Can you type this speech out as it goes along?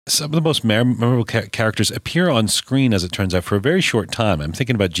some of the most memorable characters appear on screen, as it turns out, for a very short time. I'm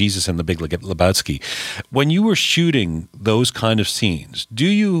thinking about Jesus and the Big Lebowski. When you were shooting those kind of scenes, did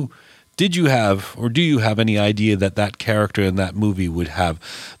you have any idea that character in that movie would have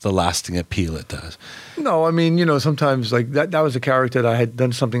the lasting appeal it does? No, I mean, sometimes like that was a character that I had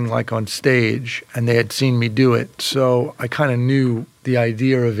done something like on stage and they had seen me do it. So I kind of knew the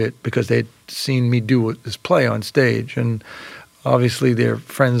idea of it because they'd seen me do this play on stage. And obviously they're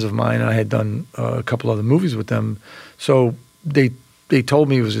friends of mine and I had done a couple other movies with them. So they told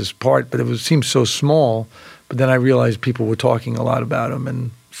me it was his part, but it seemed so small. But then I realized people were talking a lot about him. And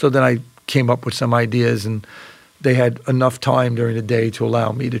so then I came up with some ideas and they had enough time during the day to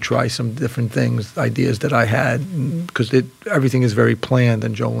allow me to try some different things, ideas that I had, because everything is very planned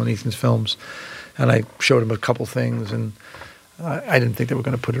in Joel and Ethan's films. And I showed them a couple things, and I didn't think they were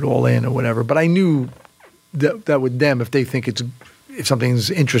going to put it all in or whatever. But I knew that with them, if they think if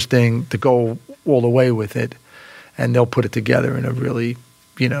something's interesting, to go all the way with it, and they'll put it together in a really,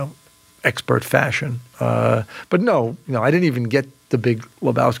 expert fashion. But no, I didn't even get the Big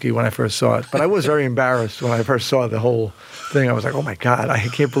Lebowski when I first saw it. But I was very embarrassed when I first saw the whole thing. I was like, oh my God, I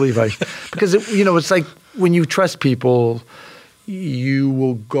can't believe because it's like when you trust people, you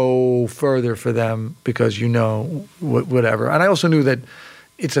will go further for them because whatever. And I also knew that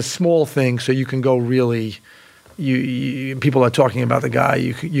it's a small thing, so you can go really. People are talking about the guy.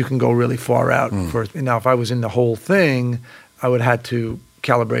 You can go really far out. Now, if I was in the whole thing, I would have had to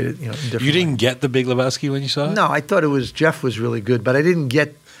calibrate it. Differently. You didn't get the Big Lebowski when you saw it? No, I thought Jeff was really good, but I didn't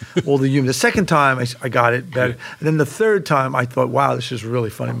get all the humor. The second time, I got it better, and then the third time, I thought, wow, this is a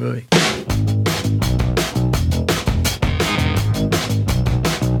really funny movie.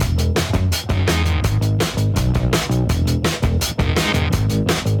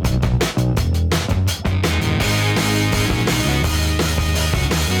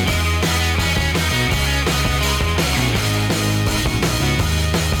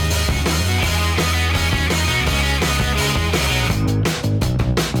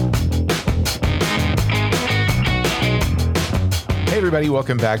 Everybody,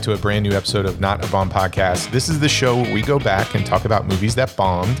 welcome back to a brand new episode of Not a Bomb Podcast. This is the show where we go back and talk about movies that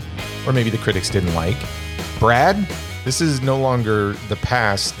bombed, or maybe the critics didn't like. Brad, this is no longer the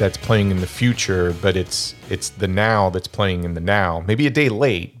past that's playing in the future, but it's the now that's playing in the now. Maybe a day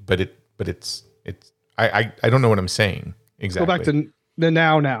late, but it's I don't know what I'm saying exactly. Go back to the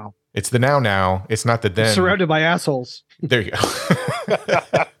now. It's the now. It's not the then. Surrounded by assholes. There you go.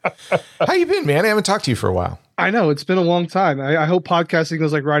 How you been, man? I haven't talked to you for a while. I know, it's been a long time. I hope podcasting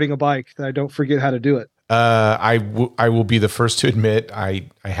is like riding a bike, that I don't forget how to do it. I will be the first to admit I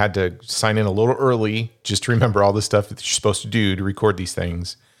had to sign in a little early just to remember all the stuff that you're supposed to do to record these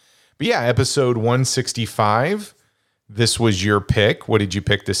things. But yeah, episode 165. This was your pick. What did you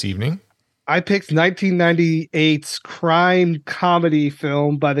pick this evening? I picked 1998's crime comedy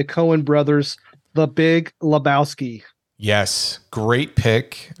film by the Coen brothers, The Big Lebowski. Yes, great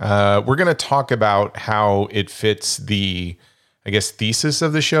pick. We're going to talk about how it fits the, thesis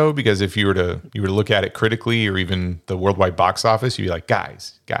of the show, because if you were to look at it critically or even the worldwide box office, you'd be like,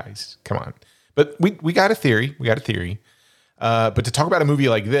 guys, come on. But we got a theory. But to talk about a movie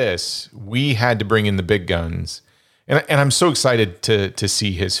like this, we had to bring in the big guns. And I'm so excited to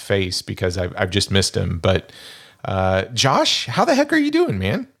see his face because I've just missed him. But Josh, how the heck are you doing,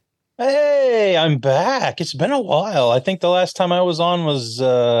 man? Hey, I'm back. It's been a while. I think the last time I was on was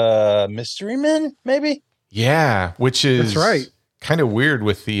Mystery Men, maybe? Yeah, which is that's right. Kind of weird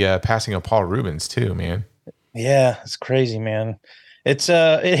with the passing of Paul Rubens too, man. Yeah, it's crazy, man. It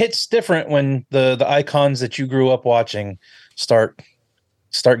hits different when the icons that you grew up watching start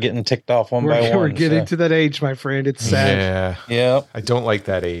getting ticked off one by one. We're getting to that age, my friend. It's sad. Yeah. I don't like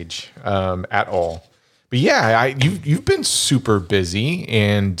that age at all. But yeah, you've been super busy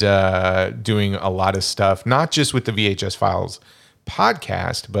and doing a lot of stuff, not just with the VHS Files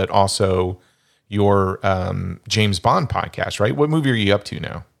podcast, but also your James Bond podcast, right? What movie are you up to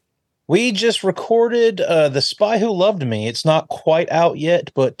now? We just recorded The Spy Who Loved Me. It's not quite out yet,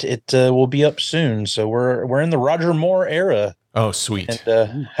 but it will be up soon. So we're in the Roger Moore era. Oh, sweet.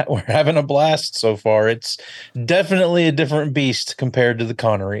 And we're having a blast so far. It's definitely a different beast compared to the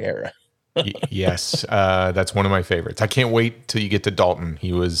Connery era. Yes, that's one of my favorites. I can't wait till you get to Dalton.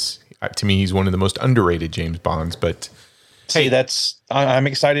 He was, to me, he's one of the most underrated James Bonds. But hey, I'm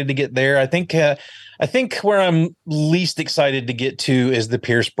excited to get there. I think where I'm least excited to get to is the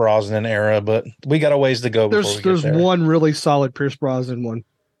Pierce Brosnan era, but we got a ways to go. There's one really solid Pierce Brosnan one.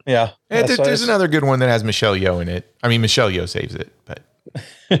 Yeah, and there's another good one that has Michelle Yeoh in it. I mean, Michelle Yeoh saves it, but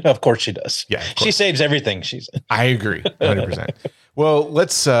of course she does. Yeah, she saves everything she's in. I agree, 100%. Well,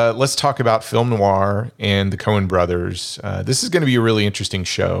 let's talk about film noir and the Coen brothers. This is going to be a really interesting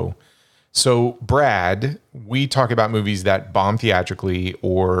show. So, Brad, we talk about movies that bomb theatrically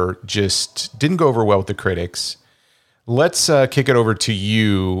or just didn't go over well with the critics. Let's kick it over to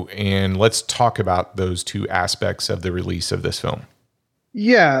you and let's talk about those two aspects of the release of this film.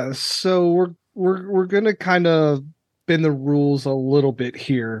 Yeah, so we're gonna kind of bend the rules a little bit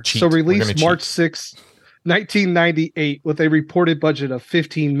here. Cheat. So We're released gonna March cheat. 6th, 1998, with a reported budget of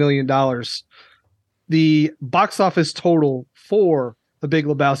 $15 million. The box office total for The Big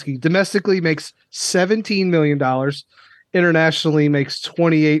Lebowski domestically makes $17 million, internationally makes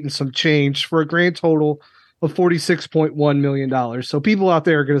 28 and some change, for a grand total of $46.1 million. So people out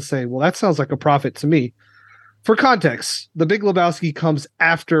there are going to say, well, that sounds like a profit to me. For context, The Big Lebowski comes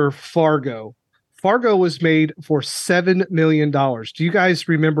after Fargo. Fargo was made for $7 million. Do you guys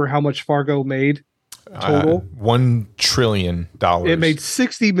remember how much Fargo made total? $1 trillion. It made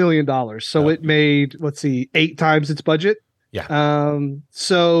 $60 million. So it made, let's see, 8 times its budget. Yeah.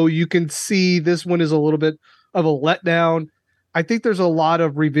 So you can see this one is a little bit of a letdown. I think there's a lot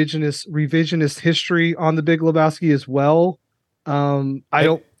of revisionist history on The Big Lebowski as well. I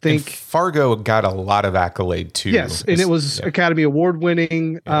don't think Fargo got a lot of accolade too. Yes, and it was Academy Award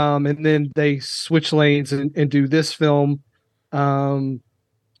winning. Yeah. And then they switch lanes and do this film. And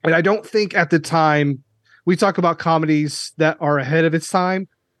I don't think at the time, we talk about comedies that are ahead of its time.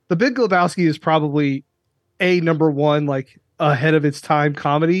 The Big Lebowski is probably a number one, like ahead of its time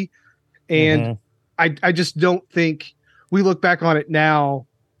comedy. And I just don't think, we look back on it now,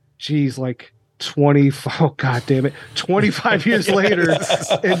 geez, like 25 years later,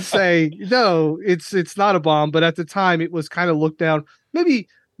 and say, no, it's not a bomb. But at the time it was kind of looked down. Maybe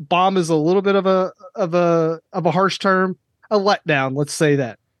bomb is a little bit of a harsh term, a letdown. Let's say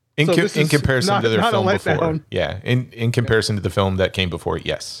that. In So comparison to their film before. letdown. Yeah. In comparison to the film that came before.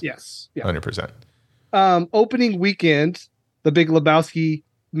 Yes. Yes. Yeah. 100%. Opening weekend, The Big Lebowski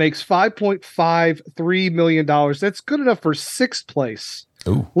makes $5.53 million. That's good enough for 6th place.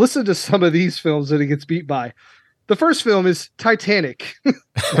 Ooh. Listen to some of these films that it gets beat by. The first film is Titanic.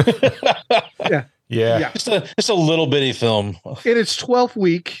 Yeah. Just a little bitty film. In its 12th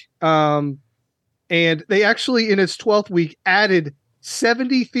week, and they actually, in its 12th week, added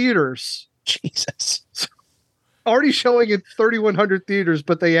 70 theaters. Jesus. Already showing in 3,100 theaters,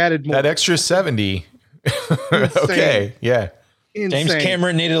 but they added more. That extra 70. Okay. Yeah. Insane. James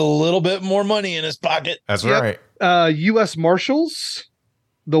Cameron needed a little bit more money in his pocket. That's Yep. right. U.S. Marshals,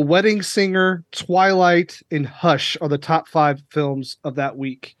 The Wedding Singer, Twilight, and Hush are the top 5 films of that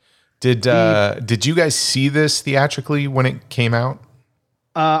week. Did you guys see this theatrically when it came out?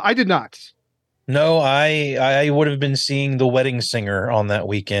 I did not. No, I would have been seeing The Wedding Singer on that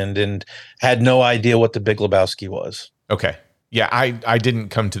weekend and had no idea what The Big Lebowski was. Okay. Yeah, I didn't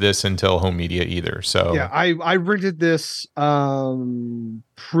come to this until home media either. So Yeah, I rented this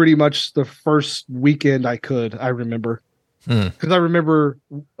pretty much the first weekend I could, I remember. Because I remember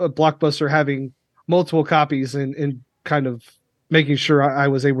Blockbuster having multiple copies and kind of making sure I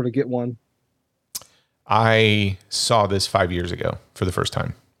was able to get one. I saw this 5 years ago for the first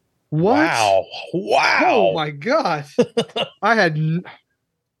time. What? Wow. Oh my God. I had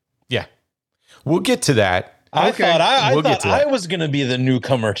Yeah. We'll get to that. I Okay. thought We'll get to that. I was going to be the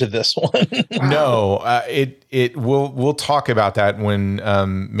newcomer to this one. No, we'll talk about that when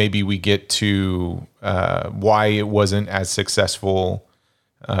maybe we get to why it wasn't as successful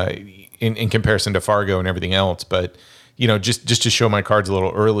in comparison to Fargo and everything else. But just to show my cards a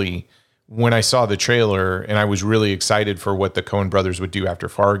little early, when I saw the trailer and I was really excited for what the Coen brothers would do after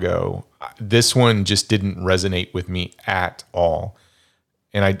Fargo, this one just didn't resonate with me at all.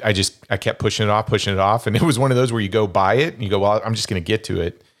 And I kept pushing it off. And it was one of those where you go buy it and you go, well, I'm just going to get to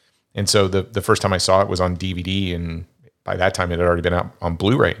it. And so the first time I saw it was on DVD. And by that time it had already been out on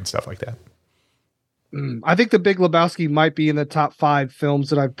Blu-ray and stuff like that. I think The Big Lebowski might be in the top 5 films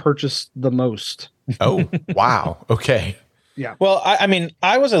that I've purchased the most. Oh, wow. Okay. Yeah. Well, I mean,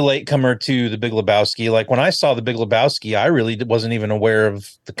 I was a latecomer to The Big Lebowski. Like when I saw The Big Lebowski, I really wasn't even aware of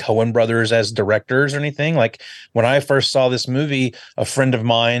the Coen brothers as directors or anything. Like when I first saw this movie, a friend of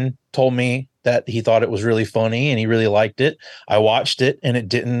mine told me that he thought it was really funny and he really liked it. I watched it and it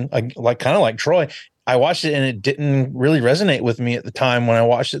didn't, like kind of like Troy. I watched it and it didn't really resonate with me at the time when I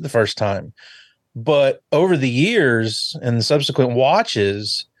watched it the first time. But over the years and subsequent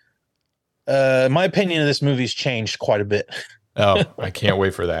watches, my opinion of this movie's changed quite a bit. Oh, I can't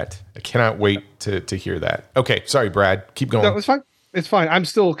wait for that. I cannot wait to hear that. Okay. Sorry, Brad. Keep going. No, it's fine. It's fine. I'm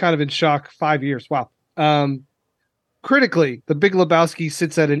still kind of in shock. 5 years. Wow. Critically, The Big Lebowski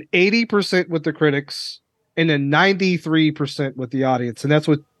sits at an 80% with the critics and a 93% with the audience. And that's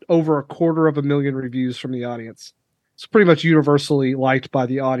with over 250,000 reviews from the audience. It's pretty much universally liked by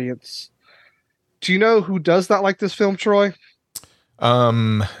the audience. Do you know who does not like this film, Troy?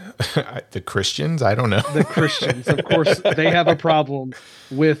 The Christians? I don't know. The Christians, of course, they have a problem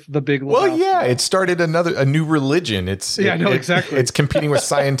with the Big Lebowski. Well, yeah, it started a new religion. Exactly. It's competing with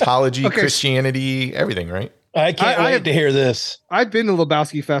Scientology, Christianity, everything, right? I can't wait to hear this. I've been to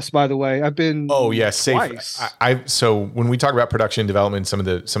Lebowski Fest, by the way. I've been. Oh yeah, twice. So when we talk about production development, some of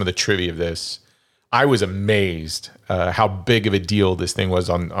the trivia of this, I was amazed how big of a deal this thing was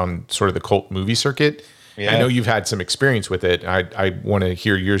on sort of the cult movie circuit. Yeah. I know you've had some experience with it. I want to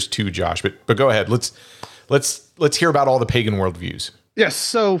hear yours too, Josh. But go ahead. Let's hear about all the pagan worldviews. Yes.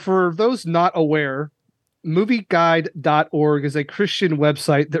 So for those not aware, movieguide.org is a Christian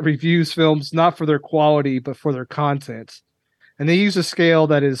website that reviews films not for their quality, but for their content. And they use a scale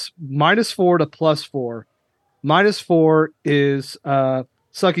that is -4 to +4. -4 is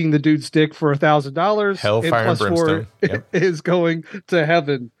sucking the dude's dick for $1,000. Hellfire and brimstone. Yep. Is going to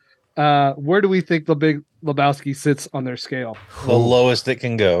heaven. Where do we think the Big Lebowski sits on their scale? The lowest it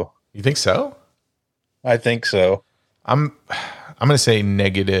can go. You think so? I think so. I'm going to say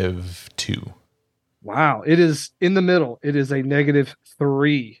 -2. Wow. It is in the middle. It is a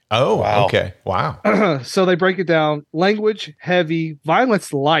 -3. Oh, wow. Okay. Wow. So they break it down. Language, heavy.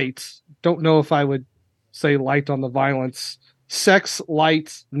 Violence, light. Don't know if I would say light on the violence. Sex,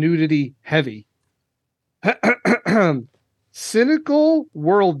 light. Nudity, heavy. Cynical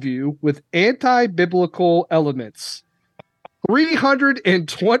worldview with anti-biblical elements.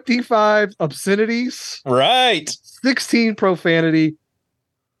 325 obscenities. Right. 16 profanity.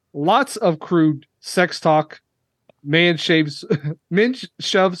 Lots of crude sex talk. Man shoves man's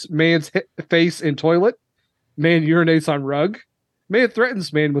face in toilet. Man urinates on rug. Man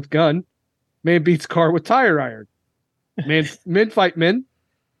threatens man with gun. Man beats car with tire iron. Men fight men.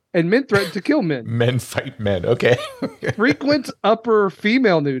 And men threaten to kill men. Men fight men. Okay. Frequent upper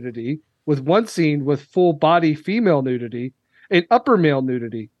female nudity, with one scene with full body female nudity and upper male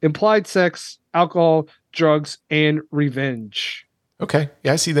nudity. Implied sex, alcohol, drugs, and revenge. Okay.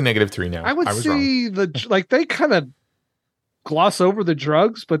 Yeah, I see the -3 now. I was see wrong. They kind of gloss over the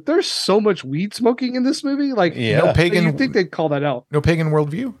drugs, but there's so much weed smoking in this movie. No pagan. You think they'd call that out? No pagan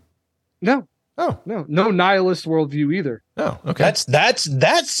worldview? No. Oh, no nihilist worldview either. Oh, okay.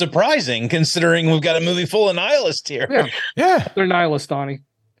 That's surprising considering we've got a movie full of nihilists here. Yeah. They're nihilist, Donnie.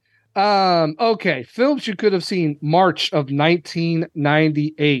 Okay, films you could have seen. March of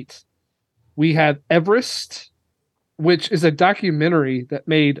 1998. We have Everest, which is a documentary that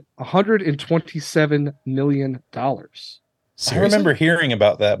made $127 million. Seriously? I remember hearing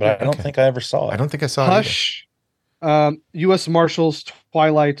about that, but I don't think I ever saw it. I don't think I saw Hush, it. U.S. Marshals,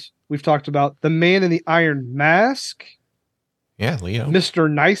 Twilight. We've talked about The Man in the Iron Mask. Yeah, Leo.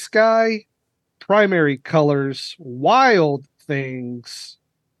 Mr. Nice Guy. Primary Colors. Wild Things.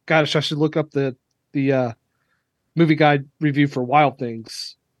 Gosh, I should look up the movie guide review for Wild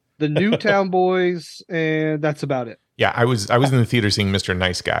Things. The Newtown Boys, and that's about it. Yeah, I was in the theater seeing Mr.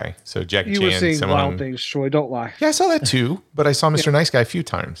 Nice Guy. So Jackie Chan. You were seeing Wild Things, Troy. Don't lie. Yeah, I saw that too, but I saw Mr. Nice Guy a few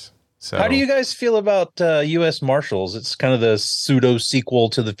times. So how do you guys feel about U.S. Marshals? It's kind of the pseudo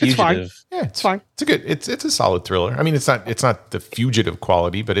sequel to The Fugitive. It's fine. Yeah, it's fine. It's a good. It's a solid thriller. I mean, it's not the Fugitive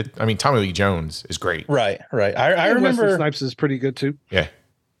quality, but Tommy Lee Jones is great. Right. I remember Wesley Snipes is pretty good too. Yeah.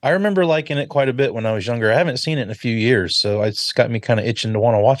 I remember liking it quite a bit when I was younger. I haven't seen it in a few years, so it's got me kind of itching to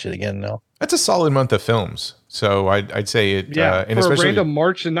want to watch it again now. That's a solid month of films. So I'd say it. Yeah, and for especially a random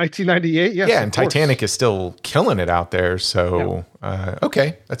March in 1998. Yes, yeah, and Titanic is still killing it out there. So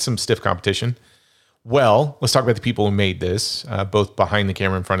okay, that's some stiff competition. Well, let's talk about the people who made this, both behind the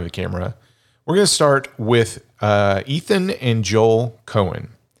camera and in front of the camera. We're going to start with Ethan and Joel Coen.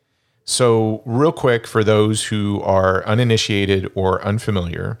 So real quick, for those who are uninitiated or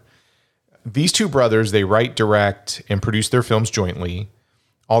unfamiliar, these two brothers, they write, direct, and produce their films jointly.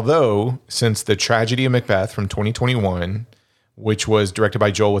 Although, since The Tragedy of Macbeth from 2021, which was directed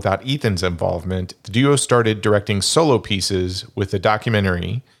by Joel without Ethan's involvement, the duo started directing solo pieces with the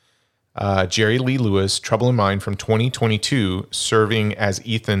documentary Jerry Lee Lewis, Trouble in Mind from 2022, serving as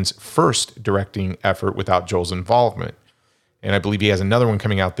Ethan's first directing effort without Joel's involvement. And I believe he has another one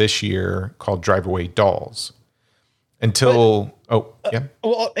coming out this year called Drive Away Dolls. Well,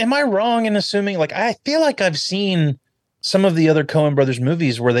 am I wrong in assuming, I feel like I've seen some of the other Coen Brothers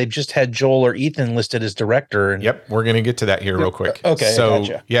movies where they've just had Joel or Ethan listed as director. Yep, we're going to get to that here real quick. Okay, so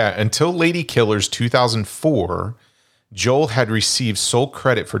gotcha. Yeah, until Lady Killers 2004, Joel had received sole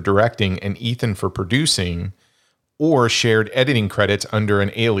credit for directing and Ethan for producing, or shared editing credits under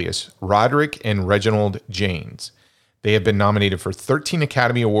an alias, Roderick and Reginald Janes. They have been nominated for 13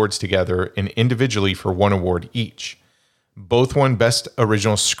 Academy Awards together and individually for 1 award each. Both won Best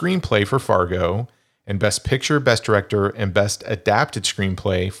Original Screenplay for Fargo and Best Picture, Best Director, and Best Adapted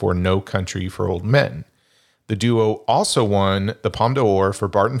Screenplay for No Country for Old Men. The duo also won the Palme d'Or for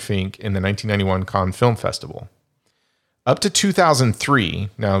Barton Fink in the 1991 Cannes Film Festival. Up to 2003,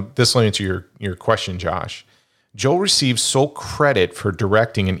 now this will answer your question, Josh, Joel received sole credit for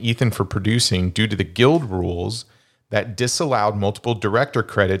directing and Ethan for producing due to the Guild rules that disallowed multiple director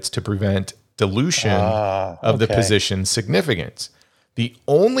credits to prevent dilution of the position's significance. The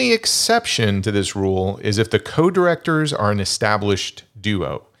only exception to this rule is if the co-directors are an established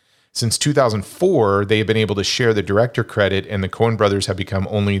duo. Since 2004, they have been able to share the director credit, and the Coen brothers have become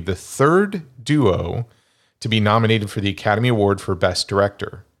only the third duo to be nominated for the Academy Award for Best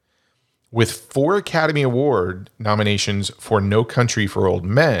Director. With 4 Academy Award nominations for No Country for Old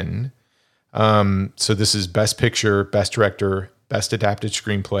Men, so this is Best Picture, Best Director, Best Adapted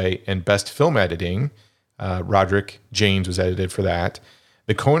Screenplay, and Best Film Editing. Roderick Janes was edited for that.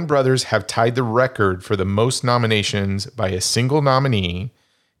 The Coen brothers have tied the record for the most nominations by a single nominee,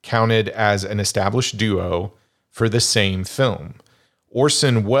 counted as an established duo for the same film.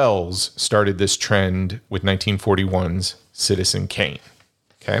 Orson Welles started this trend with 1941's Citizen Kane.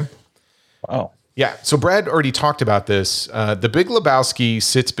 Okay. Wow. Yeah. So Brad already talked about this. The Big Lebowski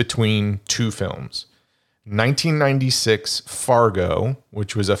sits between 2 films. 1996 Fargo,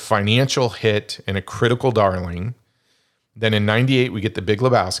 which was a financial hit and a critical darling. Then in 98, we get The Big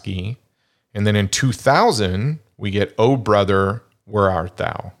Lebowski. And then in 2000, we get Oh Brother, Where Art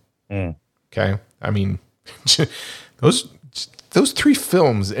Thou? Okay. I mean, those 3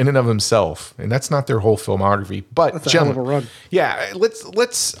 films in and of themselves, and that's not their whole filmography, but that's a hell of a run. Yeah,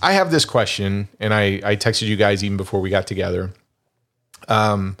 let's. I have this question, and I texted you guys even before we got together.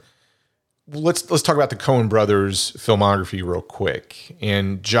 Let's talk about the Coen brothers filmography real quick.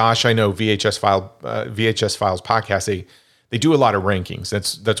 And Josh, I know VHS Files podcast, they do a lot of rankings.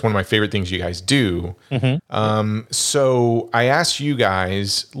 That's one of my favorite things you guys do. So I asked you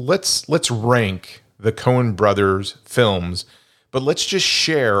guys, let's rank the Coen brothers films, but let's just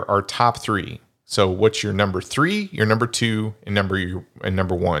share our top 3. So what's your number 3, your number 2, and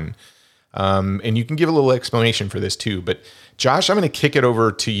number 1? And you can give a little explanation for this too. But Josh, I'm going to kick it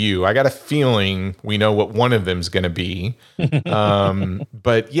over to you. I got a feeling we know what one of them is going to be.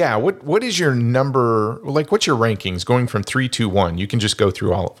 But yeah, what is your number? Like, what's your rankings going from 3, 2, 1? You can just go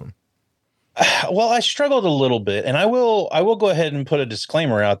through all of them. Well, I struggled a little bit, and I will go ahead and put a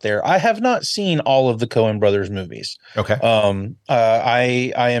disclaimer out there. I have not seen all of the Coen brothers movies. Okay.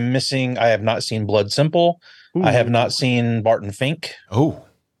 I am missing. I have not seen Blood Simple. Ooh. I have not seen Barton Fink. Oh.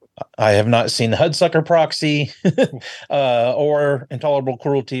 I have not seen the Hudsucker Proxy, or Intolerable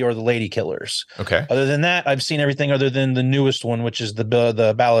Cruelty, or the Lady Killers. Okay. Other than that, I've seen everything other than the newest one, which is the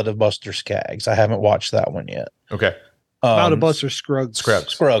Ballad of Buster Scruggs. I haven't watched that one yet. Okay. Ballad of Buster Scruggs.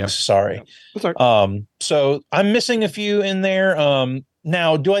 Scruggs. Yep. Sorry. Yep. That's all right. So I'm missing a few in there.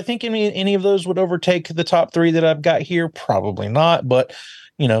 Now, do I think any of those would overtake the top 3 that I've got here? Probably not. But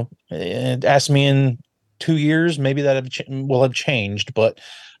ask me in 2 years, maybe that will have changed. But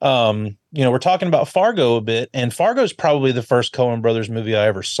we're talking about Fargo a bit, and Fargo is probably the first Coen brothers movie I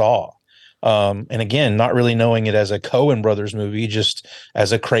ever saw. And again, not really knowing it as a Coen brothers movie, just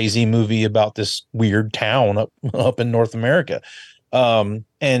as a crazy movie about this weird town up in North America.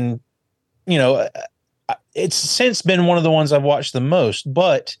 It's since been one of the ones I've watched the most,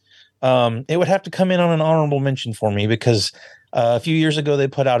 but it would have to come in on an honorable mention for me because a few years ago they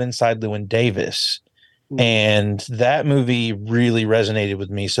put out Inside Llewyn Davis. And that movie really resonated with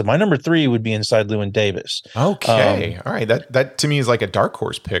me. So my number 3 would be Inside Llewyn Davis. Okay. All right. That to me is like a dark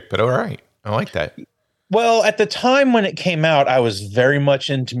horse pick, but all right. I like that. Well, at the time when it came out, I was very much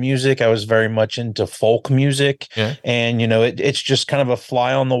into music. I was very much into folk music. Yeah. And, it's just kind of a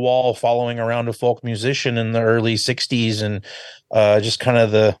fly on the wall following around a folk musician in the early 60s and just kind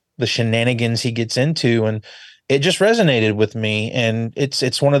of the shenanigans he gets into. And it just resonated with me. And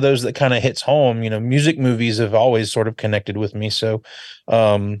it's one of those that kind of hits home. Music movies have always sort of connected with me. So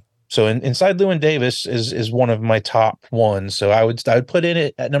Inside Llewyn Davis is one of my top ones. So I would put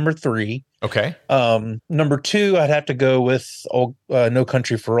it at number 3. Okay. Number 2, I'd have to go with No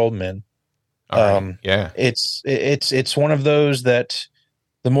Country for Old Men. Right. Yeah. It's one of those that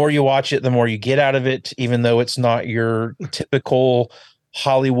the more you watch it, the more you get out of it, even though it's not your typical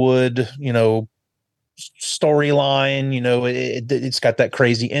Hollywood, storyline. It's got that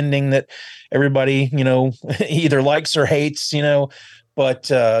crazy ending that everybody, either likes or hates,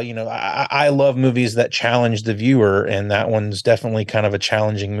 But I love movies that challenge the viewer, and that one's definitely kind of a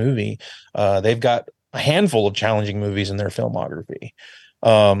challenging movie. They've got a handful of challenging movies in their filmography.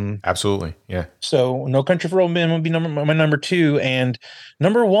 Absolutely. Yeah. So No Country for Old Men would be my number two, and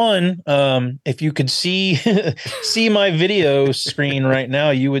number one. If you could see see my video screen right now,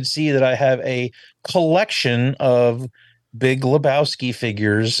 you would see that I have a collection of Big Lebowski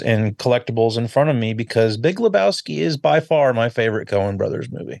figures and collectibles in front of me because Big Lebowski is by far my favorite Coen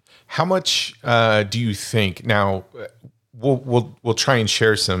Brothers movie. How much do you think now? We'll try and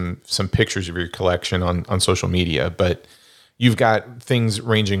share some pictures of your collection on social media, but you've got things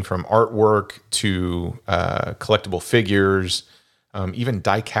ranging from artwork to collectible figures, even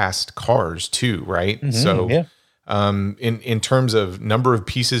die-cast cars too, right? Mm-hmm, so, yeah. In terms of number of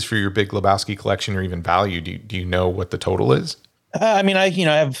pieces for your Big Lebowski collection, or even value, do you know what the total is? I mean, I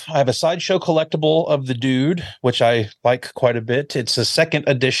have a sideshow collectible of the Dude, which I like quite a bit. It's a second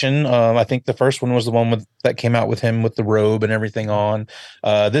edition. I think the first one was the one that came out with him with the robe and everything on.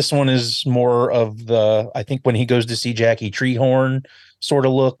 This one is more of I think when he goes to see Jackie Treehorn sort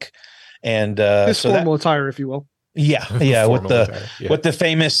of look, and his formal attire, if you will. Yeah, with the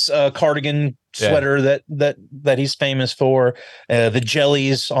famous cardigan sweater that he's famous for, the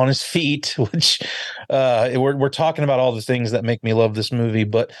jellies on his feet, which we're talking about all the things that make me love this movie.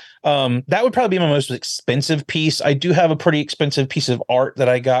 But that would probably be my most expensive piece. I do have a pretty expensive piece of art that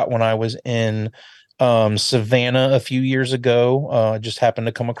I got when I was in Savannah a few years ago. I just happened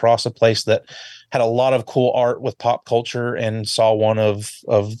to come across a place that had a lot of cool art with pop culture and saw one of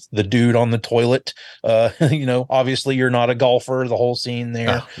the Dude on the toilet. Obviously you're not a golfer, the whole scene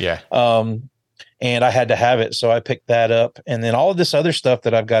there. Yeah. And I had to have it. So I picked that up. And then all of this other stuff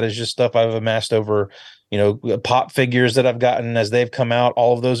that I've got is just stuff I've amassed over, pop figures that I've gotten as they've come out.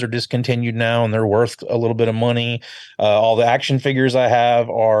 All of those are discontinued now and they're worth a little bit of money. All the action figures I have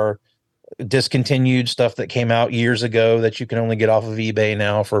are discontinued stuff that came out years ago that you can only get off of eBay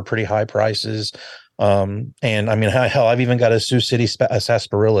now for pretty high prices. And I mean, hell, I've even got a Sioux City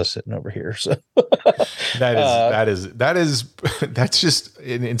sarsaparilla sitting over here. So that's just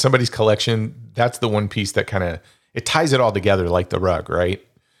in somebody's collection. That's the one piece that kind of, it ties it all together like the rug, right?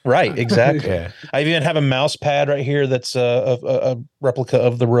 Right. Exactly. Yeah. I even have a mouse pad right here. That's a replica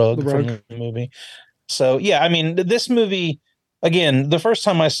of the rug from the movie. So yeah, I mean, this movie, again, the first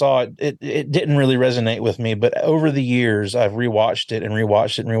time I saw it, it didn't really resonate with me, but over the years I've rewatched it and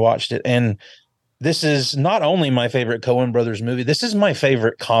rewatched it and rewatched it. And this is not only my favorite Coen Brothers movie, this is my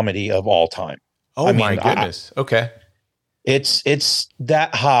favorite comedy of all time. Oh, my goodness. Okay. It's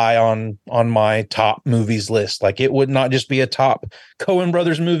that high on my top movies list. Like, it would not just be a top Coen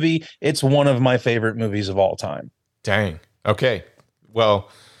Brothers movie. It's one of my favorite movies of all time. Dang. Okay. Well,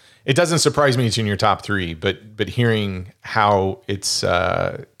 it doesn't surprise me it's in your top three, but hearing how it's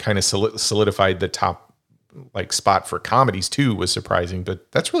kind of solidified the top spot for comedies too was surprising,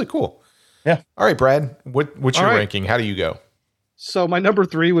 but that's really cool. Yeah. All right, Brad, what's your ranking? How do you go? So my number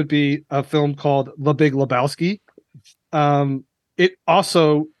three would be a film called The Big Lebowski. It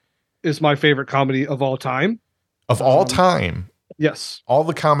also is my favorite comedy of all time. Of all time? Yes. All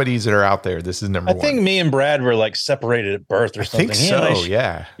the comedies that are out there, this is number one. I think me and Brad were separated at birth or something. I think so,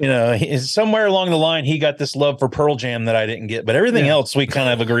 yeah. Somewhere along the line, he got this love for Pearl Jam that I didn't get, but everything else we kind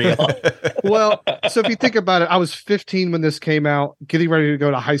of agree on. Well, so if you think about it, I was 15 when this came out, getting ready to go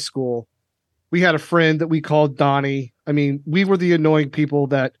to high school. We had a friend that we called Donnie. I mean, we were the annoying people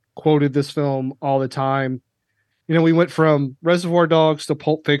that quoted this film all the time. We went from Reservoir Dogs to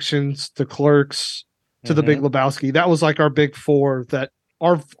Pulp Fictions to Clerks to The Big Lebowski. That was our big four, that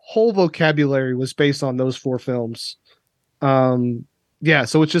our whole vocabulary was based on those four films. So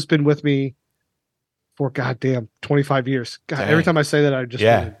it's just been with me for goddamn 25 years. God, dang. Every time I say that, I just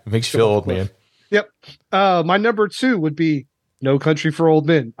it makes you feel old, man. Yep. My number two would be No Country for Old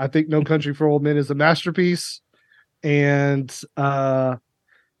Men. I think No Country for Old Men is a masterpiece, and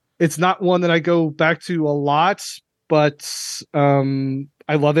it's not one that I go back to a lot, but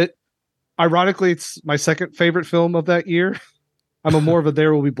I love it. Ironically, it's my second favorite film of that year. I'm more of a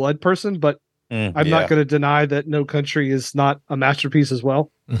There Will Be Blood person, but I'm not going to deny that No Country is not a masterpiece as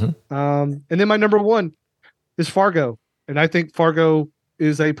well. Mm-hmm. And then my number one is Fargo, and I think Fargo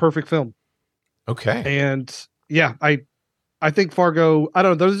is a perfect film. Okay. And yeah, I think Fargo, I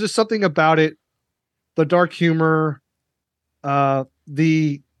don't know, there's just something about it, the dark humor, I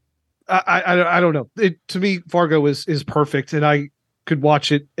don't know. To me, Fargo is perfect, and I could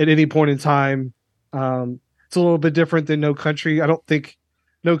watch it at any point in time. It's a little bit different than No Country. I don't think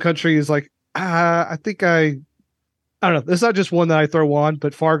No Country is I don't know. It's not just one that I throw on,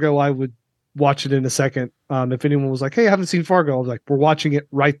 but Fargo, I would watch it in a second. If anyone was like, "Hey, I haven't seen Fargo," I was like, "We're watching it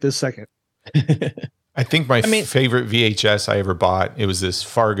right this second." I think my favorite VHS I ever bought, it was this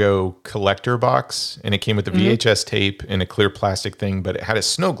Fargo collector box, and it came with the VHS tape in a clear plastic thing, but it had a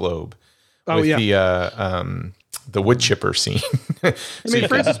snow globe with the wood chipper scene.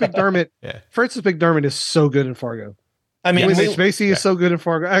 Francis McDermott. Yeah. Francis McDermott is so good in Fargo. I mean, William Spacey is so good in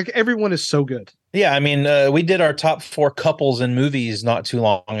Fargo. Like, everyone is so good. Yeah, I mean, we did our top 4 couples in movies not too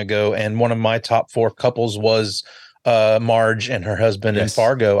long ago, and one of my top 4 couples was Marge and her husband in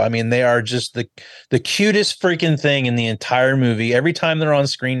Fargo. I mean, they are just the cutest freaking thing in the entire movie. Every time they're on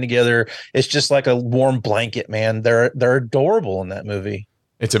screen together, it's just like a warm blanket, man. They're adorable in that movie.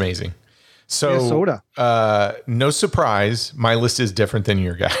 It's amazing. So, no surprise, my list is different than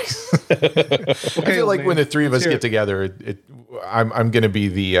your guys. I feel like when the three of us get together, I'm going to be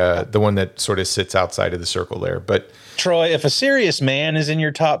the one that sort of sits outside of the circle there. But Troy, if A Serious Man is in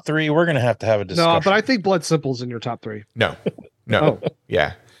your top 3, we're going to have a discussion. No, but I think Blood Simple's in your top 3. No.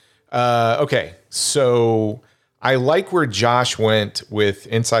 Yeah. Okay. So I like where Josh went with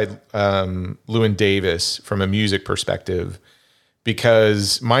Inside Llewyn Davis from a music perspective,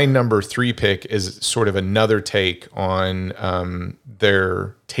 because my number 3 pick is sort of another take on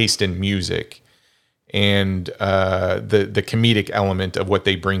their taste in music and the comedic element of what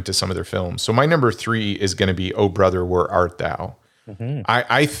they bring to some of their films. So my number 3 is going to be Oh Brother, Where Art Thou? Mm-hmm.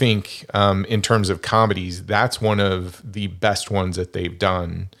 I think in terms of comedies, that's one of the best ones that they've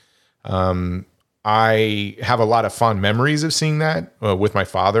done. I have a lot of fond memories of seeing that with my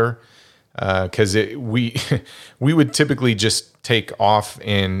father, because we would typically just take off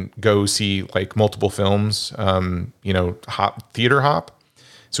and go see like multiple films, theater hop.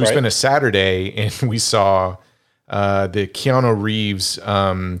 So we spent a Saturday and we saw the Keanu Reeves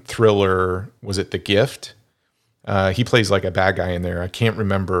thriller. Was it The Gift? He plays like a bad guy in there. I can't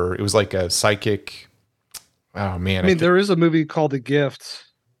remember. It was like a psychic. Oh man! I mean, there is a movie called The Gift.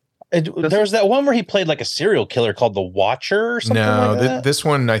 There was that one where he played like a serial killer called The Watcher or something like that. This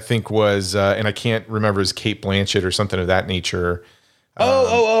one I think was, and I can't remember, is Kate Blanchett or something of that nature.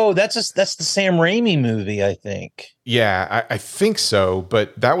 That's the Sam Raimi movie, I think. Yeah, I think so.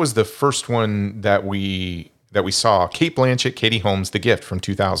 But that was the first one that we saw. Kate Blanchett, Katie Holmes, The Gift from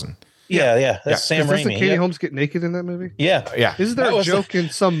 2000. Yeah. That's Sam Raimi. Doesn't Katie Holmes get naked in that movie? Yeah. Isn't there a joke in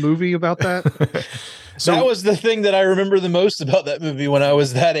some movie about that? So that was the thing that I remember the most about that movie when I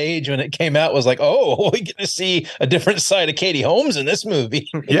was that age, when it came out, was like, oh, we get to see a different side of Katie Holmes in this movie.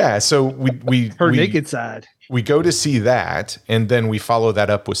 Yeah. So we naked side. We go to see that, and then we follow that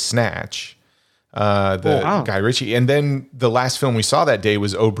up with Snatch, Guy Ritchie. And then the last film we saw that day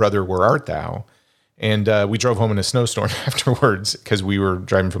was Oh Brother, Where Art Thou? And we drove home in a snowstorm afterwards because we were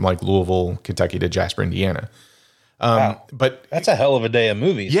driving from like Louisville, Kentucky to Jasper, Indiana. Wow. But that's a hell of a day of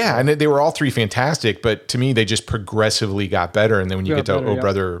movies. Yeah, and they were all 3 fantastic, but to me, they just progressively got better. And then when you get to Oh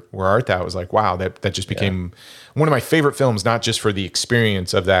Brother, Where Art Thou? It was like, wow, that just became one of my favorite films, not just for the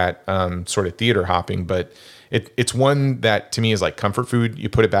experience of that sort of theater hopping, but it's one that to me is like comfort food. You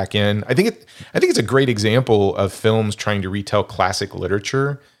put it back in. I think it's a great example of films trying to retell classic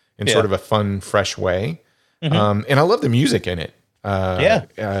literature in sort of a fun, fresh way. Mm-hmm. And I love the music in it.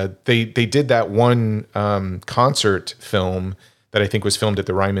 They did that one concert film that I think was filmed at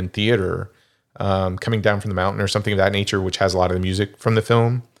the Ryman Theater, Coming Down from the Mountain or something of that nature, which has a lot of the music from the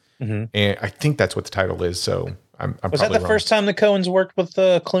film. Mm-hmm. And I think that's what the title is. So I'm was that the wrong. First time the Coens worked with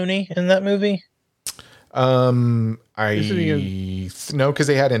Clooney in that movie? No, because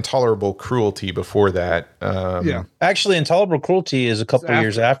they had Intolerable Cruelty before that. Actually, Intolerable Cruelty is a couple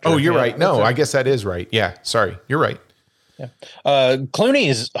years after. Oh, you're right. No, I guess that is right. Yeah, sorry, you're right. Yeah. Clooney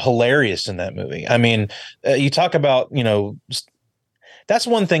is hilarious in that movie. I mean, you talk about, that's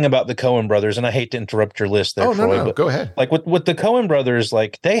one thing about the Coen brothers, and I hate to interrupt your list there, Troy, no, but go ahead. Like with the Coen brothers,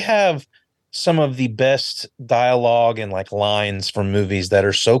 like they have some of the best dialogue and like lines from movies that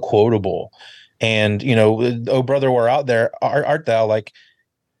are so quotable. And, Oh Brother, Where Art Thou? Like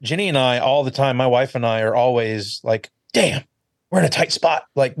Jenny and I all the time, my wife and I are always like, damn, we're in a tight spot.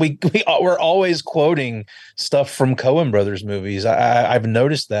 Like we're always quoting stuff from Coen Brothers movies. I've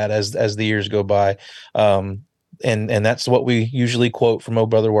noticed that as the years go by. And that's what we usually quote from Oh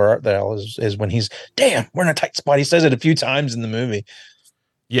Brother, Where Art Thou is when he's, damn, we're in a tight spot. He says it a few times in the movie.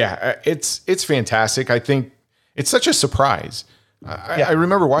 Yeah, it's fantastic. I think it's such a surprise. I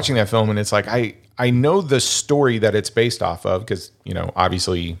remember watching that film and it's like, I know the story that it's based off of because,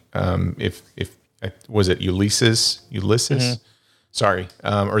 obviously if was it Ulysses, mm-hmm. Sorry.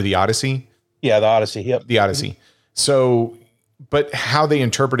 Or the Odyssey. Yeah. The Odyssey. Yep. The Odyssey. Mm-hmm. So, but how they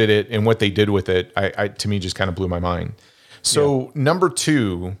interpreted it and what they did with it, I to me just kind of blew my mind. So number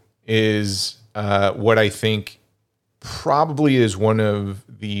 2 is what I think probably is one of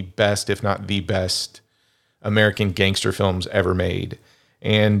the best, if not the best, American gangster films ever made.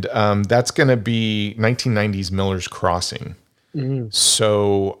 And that's going to be 1990's Miller's Crossing.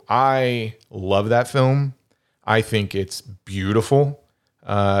 So I love that film. I think it's beautiful.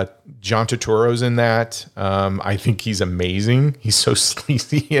 John Turturro's in that. I think he's amazing. He's so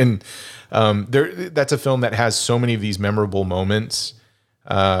sleazy. And that's a film that has so many of these memorable moments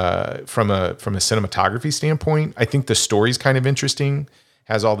from a cinematography standpoint. I think the story's kind of interesting,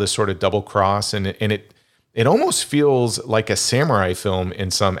 has all this sort of double cross, and it almost feels like a samurai film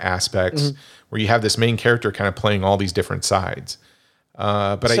in some aspects, where you have this main character kind of playing all these different sides.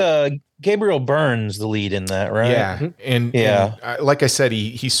 But Gabriel Byrne's the lead in that, right? Yeah. And like I said,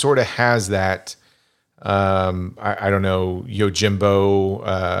 he sort of has that, I don't know,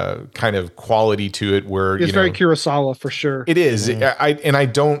 Yojimbo kind of quality to it where it's very Kurosawa for sure. It is.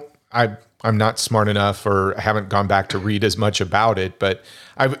 I'm not smart enough or haven't gone back to read as much about it, but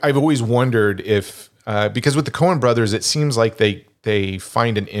I've always wondered if, because with the Coen brothers, it seems like they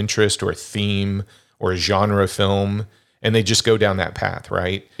find an interest or a theme or a genre film, and they just go down that path,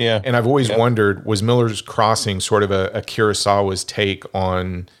 right? Yeah. And I've always wondered, was Miller's Crossing sort of a Kurosawa's take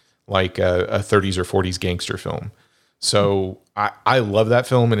on like a 30s or 40s gangster film? So I love that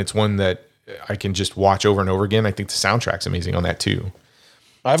film, and it's one that I can just watch over and over again. I think the soundtrack's amazing on that too.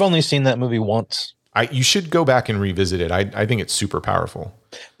 I've only seen that movie once. You should go back and revisit it. I think it's super powerful.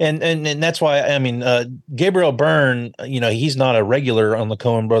 And that's why, I mean, Gabriel Byrne, he's not a regular on the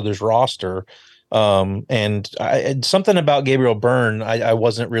Coen brothers roster. And something about Gabriel Byrne, I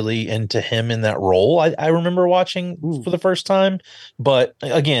wasn't really into him in that role. I remember watching for the first time, but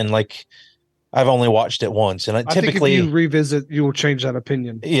again, like I've only watched it once, and typically, think if you revisit, you will change that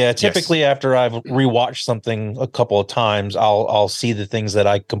opinion. Yeah, typically after I've rewatched something a couple of times, I'll see the things that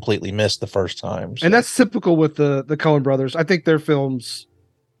I completely missed the first time. So. And that's typical with the Coen brothers. I think their films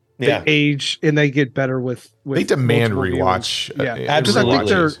they age and they get better with they demand rewatch. Yeah,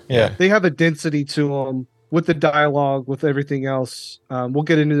 absolutely. I think they have a density to them with the dialogue, with everything else. We'll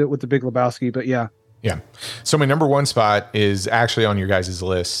get into it with the Big Lebowski, but yeah. Yeah. So my number one spot is actually on your guys'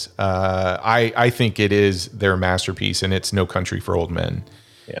 list. I think it is their masterpiece, and it's No Country for Old Men.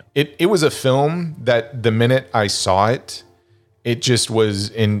 Yeah. It was a film that the minute I saw it, it just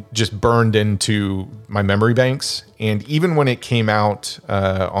burned into my memory banks. And even when it came out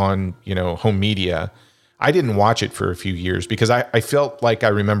on home media, I didn't watch it for a few years because I felt like I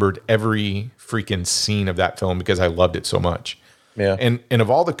remembered every freaking scene of that film because I loved it so much. Yeah. And of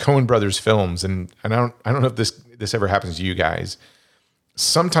all the Coen brothers films, and I don't know if this ever happens to you guys,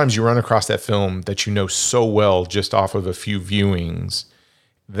 sometimes you run across that film that you know so well just off of a few viewings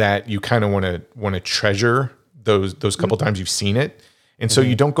that you kind of want to treasure those couple times you've seen it. And so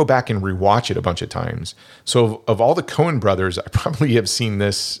you don't go back and rewatch it a bunch of times. So of all the Coen brothers, I probably have seen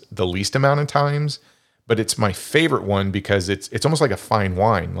this the least amount of times, but it's my favorite one because it's almost like a fine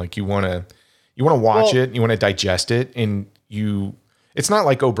wine. Like you want to watch it, you want to digest it, and it's not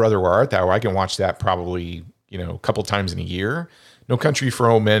like Oh Brother, Where Art Thou, where I can watch that probably, a couple times in a year. No Country for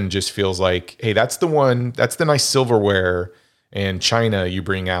Old Men just feels like, hey, that's the one, that's the nice silverware and china you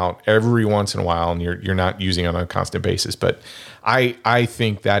bring out every once in a while, and you're not using it on a constant basis. But I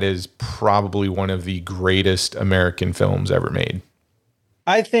think that is probably one of the greatest American films ever made.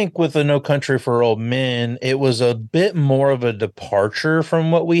 I think with the No Country for Old Men, it was a bit more of a departure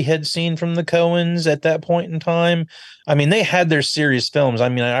from what we had seen from the Coens at that point in time. I mean, they had their serious films. I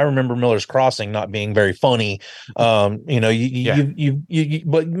mean, I remember Miller's Crossing not being very funny. But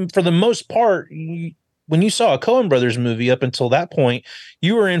for the most part, when you saw a Coen Brothers movie up until that point,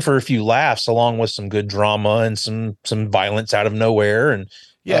 you were in for a few laughs along with some good drama and some violence out of nowhere. And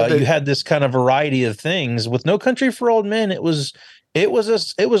you had this kind of variety of things. With No Country for Old Men, it was a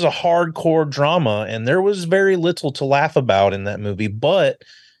hardcore drama, and there was very little to laugh about in that movie, but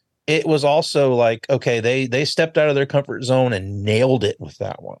it was also like, okay, they stepped out of their comfort zone and nailed it with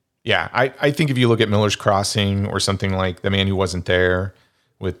that one. Yeah. I think if you look at Miller's Crossing or something like The Man Who Wasn't There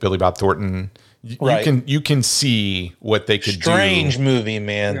with Billy Bob Thornton, you can see what they could do. Strange movie,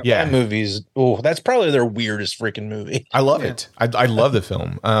 man. Yeah. That movie's, that's probably their weirdest freaking movie. I love it. I love the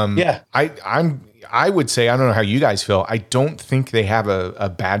film. I would say, I don't know how you guys feel, I don't think they have a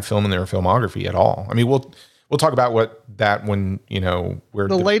bad film in their filmography at all. I mean, we'll talk about when where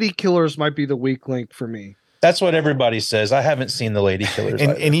the Lady Killers might be the weak link for me. That's what everybody says. I haven't seen the Lady Killers,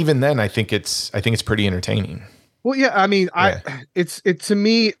 and even then, I think it's pretty entertaining. Well, yeah, I mean, to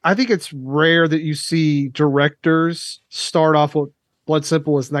me, I think it's rare that you see directors start off with Blood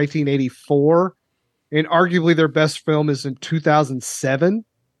Simple as 1984, and arguably their best film is in 2007.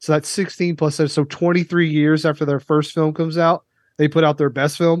 So that's 16 plus, so 23 years after their first film comes out, they put out their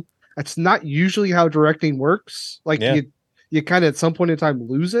best film. That's not usually how directing works. Like you kind of at some point in time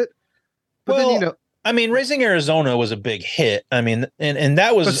lose it. But well, then, I mean, Raising Arizona was a big hit. I mean, and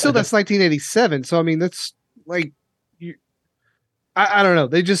that was, but still, that's 1987. So I mean, that's like, I don't know.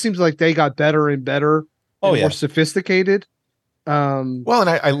 They just seems like they got better and better, and more sophisticated. Well, and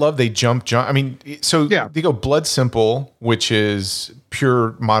I love they jump. I mean, so they go Blood Simple, which is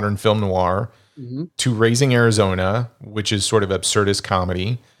pure modern film noir, to Raising Arizona, which is sort of absurdist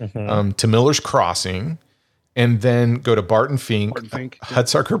comedy, to Miller's Crossing, and then go to Barton Fink,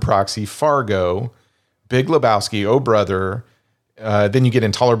 Hudsucker Proxy, Fargo, Big Lebowski, Oh Brother. Then you get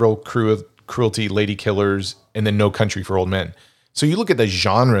Intolerable Cruelty, Lady Killers, and then No Country for Old Men. So you look at the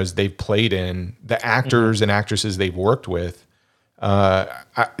genres they've played in, the actors and actresses they've worked with.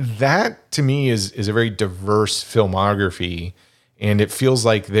 That to me is a very diverse filmography, and it feels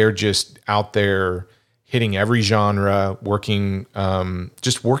like they're just out there hitting every genre, working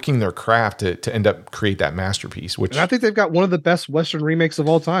their craft to end up create that masterpiece. Which, and I think they've got one of the best Western remakes of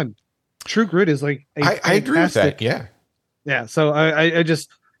all time. True Grit is like I agree with that. Yeah. So I just,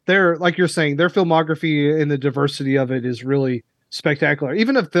 they're, like you're saying, their filmography and the diversity of it is really spectacular.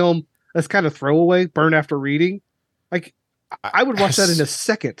 Even a film that's kind of throwaway, Burn After Reading, like I would watch that in a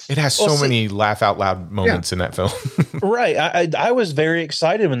second. It has so many laugh out loud moments in that film. Right. I was very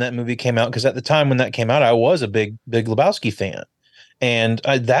excited when that movie came out, because at the time when that came out, I was a big Lebowski fan. And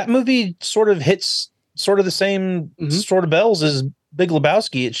that movie sort of hits sort of the same sort of bells as Big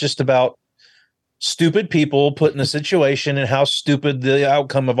Lebowski. It's just about stupid people put in a situation and how stupid the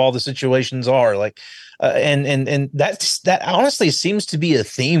outcome of all the situations are. Like, and that honestly seems to be a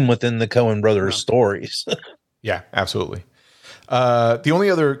theme within the Coen brothers stories. Yeah, absolutely. The only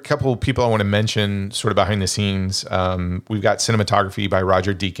other couple of people I want to mention sort of behind the scenes, we've got cinematography by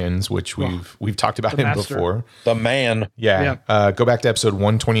Roger Deakins, which we've talked about him before. The man. Yeah. Go back to episode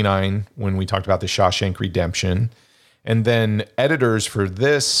 129 when we talked about the Shawshank Redemption. And then editors for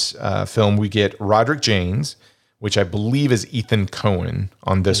this film, we get Roderick Jaynes, which I believe is Ethan Coen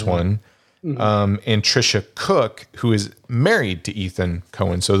on this one, and Trisha Cook, who is married to Ethan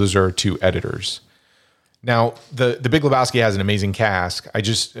Coen. So those are our two editors. Now, the Big Lebowski has an amazing cast. I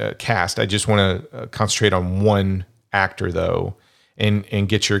just want to concentrate on one actor, though, and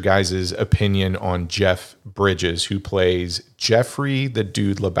get your guys' opinion on Jeff Bridges, who plays Jeffrey the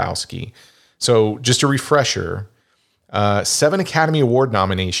Dude Lebowski. So just a refresher, 7 Academy Award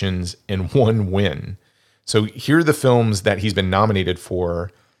nominations and 1 win. So here are the films that he's been nominated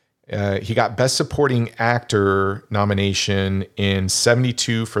for. He got Best Supporting Actor nomination in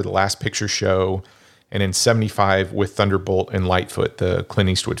 72 for The Last Picture Show, and in 75 with Thunderbolt and Lightfoot, the Clint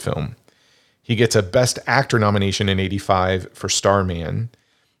Eastwood film. He gets a Best Actor nomination in 85 for Starman.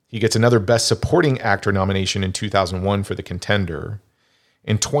 He gets another Best Supporting Actor nomination in 2001 for The Contender.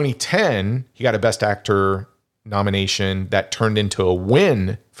 In 2010, he got a Best Actor nomination that turned into a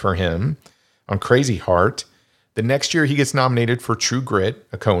win for him on Crazy Heart. The next year, he gets nominated for True Grit,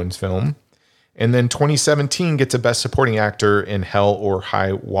 a Coen's film. And then 2017 gets a Best Supporting Actor in Hell or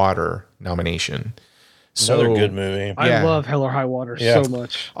High Water nomination. Another good movie. I love Hell or High Water so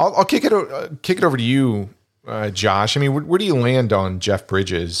much. I'll kick it over to you, Josh. I mean, where do you land on Jeff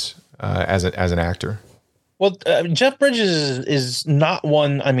Bridges as an actor? Well, Jeff Bridges is not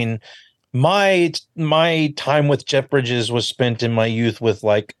one. I mean, my time with Jeff Bridges was spent in my youth with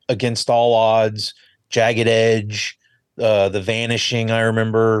like Against All Odds, Jagged Edge, The Vanishing. I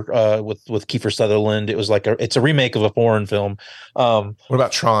remember with Kiefer Sutherland. It was like it's a remake of a foreign film. What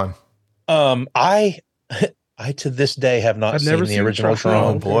about Tron? I to this day have not seen the original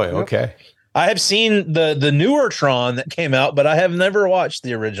Tron. Oh boy, okay. I have seen the newer Tron that came out, but I have never watched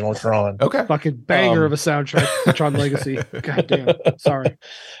the original Tron. Okay. Fucking banger of a soundtrack, Tron Legacy. God damn. Sorry.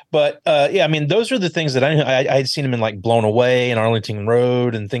 But I mean, those are the things that I had seen him in, like Blown Away and Arlington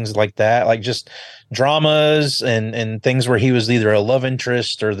Road and things like that, like just dramas and things where he was either a love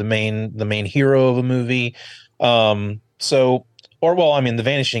interest or the main hero of a movie. The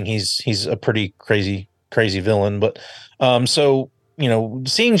Vanishing, he's a pretty crazy villain, but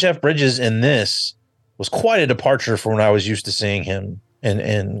seeing Jeff Bridges in this was quite a departure from when I was used to seeing him. And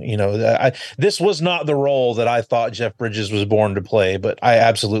this was not the role that I thought Jeff Bridges was born to play, but I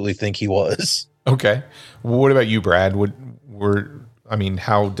absolutely think he was. Okay. What about you, Brad?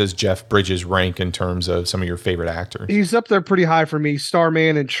 How does Jeff Bridges rank in terms of some of your favorite actors? He's up there pretty high for me.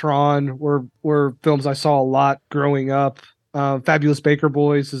 Starman and Tron were films I saw a lot growing up. Fabulous Baker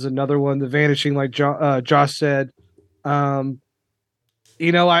Boys is another one. The Vanishing, like Josh said. I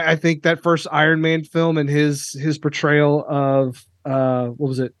think that first Iron Man film and his portrayal of what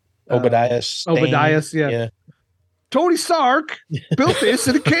was it? Obadiah Stane. Obadiah, yeah. Tony Stark built this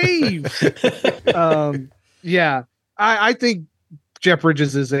in a cave. Yeah, I think Jeff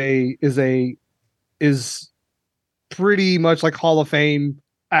Bridges is pretty much like Hall of Fame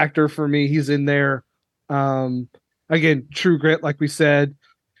actor for me. He's in there. Again, True Grit, like we said,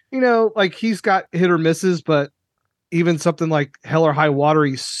 like he's got hit or misses, but even something like Hell or High Water,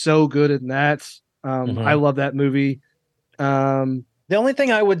 he's so good in that. I love that movie. The only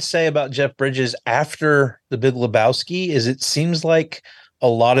thing I would say about Jeff Bridges after The Big Lebowski is it seems like a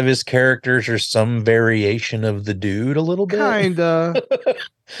lot of his characters are some variation of the dude a little bit. Kinda.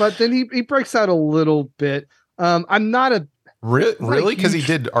 But then he breaks out a little bit. I'm not a Really? Because he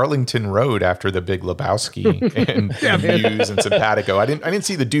did Arlington Road after The Big Lebowski and Muse and Simpatico. I didn't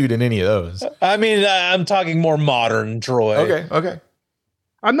see the dude in any of those. I mean, I'm talking more modern Troy. Okay.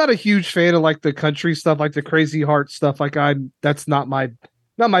 I'm not a huge fan of like the country stuff, like the Crazy Heart stuff. Like that's not my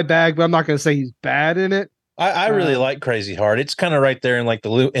bag, but I'm not going to say he's bad in it. I really like Crazy Heart. It's kind of right there in like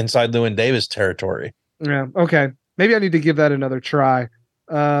the inside Llewyn Davis territory. Yeah. Okay. Maybe I need to give that another try.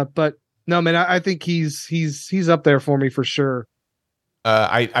 But no, man, I think he's up there for me for sure.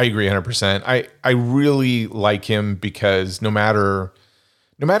 I agree 100%. I really like him because no matter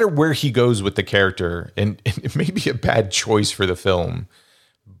where he goes with the character, and it may be a bad choice for the film,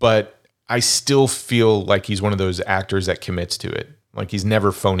 but I still feel like he's one of those actors that commits to it. Like he's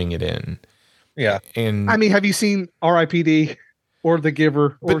never phoning it in. Yeah. And I mean, have you seen R.I.P.D. or The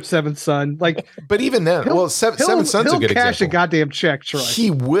Giver or Seventh Son? Like, but even then, Seventh Son's a good example. He'll cash a goddamn check, Troy.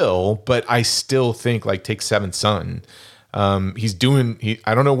 He will, but I still think like take Seventh Son. He's doing.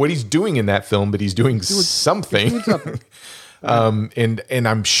 I don't know what he's doing in that film, but he's doing something. And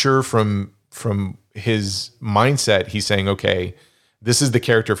I'm sure from his mindset, he's saying, okay, this is the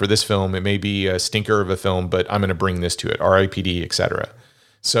character for this film. It may be a stinker of a film, but I'm going to bring this to it. R.I.P.D., etc.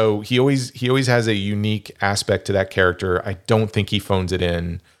 So he always has a unique aspect to that character. I don't think he phones it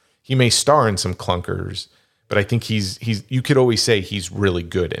in. He may star in some clunkers, but I think he's you could always say he's really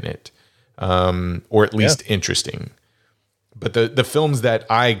good in it, or at least interesting. But the films that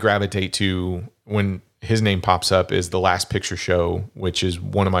I gravitate to when his name pops up is The Last Picture Show, which is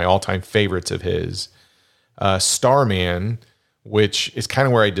one of my all-time favorites of his. Starman, which is kind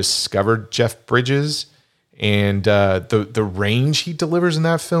of where I discovered Jeff Bridges. And the range he delivers in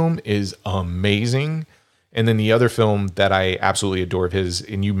that film is amazing. And then the other film that I absolutely adore of his,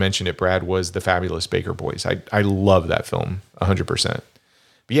 and you mentioned it, Brad, was The Fabulous Baker Boys. I love that film 100%. But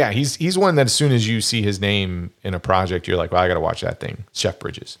yeah, he's one that as soon as you see his name in a project, you're like, well, I got to watch that thing. It's Jeff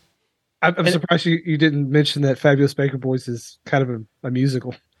Bridges. I'm surprised you didn't mention that Fabulous Baker Boys is kind of a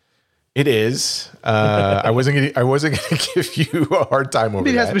musical. It is. I wasn't gonna give you a hard time over that.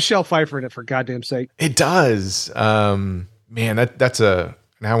 It has Michelle Pfeiffer in it, for goddamn sake. It does. Man, that's a.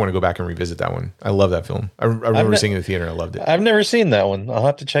 Now I want to go back and revisit that one. I love that film. I remember seeing it in the theater. I loved it. I've never seen that one. I'll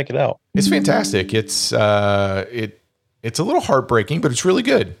have to check it out. It's fantastic. It's a little heartbreaking, but it's really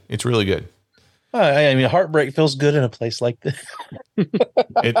good. It's really good. I mean, heartbreak feels good in a place like this.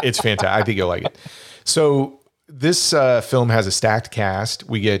 It's fantastic. I think you'll like it. So this film has a stacked cast.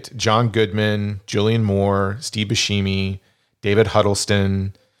 We get John Goodman, Julianne Moore, Steve Buscemi, David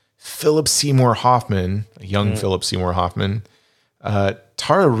Huddleston, Philip Seymour Hoffman, a young Philip Seymour Hoffman,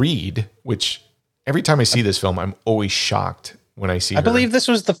 Tara Reid, which every time I see this film, I'm always shocked when I see her. I believe this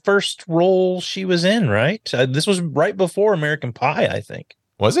was the first role she was in, right? This was right before American Pie, I think.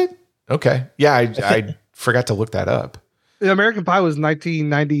 Was it? Okay. Yeah, I forgot to look that up. The American Pie was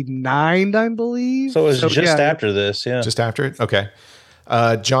 1999, I believe. So it was after this, yeah. Just after it? Okay.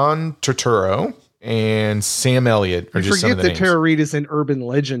 John Turturro and Sam Elliott are just some of the names. Forget that Tara Reid is an urban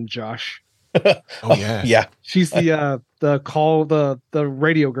legend, Josh. Oh, yeah. Yeah. She's the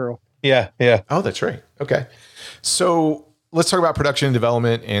radio girl. Yeah, yeah. Oh, that's right. Okay. So let's talk about production and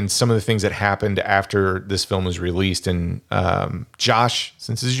development and some of the things that happened after this film was released. And Josh,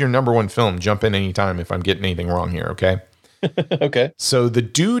 since this is your number one film, jump in anytime if I'm getting anything wrong here, okay? Okay. So The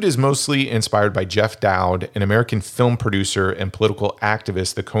Dude is mostly inspired by Jeff Dowd, an American film producer and political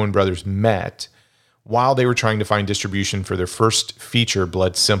activist the Coen brothers met while they were trying to find distribution for their first feature,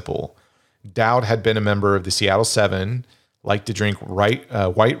 Blood Simple. Dowd had been a member of the Seattle Seven, liked to drink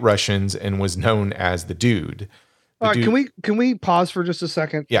White Russians, and was known as the Dude. All right, can we pause for just a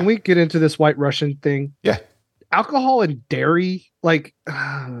second? Yeah. Can we get into this White Russian thing? Yeah. Alcohol and dairy, like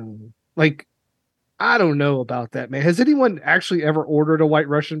I don't know about that, man. Has anyone actually ever ordered a White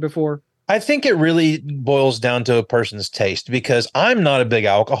Russian before? I think it really boils down to a person's taste, because I'm not a big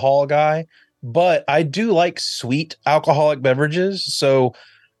alcohol guy, but I do like sweet alcoholic beverages. So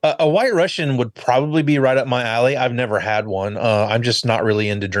A White Russian would probably be right up my alley. I've never had one. I'm just not really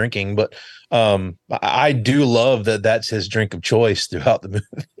into drinking, but I do love that that's his drink of choice throughout the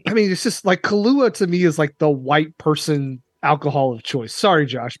movie. I mean, it's just like Kahlua to me is like the white person alcohol of choice. Sorry,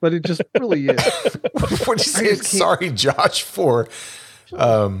 Josh, but it just really is. What did you say? Sorry, Josh, for?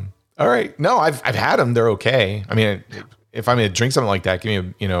 All right. No, I've had them. They're okay. I mean, if I'm going to drink something like that, give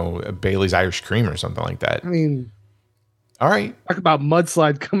me a Bailey's Irish Cream or something like that. I mean, all right. Talk about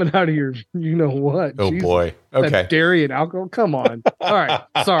mudslide coming out of your, you know what? Oh, Jesus. Boy. Okay. That dairy and alcohol. Come on. All right.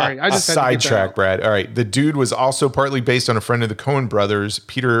 Sorry. I just sidetrack, Brad. All right. The dude was also partly based on a friend of the Coen brothers,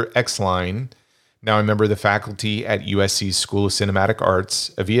 Peter Exline, now a member of the faculty at USC's School of Cinematic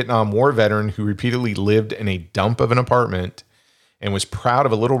Arts, a Vietnam War veteran who repeatedly lived in a dump of an apartment and was proud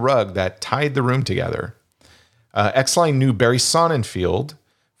of a little rug that tied the room together. Exline knew Barry Sonnenfeld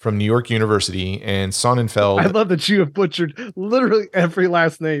from New York University, and Sonnenfeld. I love that you have butchered literally every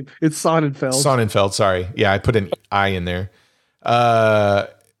last name. It's Sonnenfeld. Sonnenfeld, sorry. Yeah, I put an I in there.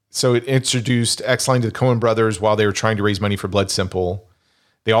 So it introduced Exline to the Coen brothers while they were trying to raise money for Blood Simple.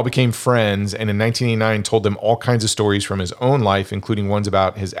 They all became friends, and in 1989 told them all kinds of stories from his own life, including ones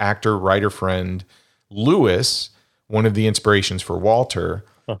about his actor-writer friend, Lewis, one of the inspirations for Walter,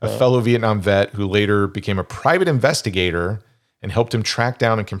 a fellow Vietnam vet who later became a private investigator and helped him track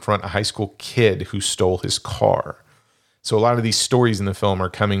down and confront a high school kid who stole his car. So a lot of these stories in the film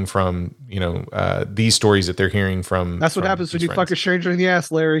are coming from, these stories that they're hearing from. That's what happens when you fuck a stranger in the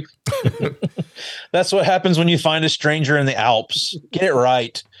ass, Larry. That's what happens when you find a stranger in the Alps. Get it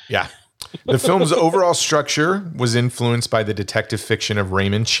right. Yeah. The film's overall structure was influenced by the detective fiction of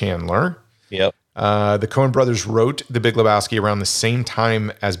Raymond Chandler. Yep. The Coen brothers wrote The Big Lebowski around the same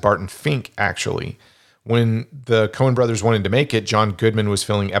time as Barton Fink, actually. When the Coen brothers wanted to make it, John Goodman was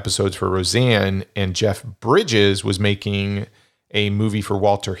filling episodes for Roseanne, and Jeff Bridges was making a movie for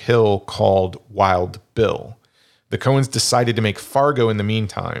Walter Hill called Wild Bill. The Coens decided to make Fargo in the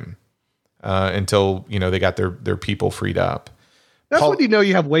meantime until they got their people freed up. That's when you know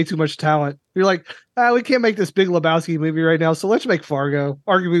you have way too much talent. You're like, we can't make this Big Lebowski movie right now, so let's make Fargo,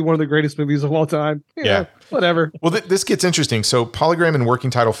 arguably one of the greatest movies of all time. Yeah, whatever. Well, this gets interesting. So Polygram and Working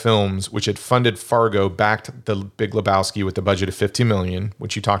Title Films, which had funded Fargo, backed the Big Lebowski with a budget of $50 million,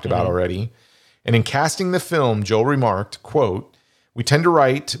 which you talked about already. And in casting the film, Joel remarked, quote, "We tend to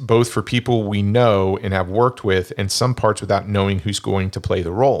write both for people we know and have worked with, and some parts without knowing who's going to play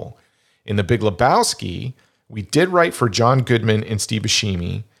the role. In the Big Lebowski, we did write for John Goodman and Steve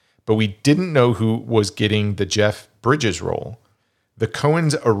Buscemi, but we didn't know who was getting the Jeff Bridges role. The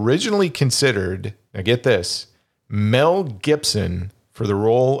Coens originally considered, now get this, Mel Gibson for the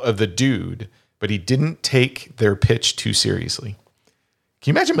role of the dude, but he didn't take their pitch too seriously."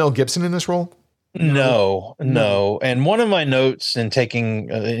 Can you imagine Mel Gibson in this role? No. And one of my notes in taking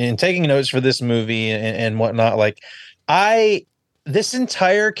notes for this movie and whatnot, this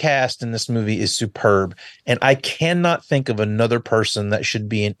entire cast in this movie is superb, and I cannot think of another person that should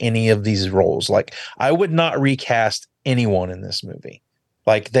be in any of these roles. Like, I would not recast anyone in this movie.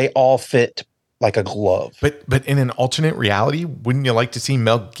 Like, they all fit like a glove. But in an alternate reality, wouldn't you like to see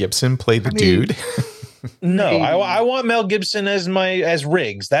Mel Gibson play the dude? No, I want Mel Gibson as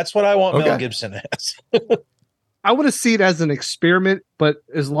Riggs. That's what I want Mel Gibson as. I want to see it as an experiment, but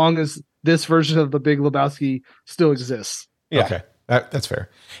as long as this version of the Big Lebowski still exists. Yeah. Okay. That's fair.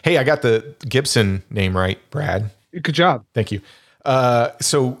 Hey, I got the Gibson name right, Brad. Good job. Thank you.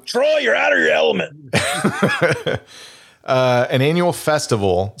 So Troy, you're out of your element. An annual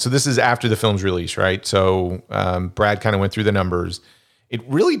festival. So this is after the film's release, right? So Brad kind of went through the numbers. It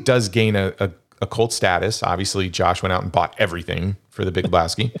really does gain a cult status. Obviously, Josh went out and bought everything for the Big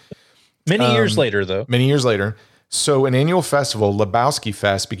Lebowski. Many years later, though. Many years later. So an annual festival, Lebowski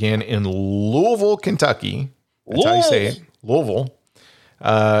Fest, began in Louisville, Kentucky. That's how you say it. Louisville.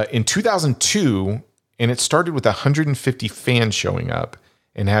 In 2002, and it started with 150 fans showing up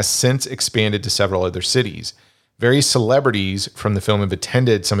and has since expanded to several other cities. Various celebrities from the film have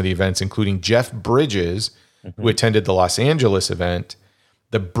attended some of the events, including Jeff Bridges, who attended the Los Angeles event.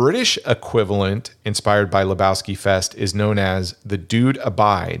 The British equivalent, inspired by Lebowski Fest, is known as The Dude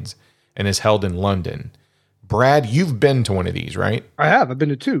Abides and is held in London. Brad, you've been to one of these, right? I have. I've been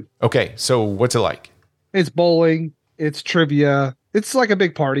to two. Okay, so what's it like? It's bowling. It's trivia. It's like a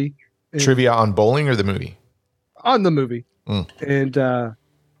big party. Trivia on bowling or the movie? On the movie. And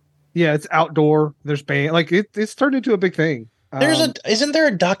it's outdoor. There's band. Like it's turned into a big thing. Isn't there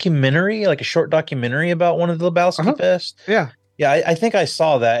a documentary, like a short documentary about one of the Lebowski Fest? Yeah. Yeah, I think I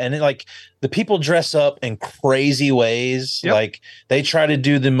saw that, and like the people dress up in crazy ways. Yep. Like they try to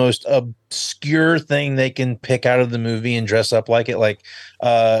do the most obscure thing they can pick out of the movie and dress up like it. Like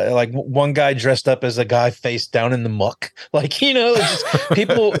one guy dressed up as a guy face down in the muck. Like it's just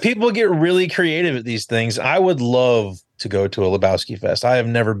people get really creative at these things. I would love to go to a Lebowski Fest. I have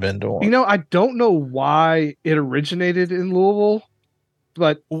never been to one. I don't know why it originated in Louisville,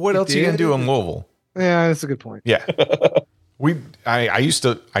 but What else are you gonna do in Louisville? Yeah, that's a good point. Yeah. I used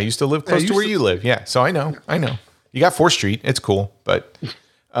to live close to where you live. Yeah. So I know. You got 4th Street. It's cool. But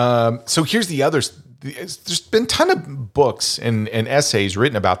so here's the others. There's been a ton of books and essays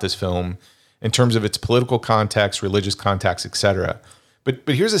written about this film in terms of its political context, religious context, etc. But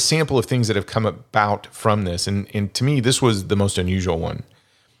here's a sample of things that have come about from this. And to me, this was the most unusual one.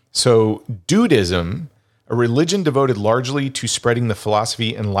 So Dudism, a religion devoted largely to spreading the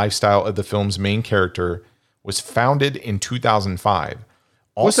philosophy and lifestyle of the film's main character, was founded in 2005.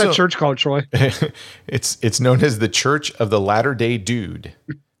 What's that church called, Troy? It's known as the Church of the Latter-day Dude,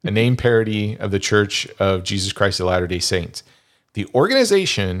 a name parody of the Church of Jesus Christ of Latter-day Saints. The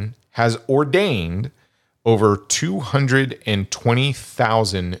organization has ordained over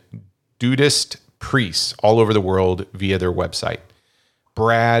 220,000 Dudist priests all over the world via their website.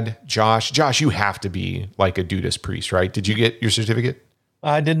 Brad, Josh, you have to be like a Dudist priest, right? Did you get your certificate?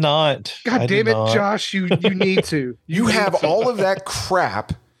 I did not. God damn it, Josh! You need to. You have all of that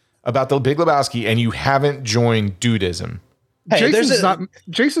crap about the Big Lebowski, and you haven't joined Dudism. Hey,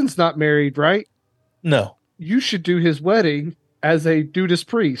 Jason's not married, right? No. You should do his wedding as a Dudist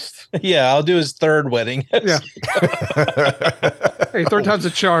priest. Yeah, I'll do his 3rd wedding. Yeah. Hey, 3rd time's a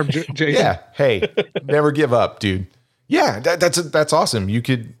charm, Jason. Yeah. Hey, never give up, dude. Yeah, that's awesome. You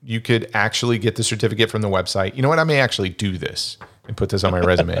could actually get the certificate from the website. You know what? I may actually do this and put this on my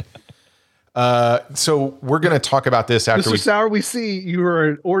resume. So we're going to talk about this after Mr. Sauer, we see you are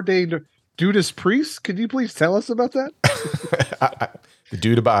an ordained Dudist priest. Could you please tell us about that? The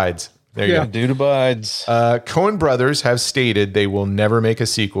dude abides. There you go. Dude abides. Coen brothers have stated they will never make a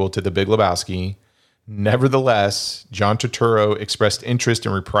sequel to The Big Lebowski. Nevertheless, John Turturro expressed interest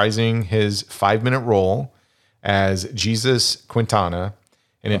in reprising his 5-minute role as Jesus Quintana.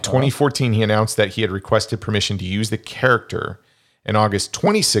 And in 2014, he announced that he had requested permission to use the character. In August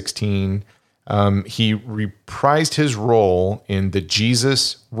 2016, he reprised his role in The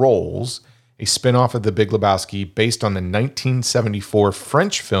Jesus Rolls, a spinoff of The Big Lebowski based on the 1974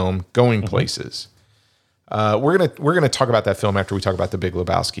 French film Going Places. We're gonna talk about that film after we talk about The Big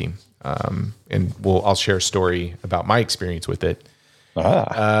Lebowski, and I'll share a story about my experience with it.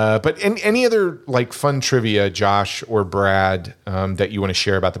 But any other like fun trivia, Josh or Brad, that you want to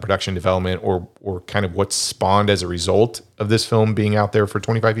share about the production development or kind of what's spawned as a result of this film being out there for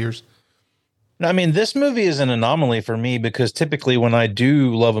 25 years? I mean, this movie is an anomaly for me because typically when I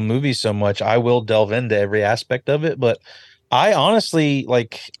do love a movie so much, I will delve into every aspect of it. But I honestly,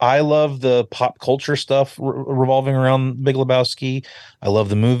 I love the pop culture stuff revolving around Big Lebowski. I love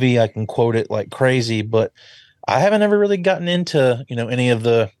the movie. I can quote it like crazy, but I haven't ever really gotten into, any of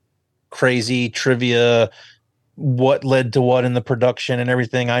the crazy trivia, what led to what in the production and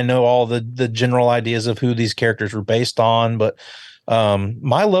everything. I know all the general ideas of who these characters were based on, but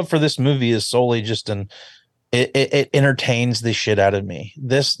my love for this movie is solely just it entertains the shit out of me.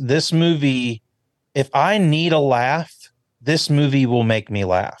 This movie, if I need a laugh, this movie will make me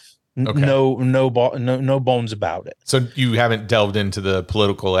laugh. Okay. No bones about it. So you haven't delved into the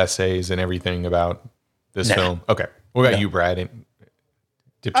political essays and everything about this film? Okay. What about you, Brad?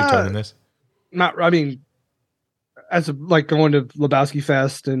 Dipped your toe in this? As going to Lebowski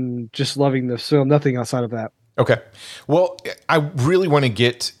Fest and just loving this film, nothing outside of that. Okay. Well, I really want to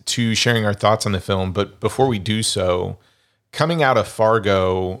get to sharing our thoughts on the film, but before we do so, coming out of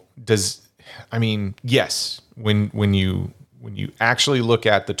Fargo, yes, when you actually look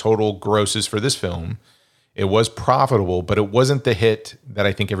at the total grosses for this film, it was profitable, but it wasn't the hit that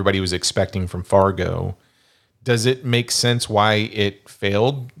I think everybody was expecting from Fargo. Does it make sense why it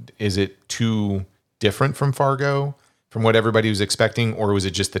failed? Is it too different from Fargo, from what everybody was expecting, or was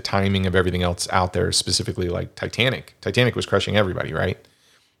it just the timing of everything else out there, specifically like Titanic? Titanic was crushing everybody, right?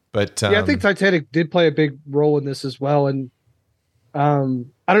 But I think Titanic did play a big role in this as well. And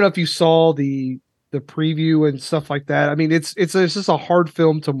I don't know if you saw the preview and stuff like that. I mean, it's just a hard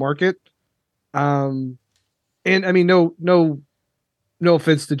film to market. And I mean, no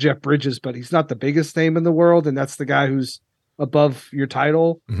offense to Jeff Bridges, but he's not the biggest name in the world, and that's the guy who's above your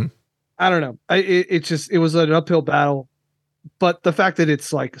title. Mm-hmm. I don't know. It was an uphill battle, but the fact that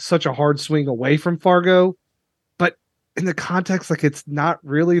it's like such a hard swing away from Fargo, but in the context, like it's not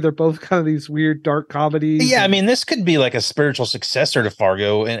really. They're both kind of these weird dark comedies. Yeah, I mean, this could be like a spiritual successor to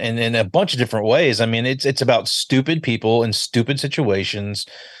Fargo in a bunch of different ways. I mean, it's about stupid people in stupid situations.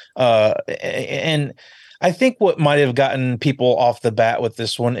 And I think what might have gotten people off the bat with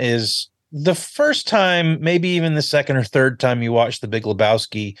this one is the first time, maybe even the second or third time you watch The Big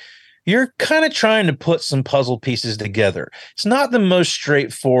Lebowski, you're kind of trying to put some puzzle pieces together. It's not the most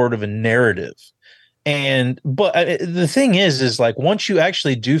straightforward of a narrative. But the thing is like once you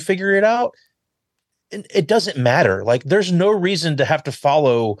actually do figure it out, it doesn't matter. Like there's no reason to have to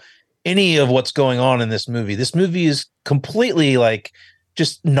follow any of what's going on in this movie. This movie is completely like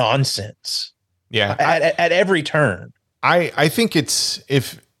just nonsense. Yeah. At every turn. I think it's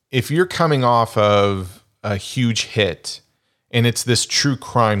if you're coming off of a huge hit and it's this true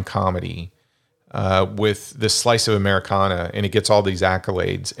crime comedy with this slice of Americana and it gets all these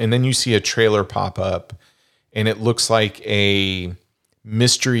accolades, and then you see a trailer pop up and it looks like a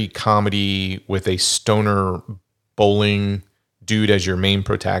mystery comedy with a stoner bowling dude as your main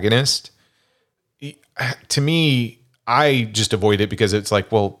protagonist. To me, I just avoid it because it's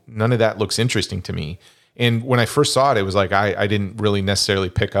like, well, none of that looks interesting to me. And when I first saw it, it was like I didn't really necessarily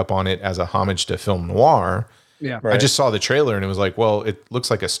pick up on it as a homage to film noir. Yeah, right. I just saw the trailer and it was like, well, it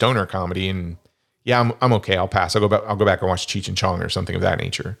looks like a stoner comedy, and yeah, I'm okay. I'll pass. I'll go back and watch Cheech and Chong or something of that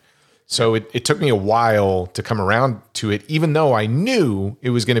nature. So it took me a while to come around to it, even though I knew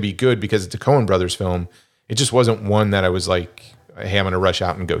it was going to be good because it's a Coen Brothers film. It just wasn't one that I was like, hey, I'm going to rush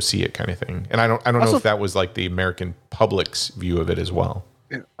out and go see it kind of thing. And I don't know if that was like the American public's view of it as well.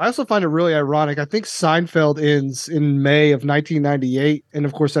 I also find it really ironic. I think Seinfeld ends in May of 1998. And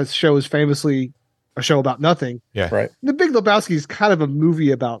of course, that show is famously a show about nothing. Yeah. Right. The Big Lebowski is kind of a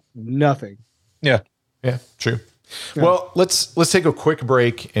movie about nothing. Yeah. Yeah, true. Yeah. Well, let's take a quick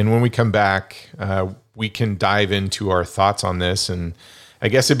break. And when we come back, we can dive into our thoughts on this. And I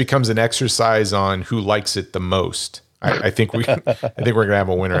guess it becomes an exercise on who likes it the most. I think we're going to have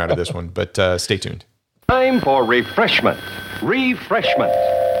a winner out of this one, but stay tuned. Time for refreshment. Refreshment.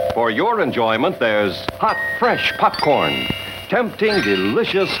 For your enjoyment, there's hot, fresh popcorn, tempting,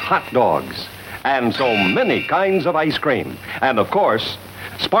 delicious hot dogs, and so many kinds of ice cream. And of course,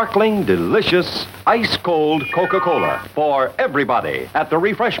 sparkling, delicious, ice-cold Coca-Cola for everybody at the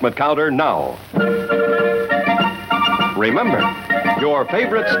refreshment counter now. Remember, your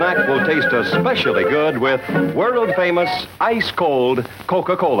favorite snack will taste especially good with world-famous ice-cold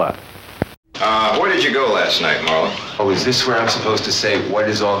Coca-Cola. Where did you go last night, Marlon? Oh, is this where I'm supposed to say, what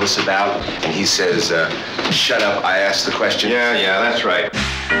is all this about? And he says, shut up, I asked the question. Yeah, that's right.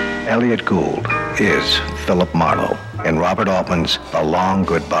 Elliot Gould is Philip Marlowe in Robert Altman's A Long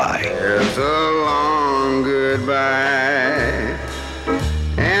Goodbye. It's a long goodbye,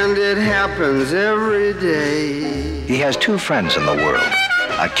 and it happens every day. He has two friends in the world,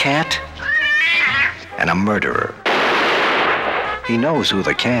 a cat and a murderer. He knows who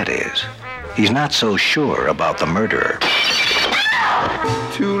the cat is. He's not so sure about the murderer.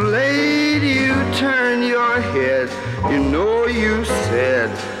 Too late you turn your head, you know you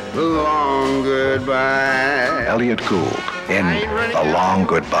said the long goodbye. Elliot Gould in A Long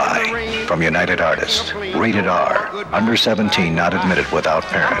Goodbye from United Artists. Rated R. Under 17, not admitted without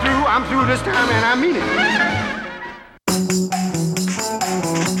parent. I'm through this time and I mean it.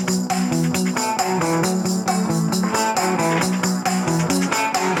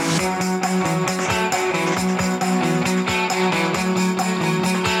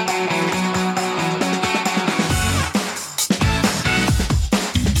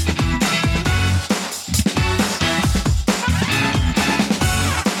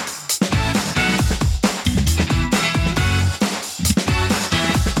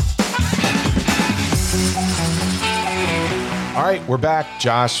 We're back,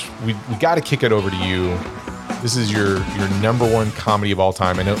 Josh. We got to kick it over to you. This is your number one comedy of all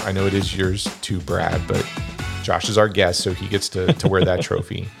time. I know it is yours too, Brad, but Josh is our guest, so he gets to wear that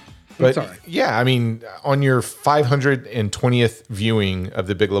trophy. But yeah, I mean, on your 520th viewing of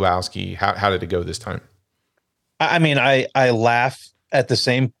The Big Lebowski, how did it go this time? I mean, I laugh at the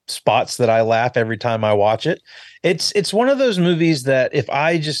same spots that I laugh every time I watch it. It's one of those movies that if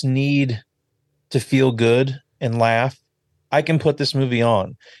I just need to feel good and laugh, I can put this movie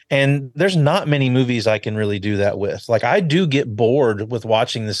on. And there's not many movies I can really do that with. Like I do get bored with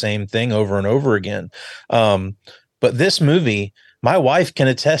watching the same thing over and over again. But this movie, my wife can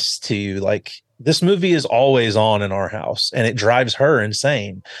attest to, like, this movie is always on in our house and it drives her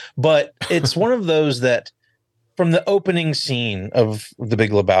insane. But it's one of those that from the opening scene of The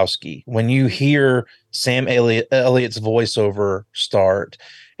Big Lebowski, when you hear Sam Elliott's voiceover start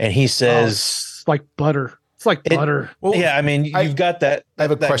and he says, like butter. It's like butter. Well, yeah, I mean, you've got that. I have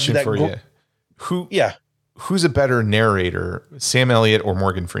a question for you. Who's a better narrator, Sam Elliott or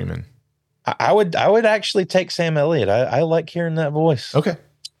Morgan Freeman? I would actually take Sam Elliott. I like hearing that voice. Okay.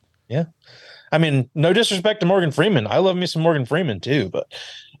 Yeah. I mean, no disrespect to Morgan Freeman. I love me some Morgan Freeman too, but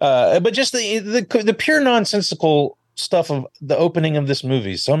just the pure nonsensical stuff of the opening of this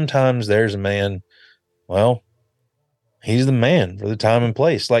movie. Sometimes there's a man. Well, he's the man for the time and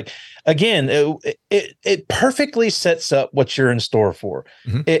place. Like, again, it perfectly sets up what you're in store for.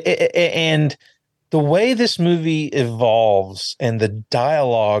 Mm-hmm. And the way this movie evolves and the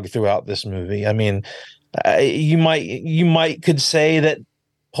dialogue throughout this movie, I mean, you might could say that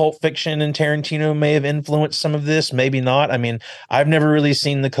Pulp Fiction and Tarantino may have influenced some of this, maybe not. I mean, I've never really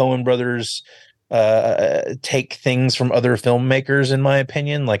seen the Coen brothers take things from other filmmakers, in my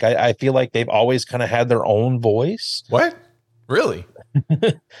opinion. Like, I feel like they've always kind of had their own voice. What? Really?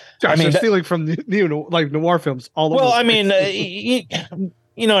 Josh, I mean, they're stealing from like noir films. Well, I mean,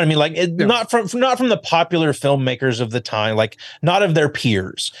 you know what I mean? Like, not from the popular filmmakers of the time, like not of their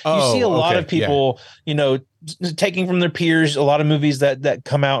peers. You see a lot of people, taking from their peers, a lot of movies that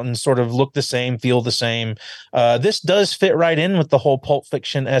come out and sort of look the same, feel the same. This does fit right in with the whole Pulp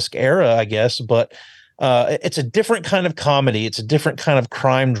Fiction-esque era, I guess, but it's a different kind of comedy. It's a different kind of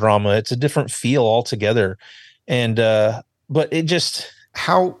crime drama. It's a different feel altogether. And, but it just...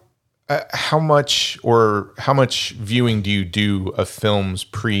 How much viewing do you do of films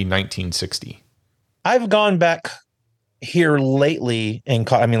pre-1960? I've gone back here lately and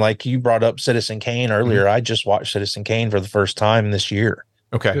I mean, like you brought up Citizen Kane earlier. Mm-hmm. I just watched Citizen Kane for the first time this year.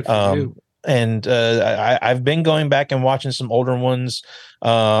 Okay. Good for you. And I've been going back and watching some older ones.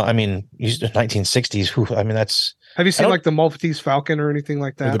 I mean, 1960s. I mean, that's. Have you seen like the Maltese Falcon or anything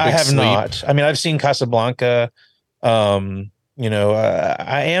like that? I have not. I mean, I've seen Casablanca. I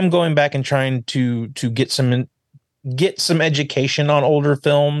am going back and trying to get some education on older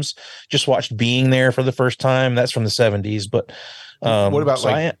films. Just watched Being There for the first time. That's from the 70s. But what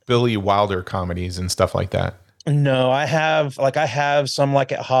about Billy Wilder comedies and stuff like that? No, I have some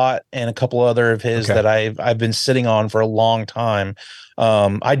Like It Hot and a couple other of his that I've been sitting on for a long time.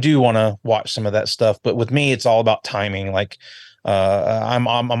 I do want to watch some of that stuff, but with me, it's all about timing. Like, I'm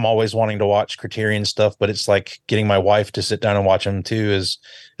always wanting to watch Criterion stuff, but it's like getting my wife to sit down and watch them too is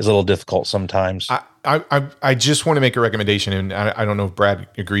a little difficult sometimes. I just want to make a recommendation, and I don't know if Brad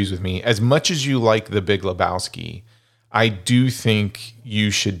agrees with me. As much as you like The Big Lebowski, I do think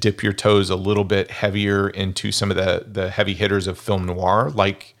you should dip your toes a little bit heavier into some of the heavy hitters of film noir,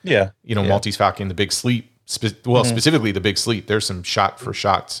 like Maltese Falcon, The Big Sleep. Specifically The Big Sleep. There's some shot for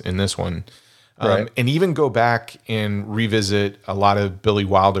shots in this one. Right. And even go back and revisit a lot of Billy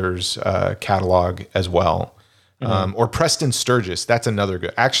Wilder's catalog as well. Mm-hmm. Or Preston Sturges. That's another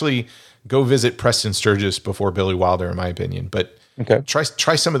good. Actually, go visit Preston Sturges before Billy Wilder, in my opinion. But try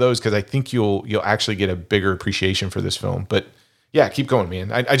some of those, because I think you'll actually get a bigger appreciation for this film. But yeah, keep going, man.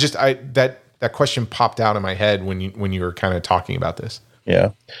 That question popped out in my head when you were kind of talking about this.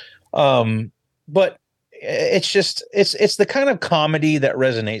 Yeah. But it's just it's the kind of comedy that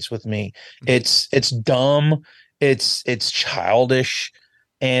resonates with me. It's dumb, it's childish,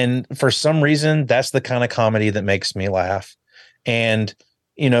 and for some reason that's the kind of comedy that makes me laugh. And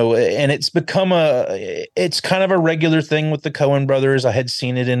and it's become it's kind of a regular thing with the Coen brothers. I had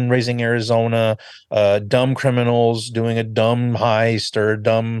seen it in Raising Arizona, dumb criminals doing a dumb heist or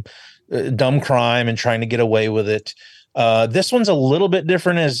dumb crime and trying to get away with it. This one's a little bit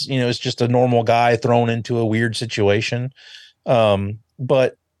different, as it's just a normal guy thrown into a weird situation.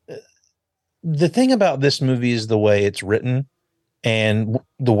 But the thing about this movie is the way it's written and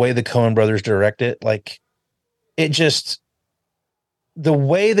the way the Coen brothers direct it. Like, the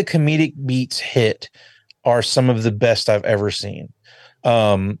way the comedic beats hit are some of the best I've ever seen.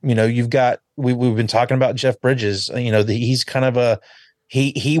 You've got, we've been talking about Jeff Bridges, he's kind of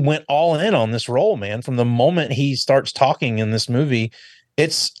he went all in on this role, man. From the moment he starts talking in this movie,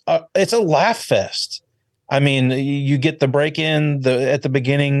 it's a laugh fest. I mean, you get the break in at the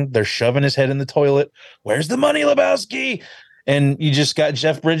beginning, they're shoving his head in the toilet. Where's the money, Lebowski? And you just got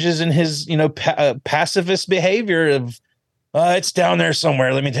Jeff Bridges in his, pacifist behavior of, it's down there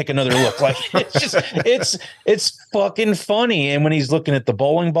somewhere. Let me take another look. Like, it's fucking funny. And when he's looking at the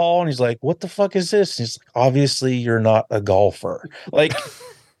bowling ball and he's like, what the fuck is this? And he's like, obviously you're not a golfer. Like,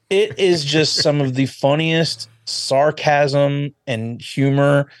 it is just some of the funniest sarcasm and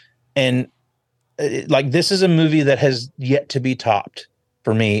humor. And this is a movie that has yet to be topped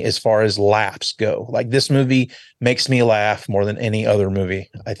for me as far as laughs go. Like, this movie makes me laugh more than any other movie,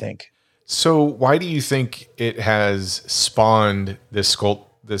 I think. So why do you think it has spawned this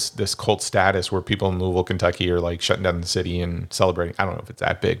this cult status where people in Louisville, Kentucky are like shutting down the city and celebrating. I don't know if it's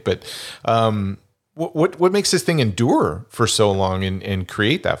that big, but what makes this thing endure for so long and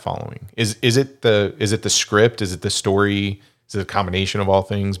create that following? Is it the script? Is it the story? Is it a combination of all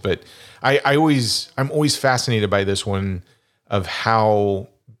things? But I'm always fascinated by this one, of how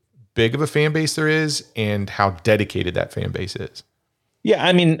big of a fan base there is and how dedicated that fan base is. Yeah,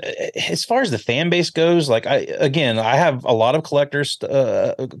 I mean, as far as the fan base goes, like I have a lot of collector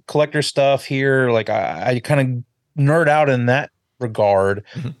stuff here. Like I kind of nerd out in that regard.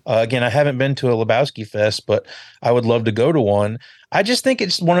 Mm-hmm. Again, I haven't been to a Lebowski Fest, but I would love to go to one. I just think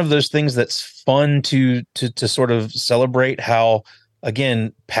it's one of those things that's fun to sort of celebrate how,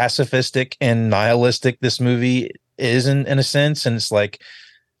 again, pacifistic and nihilistic this movie is in a sense. And it's like,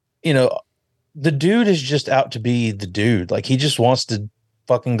 you know, the dude is just out to be the dude. Like, he just wants to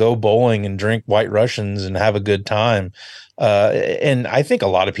fucking go bowling and drink White Russians and have a good time. And I think a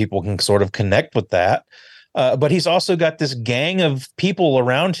lot of people can sort of connect with that. But he's also got this gang of people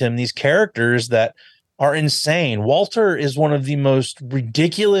around him, these characters that are insane. Walter is one of the most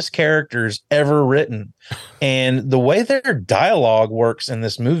ridiculous characters ever written. And the way their dialogue works in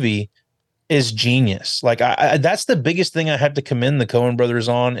this movie is genius. Like, that's the biggest thing I have to commend the Coen brothers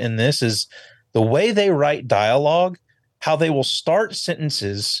on in this, is the way they write dialogue, how they will start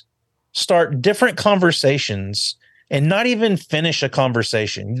sentences, start different conversations, and not even finish a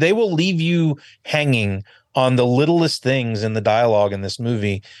conversation. They will leave you hanging on the littlest things in the dialogue in this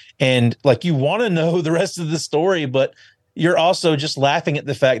movie. And like, you want to know the rest of the story, but you're also just laughing at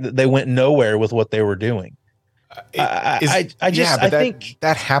the fact that they went nowhere with what they were doing. I think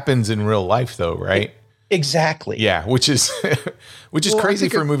that happens in real life though, right? Exactly. Yeah. Which is crazy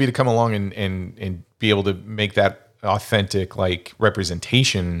for a movie to come along and be able to make that authentic, like,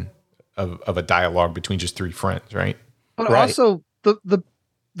 representation of a dialogue between just three friends. Right. But also the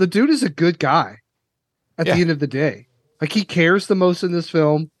dude is a good guy at the end of the day. Like, he cares the most in this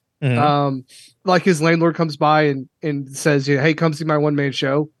film. Mm-hmm. Like, his landlord comes by and says, hey, come see my one-man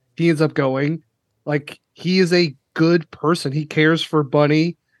show. He ends up going. Like, he is a good person. He cares for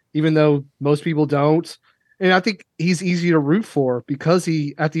Bunny, even though most people don't. And I think he's easy to root for because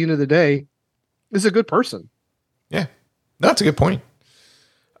he, at the end of the day, is a good person. Yeah. No, that's a good point.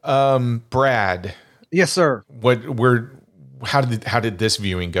 Brad. Yes, sir. How did this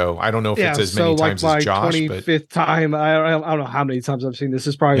viewing go? I don't know if it's as many times my as Josh, 25th time. I don't know how many times I've seen this.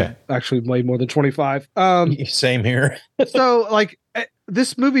 It's probably actually way more than 25. Same here. So, like,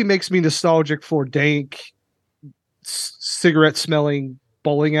 this movie makes me nostalgic for dank, cigarette smelling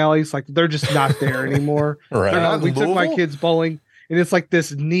bowling alleys. Like, they're just not there anymore. Right. We took my kids bowling, and it's like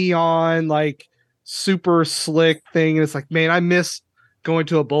this neon, like, super slick thing. And it's like, man, I miss going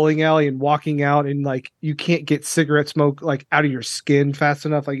to a bowling alley and walking out, and like, you can't get cigarette smoke like out of your skin fast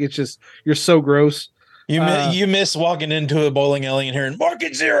enough. Like, it's just, you're so gross. You miss walking into a bowling alley and hearing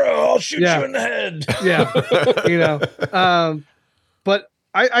 "Market Zero, I'll shoot you in the head." Yeah. But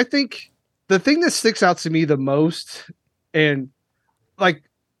I think the thing that sticks out to me the most, and like,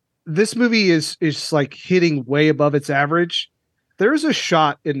 this movie is like hitting way above its average. There's a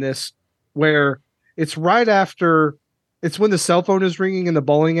shot in this where it's right after, it's when the cell phone is ringing in the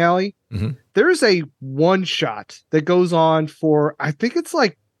bowling alley. Mm-hmm. There's a one shot that goes on for, I think it's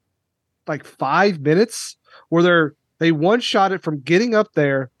like 5 minutes, where they one shot it from getting up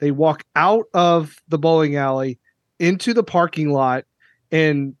there. They walk out of the bowling alley into the parking lot,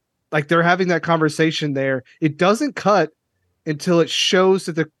 and like, they're having that conversation there. It doesn't cut until it shows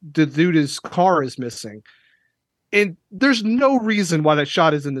that the dude's car is missing. And there's no reason why that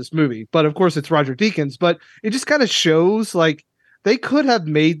shot is in this movie, but of course it's Roger Deakins. But it just kind of shows, like, they could have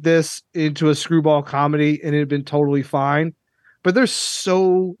made this into a screwball comedy and it'd been totally fine. But there's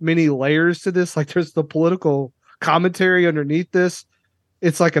so many layers to this. Like, there's the political commentary underneath this.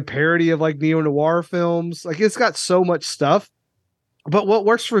 It's like a parody of like neo-noir films. Like, it's got so much stuff. But what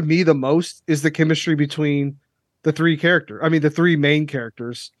works for me the most is the chemistry between the three main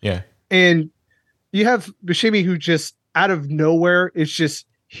characters. Yeah. And you have Buscemi, who just out of nowhere is just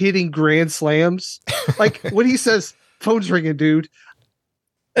hitting grand slams. Like, when he says, "Phone's ringing, dude,"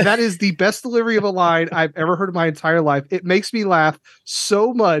 that is the best delivery of a line I've ever heard in my entire life. It makes me laugh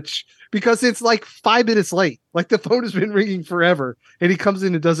so much because it's like 5 minutes late. Like, the phone has been ringing forever, and he comes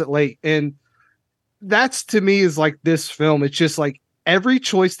in and does it late. And that's, to me, is like this film. It's just like every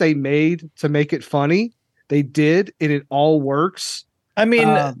choice they made to make it funny, they did, and it all works. I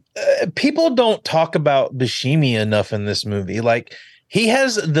mean, people don't talk about Buscemi enough in this movie. Like, he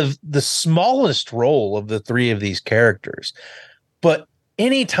has the smallest role of the three of these characters, but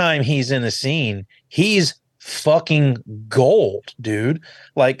anytime he's in a scene, he's fucking gold, dude.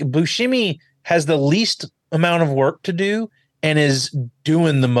 Like Buscemi has the least amount of work to do and is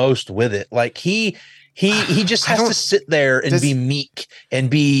doing the most with it. Like he just has to sit there and be meek and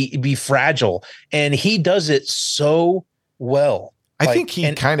be fragile, and he does it so well. I think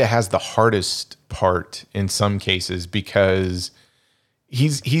he kind of has the hardest part in some cases because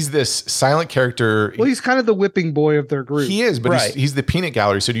he's this silent character. Well, he's kind of the whipping boy of their group. He is, but he's the peanut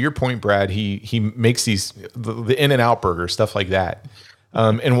gallery. So to your point, Brad, he makes these the In-N-Out burger, stuff like that.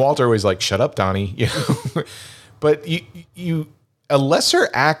 And Walter always like, shut up, Donnie. You know? But a lesser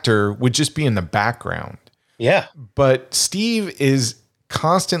actor would just be in the background. Yeah. But Steve is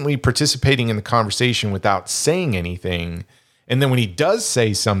constantly participating in the conversation without saying anything. And then when he does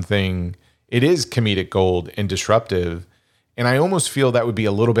say something, it is comedic gold and disruptive. And I almost feel that would be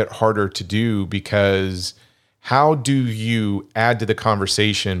a little bit harder to do, because how do you add to the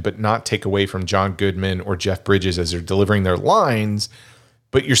conversation but not take away from John Goodman or Jeff Bridges as they're delivering their lines,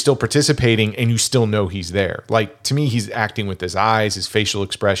 but you're still participating and you still know he's there? Like, to me, he's acting with his eyes, his facial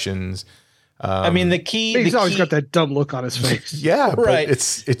expressions. I mean, he's always got that dumb look on his face. Yeah, right. But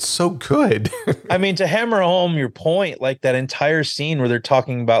it's so good. I mean, to hammer home your point, like that entire scene where they're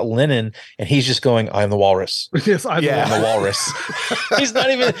talking about Lennon and he's just going, "I'm the walrus." Yes, I'm the walrus. he's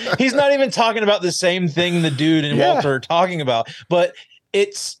not even talking about the same thing the dude and Walter are talking about. But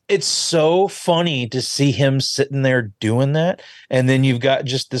it's so funny to see him sitting there doing that. And then you've got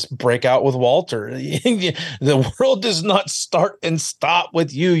just this breakout with Walter. The world does not start and stop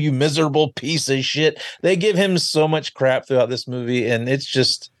with you, you miserable piece of shit. They give him so much crap throughout this movie. And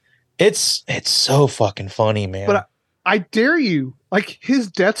it's so fucking funny, man. But I dare you, like his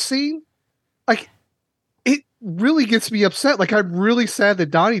death scene, like it really gets me upset. Like, I'm really sad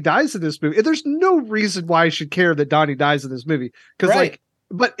that Donnie dies in this movie. And there's no reason why I should care that Donnie dies in this movie. Because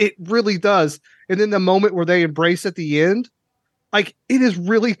but it really does. And then the moment where they embrace at the end, like, it is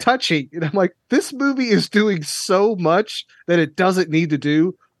really touching. And I'm like, this movie is doing so much that it doesn't need to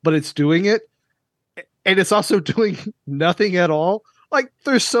do, but it's doing it. And it's also doing nothing at all. Like,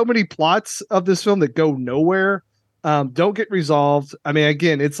 there's so many plots of this film that go nowhere, don't get resolved. I mean,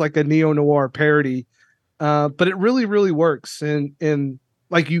 again, it's like a neo-noir parody, but it really, really works. And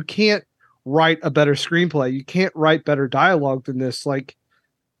like, you can't write a better screenplay. You can't write better dialogue than this. Like,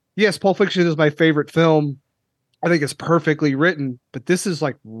 yes, Pulp Fiction is my favorite film. I think it's perfectly written, but this is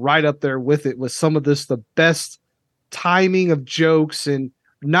like right up there with it, with some of the best timing of jokes and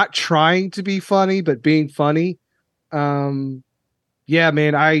not trying to be funny, but being funny. Yeah,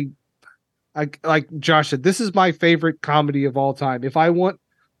 man, I like Josh said, this is my favorite comedy of all time. If I want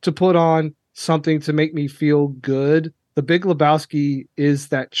to put on something to make me feel good, The Big Lebowski is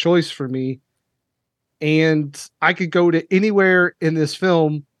that choice for me. And I could go to anywhere in this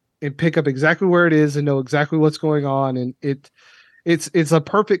film and pick up exactly where it is and know exactly what's going on. And it's a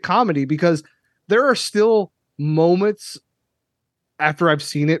perfect comedy, because there are still moments after I've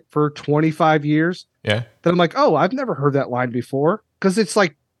seen it for 25 years that I'm like, oh, I've never heard that line before. Cause it's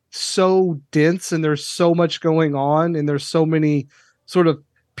like so dense and there's so much going on and there's so many sort of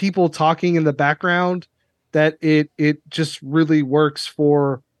people talking in the background that it just really works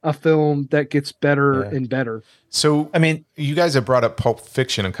for a film that gets better and better. So, I mean, you guys have brought up Pulp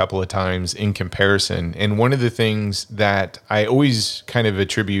Fiction a couple of times in comparison. And one of the things that I always kind of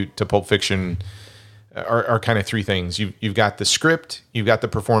attribute to Pulp Fiction are kind of three things. You've got the script, you've got the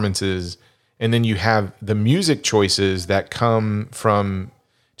performances, and then you have the music choices that come from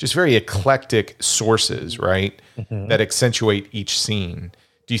just very eclectic sources, right? Mm-hmm. That accentuate each scene.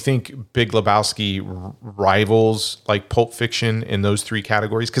 Do you think Big Lebowski rivals like Pulp Fiction in those three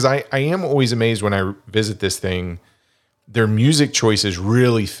categories? Because I am always amazed when I visit this thing. Their music choices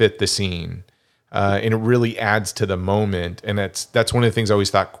really fit the scene, and it really adds to the moment. And that's one of the things I always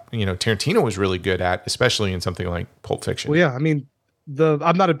thought, Tarantino was really good at, especially in something like Pulp Fiction. Well, yeah, I mean,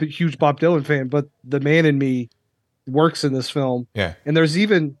 I'm not a huge Bob Dylan fan, but The Man in Me works in this film. Yeah, and there's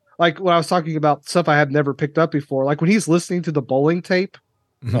even like when I was talking about stuff I had never picked up before, like when he's listening to the bowling tape.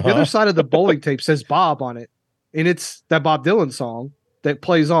 The other side of the bowling tape says Bob on it. And it's that Bob Dylan song that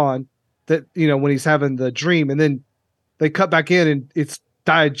plays on that, when he's having the dream, and then they cut back in and it's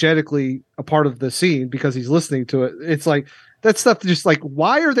diegetically a part of the scene because he's listening to it. It's like that stuff, just like,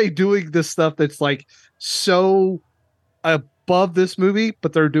 why are they doing this stuff that's like so above this movie,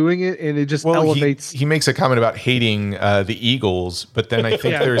 but they're doing it and it just elevates. He makes a comment about hating the Eagles, but then I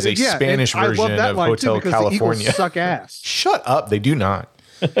think there's a Spanish version of Hotel California. The Eagles suck ass. Shut up. They do not.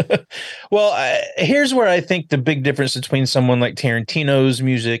 Well, here's where I think the big difference between someone like Tarantino's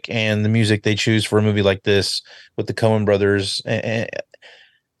music and the music they choose for a movie like this with the Coen brothers.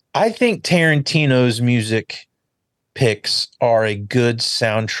 I think Tarantino's music picks are a good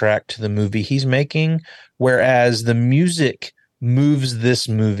soundtrack to the movie he's making, whereas the music moves this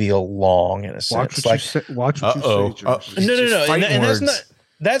movie along in a sense. Watch what you say, Josh. No. And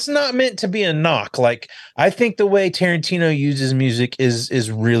that's not meant to be a knock. Like, I think the way Tarantino uses music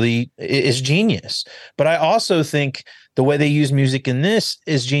is really genius. But I also think the way they use music in this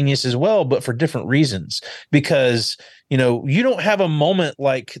is genius as well, but for different reasons. Because, you know, you don't have a moment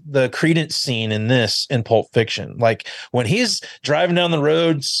like the Credence scene in Pulp Fiction. Like when he's driving down the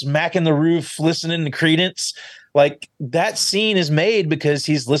road, smacking the roof, listening to Credence, like that scene is made because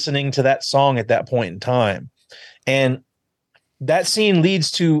he's listening to that song at that point in time. And that scene leads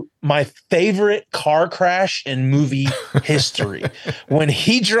to my favorite car crash in movie history. When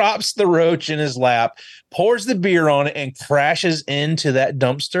he drops the roach in his lap, pours the beer on it, and crashes into that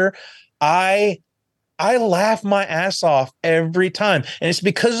dumpster, I laugh my ass off every time. And it's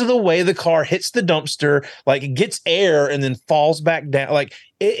because of the way the car hits the dumpster, like it gets air and then falls back down. Like,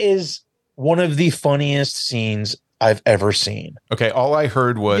 it is one of the funniest scenes I've ever seen. Okay, all I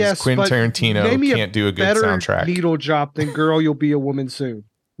heard was Quentin Tarantino can't do a good soundtrack. Needle drop than "Girl, You'll Be a Woman Soon."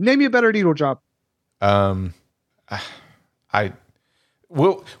 Name me a better needle drop.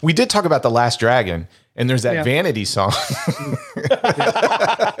 We did talk about The Last Dragon, and there's that Vanity song.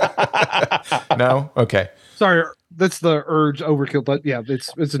 No, okay. Sorry, that's the Urge overkill, but yeah,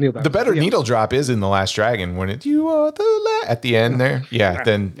 it's a needle drop. The better needle drop is in The Last Dragon when you are at the end there. Yeah,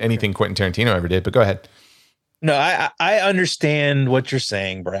 than anything Quentin Tarantino ever did. But go ahead. No, I understand what you're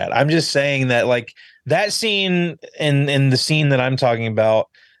saying, Brad. I'm just saying that, like, that scene and the scene that I'm talking about,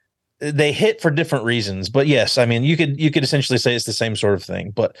 they hit for different reasons. But yes, I mean, you could essentially say it's the same sort of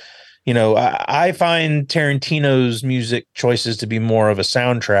thing. But, you know, I find Tarantino's music choices to be more of a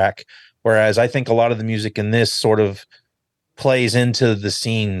soundtrack, whereas I think a lot of the music in this sort of plays into the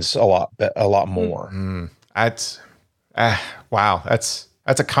scenes a lot more. That's wow. That's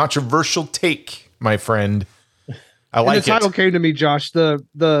a controversial take, my friend. I like it. The title came to me, Josh.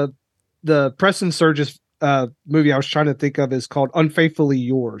 The Preston Sturges movie I was trying to think of is called Unfaithfully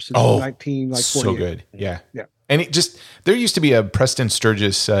Yours. It's 1948. So good. Yeah. And there used to be a Preston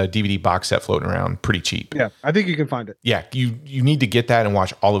Sturges DVD box set floating around pretty cheap. Yeah, I think you can find it. Yeah, you need to get that and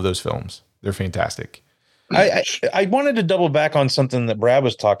watch all of those films. They're fantastic. I wanted to double back on something that Brad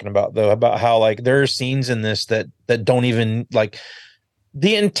was talking about, though, about how, like, there are scenes in this that don't even, like,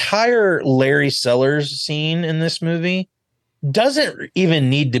 the entire Larry Sellers scene in this movie doesn't even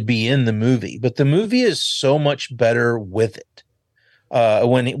need to be in the movie, but the movie is so much better with it.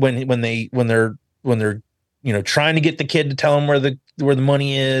 When they're you know, trying to get the kid to tell him where the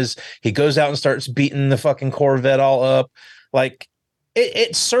money is, he goes out and starts beating the fucking Corvette all up. Like,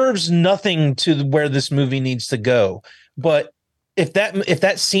 it serves nothing to where this movie needs to go. But if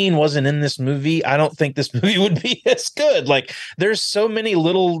that scene wasn't in this movie, I don't think this movie would be as good. Like, there's so many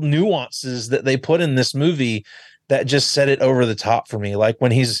little nuances that they put in this movie that just set it over the top for me. Like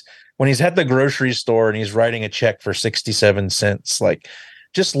when he's at the grocery store and he's writing a check for 67 cents, like,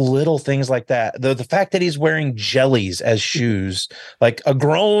 just little things like that. The fact that he's wearing jellies as shoes, like a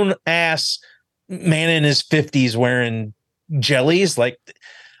grown ass man in his 50s wearing jellies, like,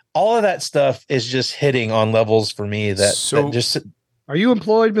 all of that stuff is just hitting on levels for me that Are you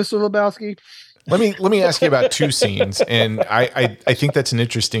employed, Mr. Lebowski? Let me ask you about two scenes, and I think that's an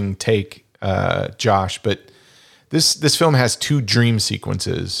interesting take, Josh. But this film has two dream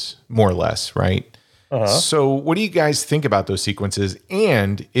sequences, more or less, right? Uh-huh. So, what do you guys think about those sequences?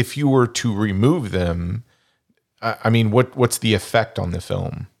 And if you were to remove them, I mean, what's the effect on the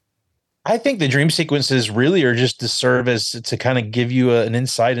film? I think the dream sequences really are just to serve as to kind of give you an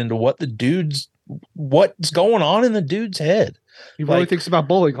insight into what's going on in the dude's head. He really thinks about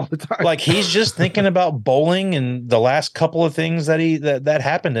bowling all the time. Like, he's just thinking about bowling and the last couple of things that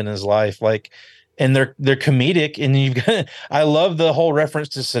happened in his life. Like, and they're comedic. And I love the whole reference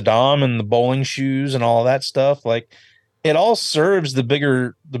to Saddam and the bowling shoes and all of that stuff. Like, it all serves the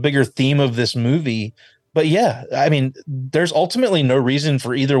bigger theme of this movie. But yeah, I mean, there's ultimately no reason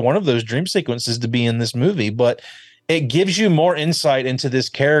for either one of those dream sequences to be in this movie, but it gives you more insight into this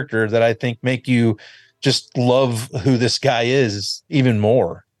character that I think make you just love who this guy is even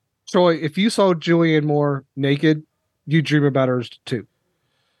more. Troy, if you saw Julianne Moore naked, you dream about her too.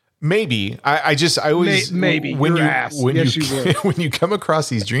 Maybe. I always maybe when your you ass. when Yes, you you would. when you come across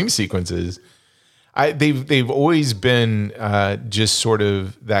these dream sequences, they've always been just sort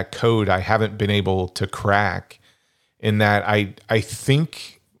of that code I haven't been able to crack. In that I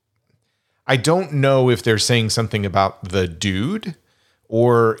think I don't know if they're saying something about the dude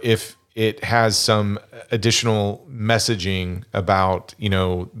or if it has some additional messaging about,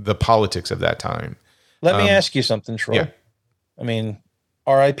 the politics of that time. Let me ask you something, Troy. Yeah. I mean,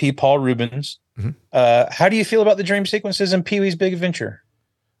 R.I.P. Paul Rubens. How do you feel about the dream sequences in Pee-wee's Big Adventure?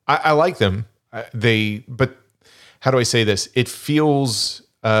 I like them. But how do I say this? It feels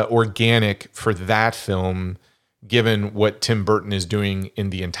organic for that film, given what Tim Burton is doing in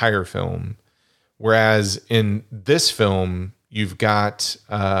the entire film. Whereas in this film, you've got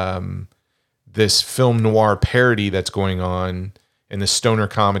this film noir parody that's going on, and the stoner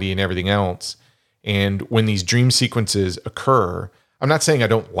comedy and everything else. And when these dream sequences occur, I'm not saying I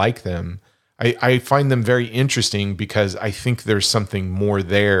don't like them. I find them very interesting because I think there's something more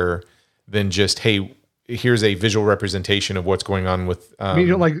there than just, hey, here's a visual representation of what's going on with. I mean,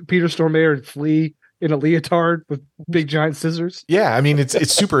 you don't like Peter Stormare and Flea in a leotard with big giant scissors? Yeah, I mean, it's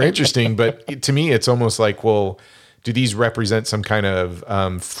super interesting, but to me, it's almost like, well, do these represent some kind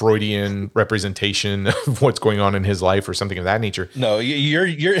of Freudian representation of what's going on in his life or something of that nature? No, you're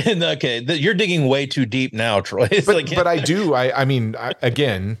you're digging way too deep now, Troy. But I do. I mean,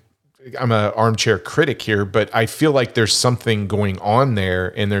 again, I'm an armchair critic here, but I feel like there's something going on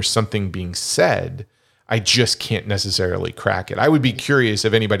there and there's something being said. I just can't necessarily crack it. I would be curious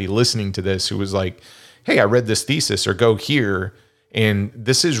if anybody listening to this who was like, hey, I read this thesis, or go here, and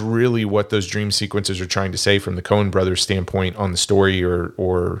this is really what those dream sequences are trying to say from the Coen brothers standpoint on the story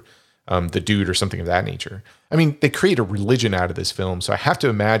or the dude or something of that nature. I mean, they create a religion out of this film. So I have to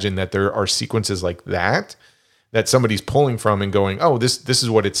imagine that there are sequences like that somebody's pulling from and going, oh, this is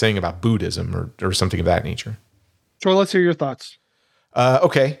what it's saying about Buddhism or something of that nature. Troy, let's hear your thoughts.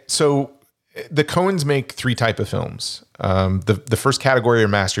 Okay. So the Coens make three type of films. The first category are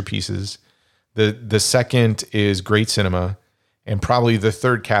masterpieces. The second is great cinema. And probably the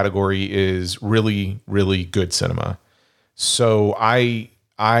third category is really, really good cinema. So I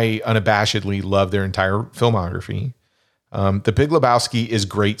unabashedly love their entire filmography. The Big Lebowski is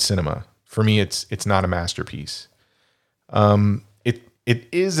great cinema. For me, it's not a masterpiece. It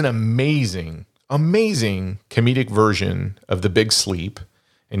is an amazing comedic version of The Big Sleep.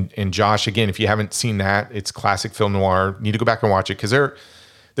 And Josh, again, if you haven't seen that, it's classic film noir. You need to go back and watch it because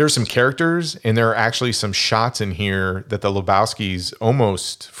there are some characters and there are actually some shots in here that the Lebowskis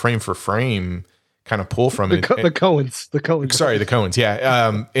almost frame for frame kind of pull from the Coens. Sorry, the Coens.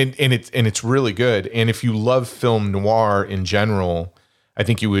 Yeah. And it's really good. And if you love film noir in general, I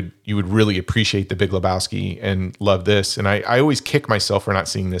think you would really appreciate The Big Lebowski and love this. And I always kick myself for not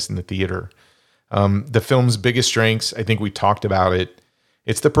seeing this in the theater. The film's biggest strengths, I think we talked about it.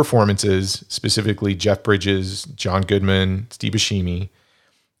 It's the performances, specifically Jeff Bridges, John Goodman, Steve Buscemi.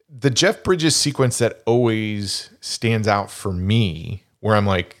 The Jeff Bridges sequence that always stands out for me, where I'm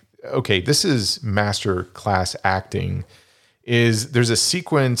like, okay, this is master class acting, is there's a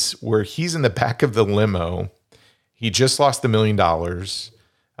sequence where he's in the back of the limo. He just lost $1 million.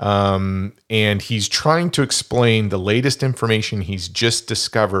 And he's trying to explain the latest information he's just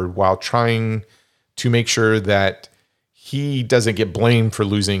discovered while trying to make sure that he doesn't get blamed for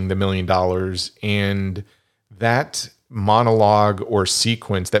losing the $1 million. And that monologue or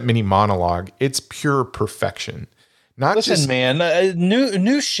sequence, that mini monologue, it's pure perfection. Listen, man,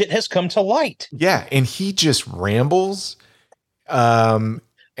 new shit has come to light. Yeah, and he just rambles. And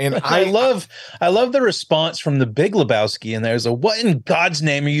I love the response from the Big Lebowski, and there's what in God's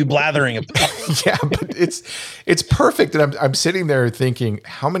name are you blathering about? Yeah, but it's perfect. And I'm sitting there thinking,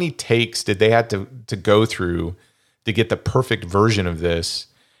 how many takes did they have to go through to get the perfect version of this?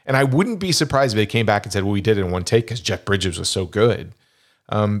 And I wouldn't be surprised if they came back and said, well, we did it in one take because Jeff Bridges was so good.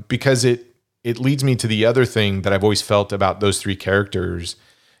 Because it leads me to the other thing that I've always felt about those three characters.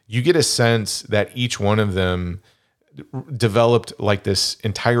 You get a sense that each one of them developed like this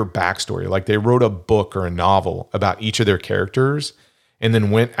entire backstory. Like they wrote a book or a novel about each of their characters and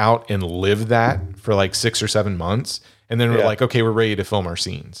then went out and lived that for like 6 or 7 months. And then we're like, okay, we're ready to film our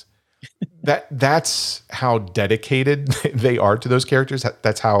scenes. That's how dedicated they are to those characters.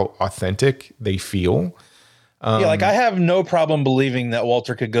 That's how authentic they feel. Like I have no problem believing that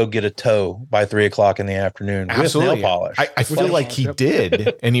Walter could go get a toe by 3:00 in the afternoon with nail polish. I feel like he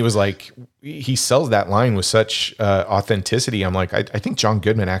did. And he was like, he sells that line with such authenticity. I'm like, I think John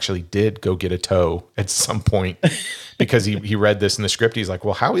Goodman actually did go get a toe at some point because he read this in the script. He's like,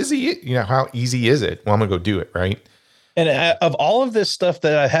 well, how is he? How easy is it? Well, I'm gonna go do it. Right. And of all of this stuff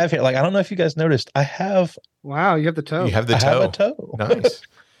that I have here, like, I don't know if you guys noticed, I have. Wow. You have the toe. You have the toe. I have a toe. Nice.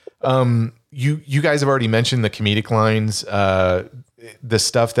 You guys have already mentioned the comedic lines, the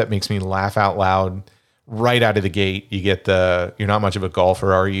stuff that makes me laugh out loud right out of the gate. You get you're not much of a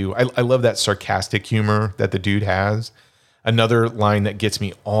golfer, are you? I love that sarcastic humor that the dude has. Another line that gets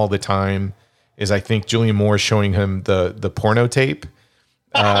me all the time is I think Julianne Moore showing him the porno tape.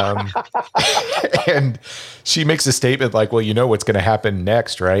 And she makes a statement like, well, you know what's going to happen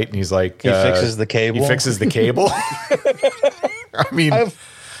next, right? And he's like, he fixes the cable. He fixes the cable. I mean,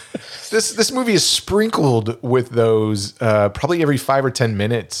 this movie is sprinkled with those probably every 5 or 10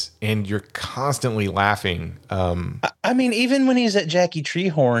 minutes, and you're constantly laughing. I mean, even when he's at Jackie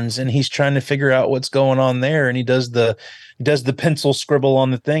Treehorn's and he's trying to figure out what's going on there, and he does the pencil scribble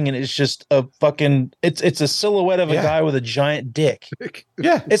on the thing, and it's just a fucking it's a silhouette of a guy with a giant dick.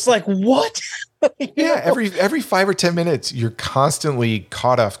 Yeah, it's like, what? Yeah, every 5 or 10 minutes, you're constantly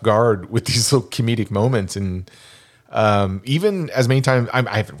caught off guard with these little comedic moments, and even as many times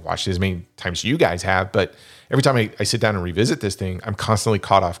I haven't watched it as many times as you guys have, but every time I sit down and revisit this thing, I'm constantly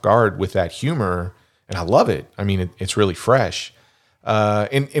caught off guard with that humor, and I love it. I mean, it's really fresh.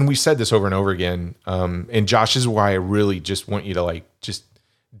 And we've said this over and over again. And Josh, this is why I really just want you to just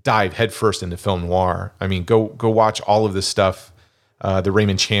dive headfirst into film noir. I mean, go watch all of this stuff, the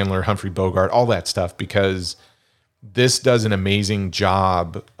Raymond Chandler, Humphrey Bogart, all that stuff, because this does an amazing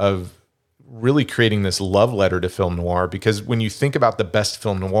job of really creating this love letter to film noir. Because when you think about the best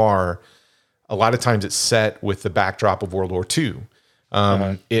film noir, a lot of times it's set with the backdrop of World War II.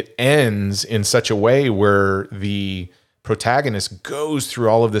 It ends in such a way where the protagonist goes through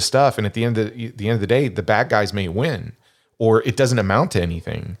all of this stuff, and at the end of the day, the bad guys may win, or it doesn't amount to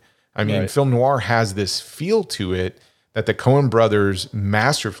anything. I mean, film noir has this feel to it that the Coen brothers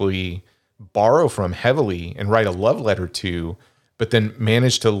masterfully borrow from heavily and write a love letter to, but then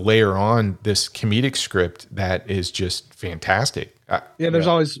manage to layer on this comedic script that is just fantastic. There's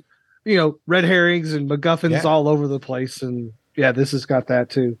always, red herrings and MacGuffins all over the place, and this has got that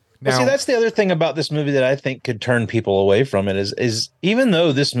too. Now, see, that's the other thing about this movie that I think could turn people away from it is even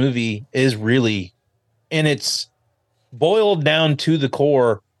though this movie is really, and it's boiled down to the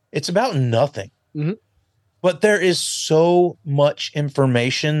core, it's about nothing. Mm-hmm. But there is so much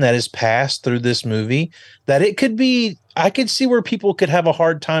information that is passed through this movie that it could be, I could see where people could have a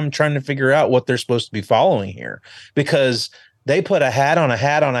hard time trying to figure out what they're supposed to be following here, because they put a hat on a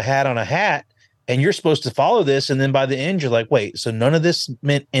hat on a hat on a hat, and you're supposed to follow this, and then by the end, you're like, wait, so none of this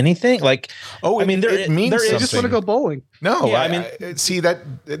meant anything? Like, I mean, it means something. They just want to go bowling. No, I mean, see,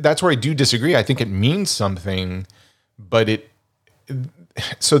 that's where I do disagree. I think it means something, but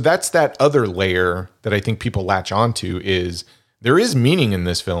so that's that other layer that I think people latch onto is there is meaning in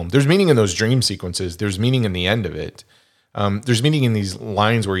this film. There's meaning in those dream sequences. There's meaning in the end of it. There's meaning in these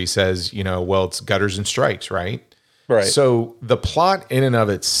lines where he says, well, it's gutters and strikes, right? Right. So the plot in and of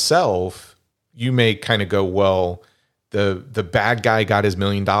itself, you may kind of go, well, the bad guy got his $1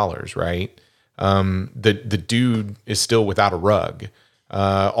 million, right? The dude is still without a rug.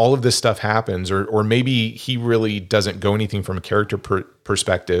 All of this stuff happens, or maybe he really doesn't go anything from a character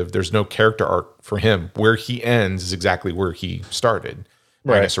perspective. There's no character arc for him. Where he ends is exactly where he started,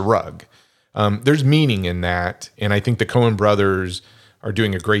 minus a rug. There's meaning in that, and I think the Coen brothers are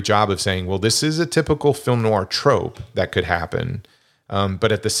doing a great job of saying, well, this is a typical film noir trope that could happen.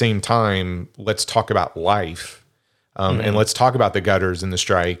 But at the same time, let's talk about life, and let's talk about the gutters and the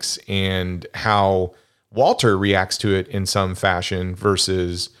strikes and how Walter reacts to it in some fashion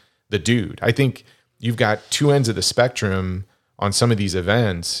versus the dude. I think you've got two ends of the spectrum on some of these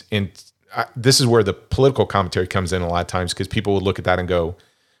events. And this is where the political commentary comes in a lot of times, because people would look at that and go,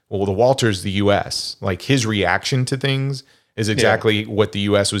 well, the Walter's the U.S. Like, his reaction to things is exactly what the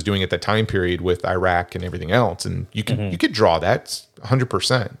U.S. was doing at that time period with Iraq and everything else. And you could draw that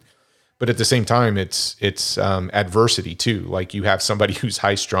 100%. But at the same time, it's adversity too. Like, you have somebody who's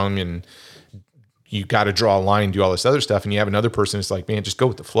high strung and you got to draw a line, do all this other stuff. And you have another person who's like, man, just go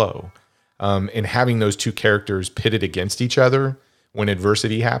with the flow. And having those two characters pitted against each other when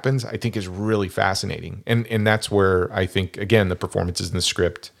adversity happens, I think is really fascinating. And that's where I think, again, the performances in the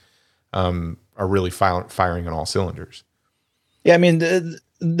script are really firing on all cylinders. Yeah, I mean,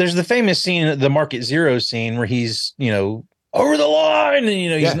 there's the famous scene, the Market Zero scene, where he's, over the line,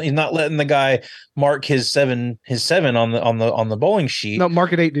 and he's not letting the guy mark his seven on the bowling sheet. No,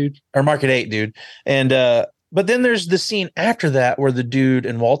 Market 8, dude. Or Market 8, dude. And but then there's the scene after that where the dude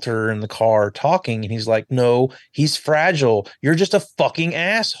and Walter are in the car talking, and he's like, no, he's fragile. You're just a fucking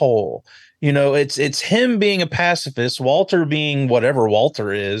asshole. It's him being a pacifist, Walter being whatever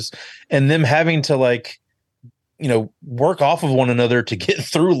Walter is, and them having to work off of one another to get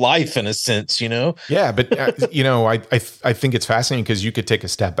through life in a sense, Yeah. But, I think it's fascinating because you could take a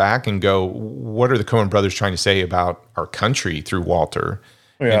step back and go, what are the Coen brothers trying to say about our country through Walter?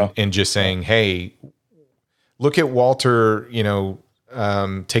 Yeah. And just saying, hey, look at Walter,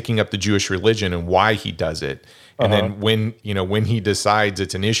 taking up the Jewish religion and why he does it. And then when he decides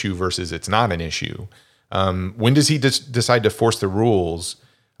it's an issue versus it's not an issue, when does he decide to force the rules?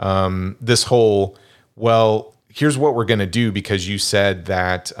 This whole, well, here's what we're going to do because you said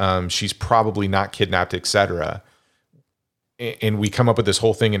that she's probably not kidnapped, etc. And we come up with this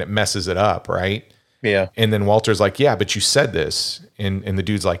whole thing and it messes it up, right? Yeah. And then Walter's like, yeah, but you said this. And the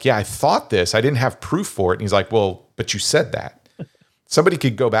dude's like, yeah, I thought this. I didn't have proof for it. And he's like, well, but you said that. Somebody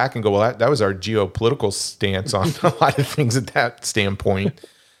could go back and go, well, that was our geopolitical stance on a lot of things at that standpoint.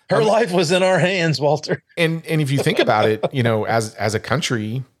 Her life was in our hands, Walter. And if you think about it, as a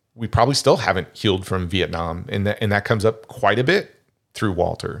country, we probably still haven't healed from Vietnam. And that comes up quite a bit through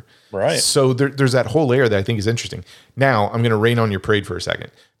Walter. Right. So there's that whole layer that I think is interesting. Now I'm going to rain on your parade for a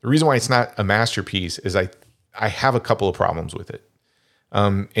second. The reason why it's not a masterpiece is I have a couple of problems with it.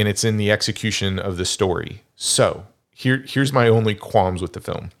 And it's in the execution of the story. So here's my only qualms with the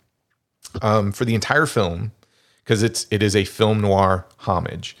film. For the entire film, because it is a film noir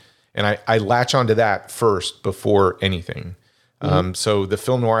homage. And I latch onto that first before anything. So the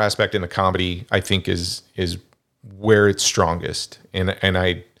film noir aspect in the comedy, I think, is where it's strongest. And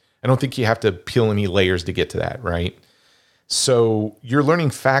I don't think you have to peel any layers to get to that, right? So you're learning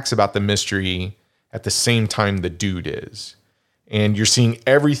facts about the mystery at the same time the dude is. And you're seeing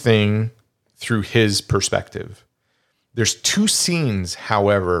everything through his perspective. There's two scenes,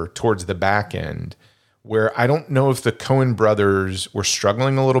 however, towards the back end where I don't know if the Coen brothers were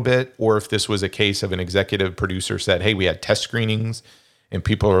struggling a little bit or if this was a case of an executive producer said, hey, we had test screenings and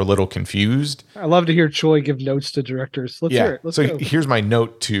people are a little confused. I love to hear Choi give notes to directors. Let's hear it. Let's go. Here's my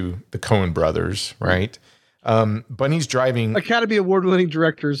note to the Coen brothers, right? Bunny's driving. Academy Award-winning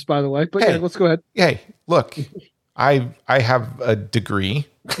directors, by the way. But hey, yeah, let's go ahead. Hey, look, I have a degree.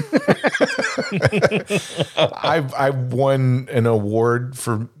 I've won an award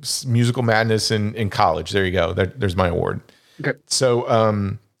for musical madness in college. There you go. There's my award. Okay. So,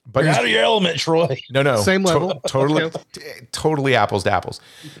 You're out of your element, Troy. No. Same level. Totally apples to apples.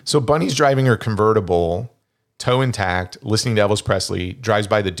 So Bunny's driving her convertible, toe intact, listening to Elvis Presley, drives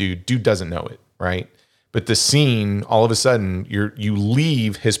by the dude. Dude doesn't know it, right? But the scene, all of a sudden, you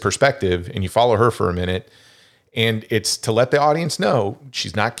leave his perspective and you follow her for a minute. And it's to let the audience know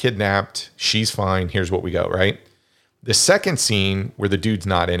she's not kidnapped. She's fine. Here's what we go, right? The second scene where the dude's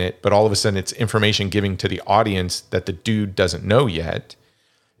not in it, but all of a sudden it's information giving to the audience that the dude doesn't know yet,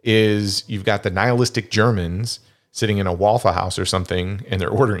 is you've got the nihilistic Germans sitting in a Waffle House or something and they're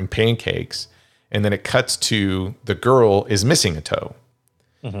ordering pancakes. And then it cuts to the girl is missing a toe.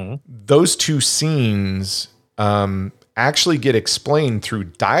 Mm-hmm. Those two scenes actually get explained through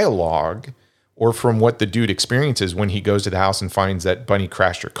dialogue or from what the dude experiences when he goes to the house and finds that Bunny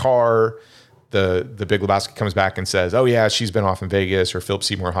crashed her car. The Big Lebowski comes back and says, oh yeah, she's been off in Vegas, or Philip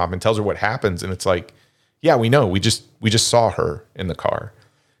Seymour Hoffman tells her what happens. And it's like, yeah, we know. We just saw her in the car.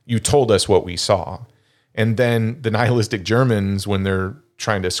 You told us what we saw. And then the nihilistic Germans, when they're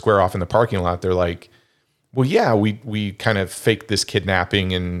trying to square off in the parking lot, they're like, well, yeah, we kind of faked this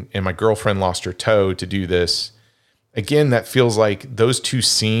kidnapping and my girlfriend lost her toe to do this. Again, that feels like those two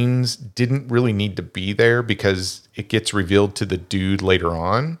scenes didn't really need to be there because it gets revealed to the dude later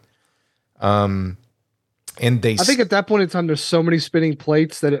on. And I think at that point in time, there's so many spinning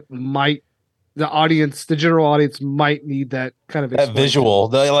plates that the general audience might need that kind of that visual.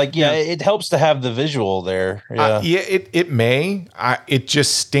 It helps to have the visual there. Yeah, it may. It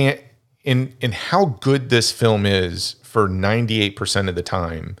just stand in how good this film is for 98% of the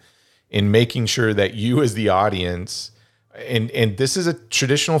time. In making sure that you as the audience, and this is a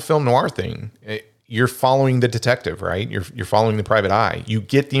traditional film noir thing, you're following the detective, right? You're following the private eye. You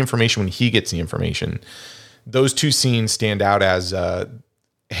get the information when he gets the information. Those two scenes stand out as,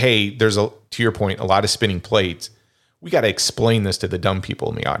 hey, there's to your point, a lot of spinning plates. We got to explain this to the dumb people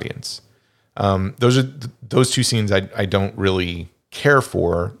in the audience. Those two scenes I don't really care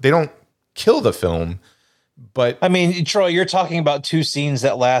for. They don't kill the film. But I mean, Troy, you're talking about two scenes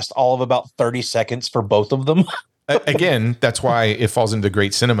that last all of about 30 seconds for both of them. Again, that's why it falls into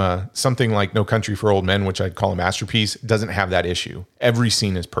great cinema. Something like No Country for Old Men, which I'd call a masterpiece, doesn't have that issue. Every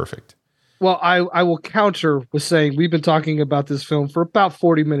scene is perfect. Well, I will counter with saying we've been talking about this film for about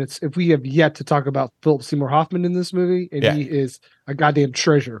 40 minutes. If we have yet to talk about Philip Seymour Hoffman in this movie, and he is a goddamn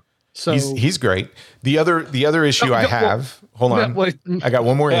treasure. So he's great. The other issue I have, hold on, I got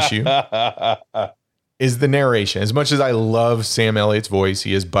one more issue. Is the narration. As much as I love Sam Elliott's voice,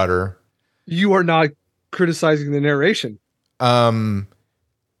 he is butter. You are not criticizing the narration.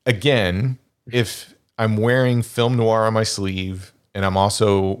 Again, if I'm wearing film noir on my sleeve and I'm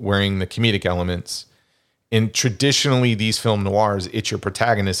also wearing the comedic elements, in traditionally these film noirs, it's your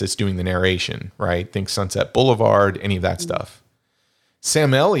protagonist that's doing the narration, right? Think Sunset Boulevard, any of that stuff.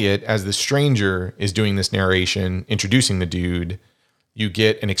 Sam Elliott, as the stranger, is doing this narration, introducing the dude. You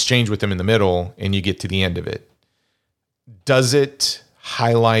get an exchange with him in the middle, and you get to the end of it. Does it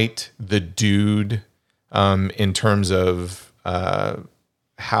highlight the dude in terms of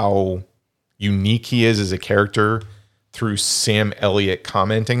how unique he is as a character through Sam Elliott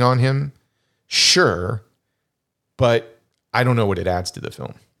commenting on him? Sure, but I don't know what it adds to the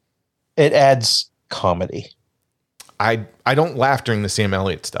film. It adds comedy. I don't laugh during the Sam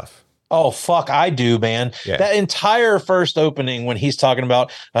Elliott stuff. Oh, fuck, I do, man. Yeah. That entire first opening when he's talking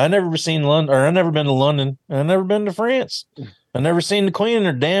about, I never seen London, or I never been to London, and I never been to France. I never seen the Queen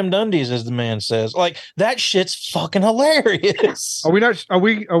or damn Dundies, as the man says. Like, that shit's fucking hilarious. Are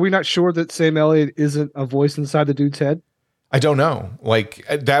we not sure that Sam Elliott isn't a voice inside the dude's head? I don't know. Like,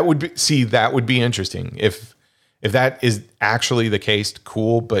 that would be interesting. If that is actually the case,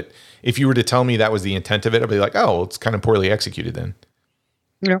 cool. But if you were to tell me that was the intent of it, I'd be like, oh, it's kind of poorly executed then.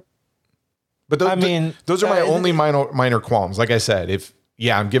 Yeah. But those are my only minor qualms. Like I said,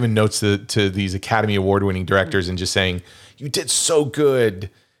 I'm giving notes to these Academy Award winning directors and just saying, you did so good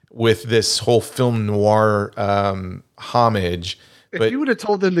with this whole film noir homage. If you would have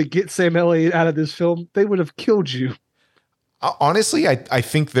told them to get Sam Elliott out of this film, they would have killed you. Honestly, I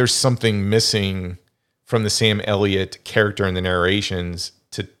think there's something missing from the Sam Elliott character in the narrations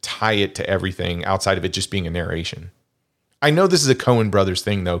to tie it to everything outside of it just being a narration. I know this is a Coen Brothers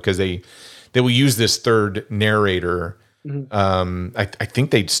thing though, because they will use this third narrator. Mm-hmm. I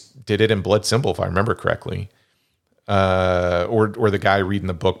think they did it in Blood Simple, if I remember correctly, or the guy reading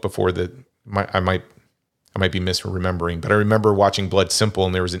the book before that. I might be misremembering, but I remember watching Blood Simple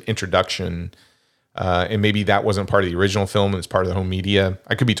and there was an introduction, and maybe that wasn't part of the original film and it's part of the home media.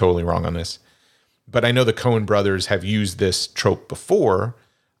 I could be totally wrong on this, but I know the Coen Brothers have used this trope before.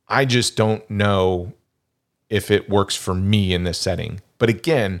 I just don't know if it works for me in this setting. But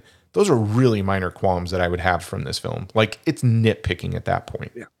again, those are really minor qualms that I would have from this film. Like, it's nitpicking at that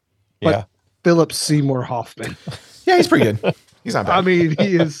point. Yeah. Yeah. Philip Seymour Hoffman. Yeah, he's pretty good. He's not bad. I mean,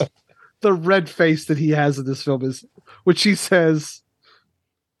 he is the red face that he has in this film is, which he says,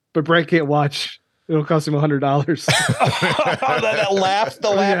 but Brad can't watch. It'll cost him $100. that laugh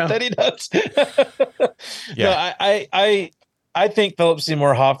that he does. Yeah. No, I think Philip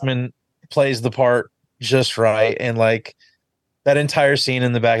Seymour Hoffman plays the part just right. And like that entire scene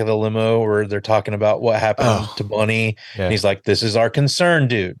in the back of the limo where they're talking about what happened to Bunny. Yeah. And he's like, this is our concern,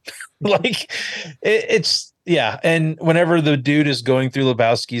 dude. Like it's yeah. And whenever the dude is going through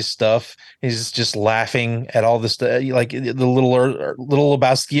Lebowski's stuff, he's just laughing at all this stuff, like the little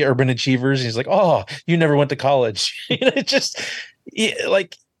Lebowski urban achievers. He's like, oh, you never went to college. It just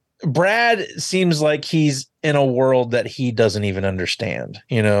like Brad seems like he's in a world that he doesn't even understand,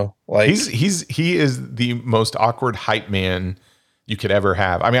 like he is the most awkward hype man you could ever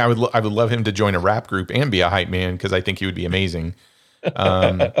have. I mean, I would love him to join a rap group and be a hype man, because I think he would be amazing.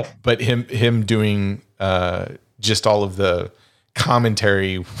 But him doing just all of the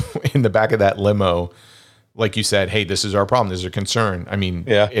commentary in the back of that limo, like you said, hey, this is our problem, this is a concern. I mean,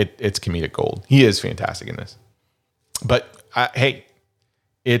 yeah, it's comedic gold. He is fantastic in this. But hey,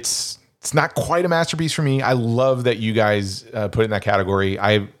 it's not quite a masterpiece for me. I love that you guys put it in that category.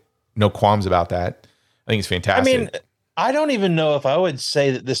 I have no qualms about that. I think it's fantastic. I mean, I don't even know if I would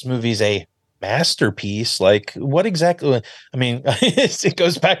say that this movie's a masterpiece. Like, what exactly? I mean, it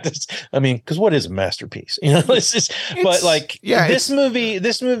goes back to, because what is a masterpiece? But like, yeah, this movie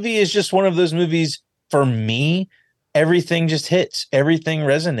is just one of those movies for me. Everything just hits. Everything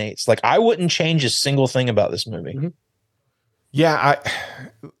resonates. Like, I wouldn't change a single thing about this movie. Mm-hmm. Yeah,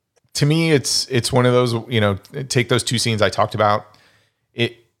 to me, it's one of those, take those two scenes I talked about.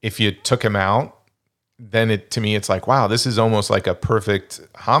 If you took them out, then to me, it's like, wow, this is almost like a perfect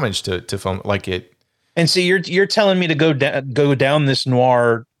homage to film, like it. And see, you're telling me to go down this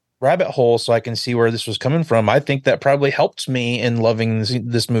noir rabbit hole so I can see where this was coming from. I think that probably helped me in loving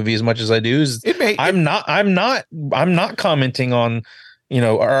this movie as much as I do. I'm not commenting on,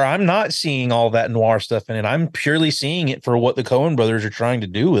 or I'm not seeing all that noir stuff in it. I'm purely seeing it for what the Coen brothers are trying to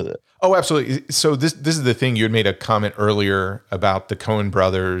do with it. Oh, absolutely. So this is the thing. You had made a comment earlier about the Coen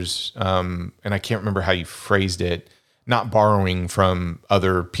brothers, and I can't remember how you phrased it, not borrowing from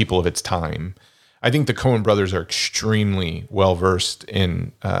other people of its time. I think the Coen brothers are extremely well-versed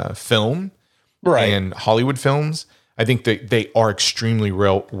in film, right, and Hollywood films. I think that they are extremely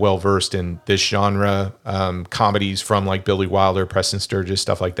well-versed in this genre, comedies from like Billy Wilder, Preston Sturges,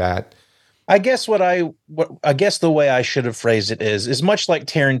 stuff like that. I guess the way I should have phrased it is much like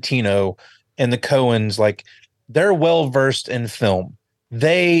Tarantino and the Coens, like they're well versed in film.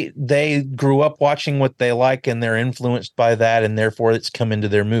 They grew up watching what they like, and they're influenced by that, and therefore it's come into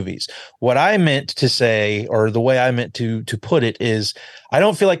their movies. What I meant to say, or the way I meant to put it, is I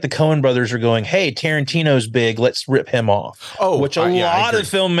don't feel like the Coen brothers are going, "Hey, Tarantino's big, let's rip him off." Which a lot of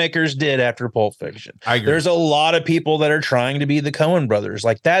filmmakers did after Pulp Fiction. I agree. There's a lot of people that are trying to be the Coen brothers.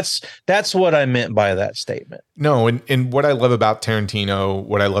 Like that's what I meant by that statement. No, and what I love about Tarantino,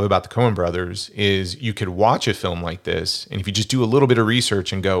 what I love about the Coen brothers is you could watch a film like this, and if you just do a little bit of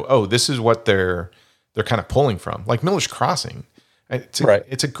research and go, oh, this is what they're kind of pulling from, like Miller's Crossing.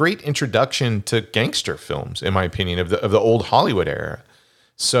 It's a great introduction to gangster films, in my opinion, of the old Hollywood era.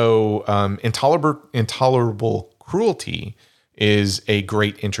 So Intolerable Cruelty is a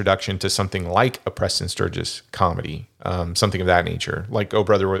great introduction to something like a Preston Sturges comedy, something of that nature, like Oh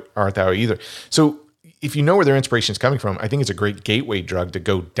Brother, Art Thou Either. So if you know where their inspiration is coming from, I think it's a great gateway drug to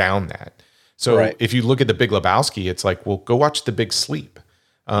go down that. So if you look at The Big Lebowski, it's like, well, go watch The Big Sleep,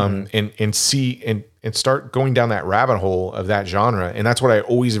 and see and start going down that rabbit hole of that genre. And that's what I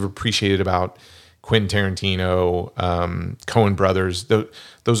always have appreciated about Quentin Tarantino, Coen brothers.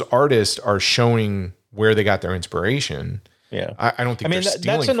 Those artists are showing where they got their inspiration. Yeah. I don't think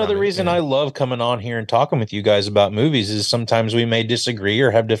that's another reason I love coming on here and talking with you guys about movies, is sometimes we may disagree or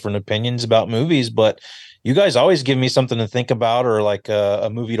have different opinions about movies, but you guys always give me something to think about, or like a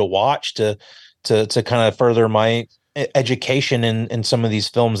movie to watch to kind of further my education in some of these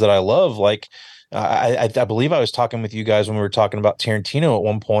films that I love. Like I believe I was talking with you guys when we were talking about Tarantino at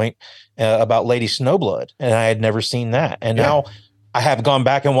one point about Lady Snowblood, and I had never seen that. And now I have gone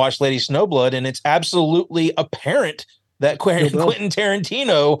back and watched Lady Snowblood, and it's absolutely apparent that Quentin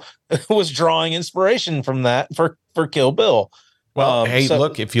Tarantino was drawing inspiration from that for Kill Bill. Well,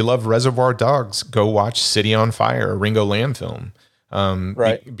 look, if you love Reservoir Dogs, go watch City on Fire, a Ringo Lam film.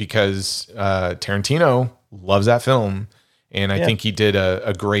 Because Tarantino loves that film. And I think he did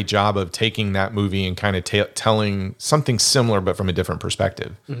a great job of taking that movie and kind of telling something similar, but from a different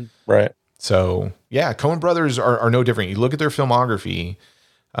perspective. Mm-hmm. Right. So, yeah, Coen brothers are no different. You look at their filmography,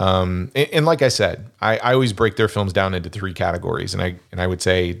 and like I said, I always break their films down into three categories. And I would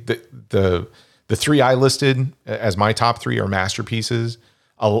say the three I listed as my top three are masterpieces.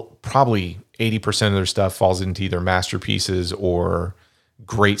 Probably 80% of their stuff falls into either masterpieces or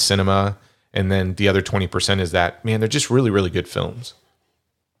great cinema. And then the other 20% is that, man, they're just really, really good films.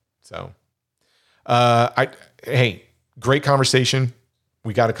 So, hey, great conversation.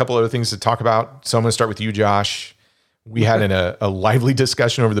 We got a couple other things to talk about. So I'm going to start with you, Josh. We had a lively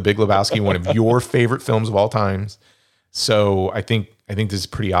discussion over The Big Lebowski, one of your favorite films of all times. So I think this is a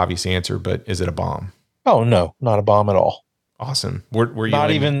pretty obvious answer, but is it a bomb? Oh, no, not a bomb at all. Awesome. Were you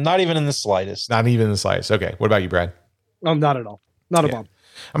not even in the slightest. Not even in the slightest. Okay. What about you, Brad? Not at all. Not a bomb.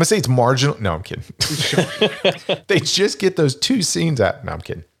 I'm gonna say it's marginal. No, I'm kidding. They just get those two scenes out. No, I'm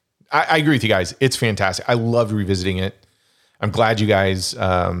kidding. I agree with you guys. It's fantastic. I loved revisiting it. I'm glad you guys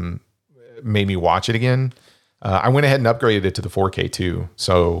made me watch it again. I went ahead and upgraded it to the 4K too.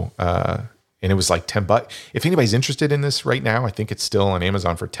 So, and it was like $10. If anybody's interested in this right now, I think it's still on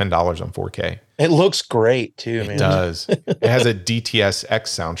Amazon for $10 on 4K. It looks great too, man. It does. It has a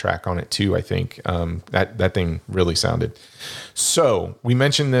DTS-X soundtrack on it too, I think. That thing really sounded. So we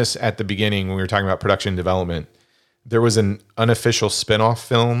mentioned this at the beginning when we were talking about production and development. There was an unofficial spinoff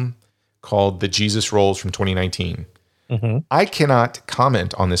film called The Jesus Rolls from 2019. Mm-hmm. I cannot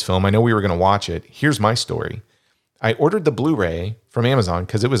comment on this film. I know we were going to watch it. Here's my story. I ordered the Blu-ray from Amazon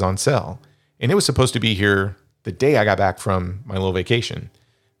because it was on sale. And it was supposed to be here the day I got back from my little vacation.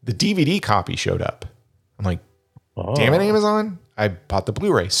 The DVD copy showed up. I'm like, damn it, Amazon. I bought the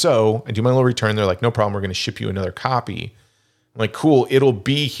Blu-ray. So I do my little return. They're like, no problem. We're going to ship you another copy. I'm like, cool. It'll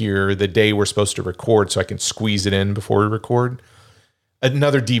be here the day we're supposed to record so I can squeeze it in before we record.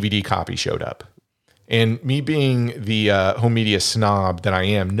 Another DVD copy showed up. And me being the home media snob that I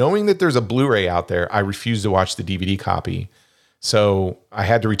am, knowing that there's a Blu-ray out there, I refused to watch the DVD copy. So I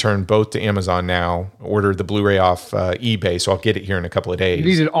had to return both to Amazon now, order the Blu-ray off eBay, so I'll get it here in a couple of days. You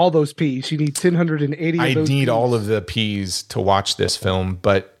needed all those P's. You need 1,080 of those I need P's. all of the P's to watch this film,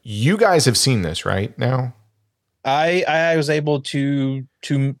 but you guys have seen this, right, now? I was able to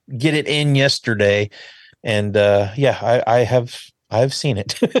get it in yesterday, and I've seen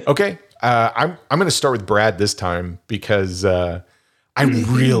it. Okay. I'm going to start with Brad this time because I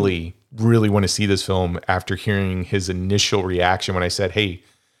really want to see this film after hearing his initial reaction when I said, hey,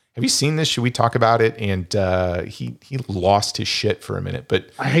 have you seen this? Should we talk about it? And he lost his shit for a minute. But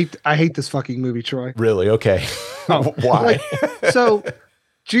I hate this fucking movie, Troy. Really? Okay. Why? So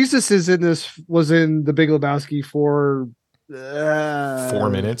Jesus was in The Big Lebowski for 4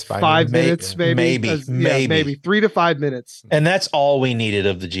 minutes, 5 minutes? minutes, maybe. Maybe 3 to 5 minutes. And that's all we needed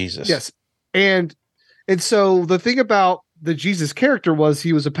of the Jesus. Yes. And so the thing about the Jesus character was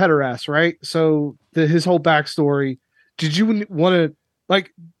he was a pederast, right? So his whole backstory. Did you want to,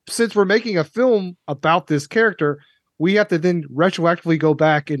 like, since we're making a film about this character, we have to then retroactively go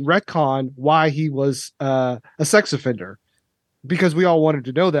back and retcon why he was a sex offender, because we all wanted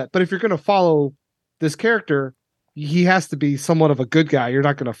to know that. But if you're going to follow this character, he has to be somewhat of a good guy. You're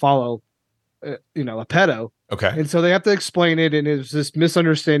not going to follow, a pedo. Okay. And so they have to explain it. And it was this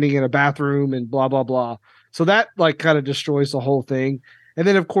misunderstanding in a bathroom and blah, blah, blah. So that like kind of destroys the whole thing. And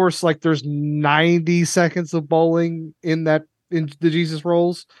then of course, like there's 90 seconds of bowling in the Jesus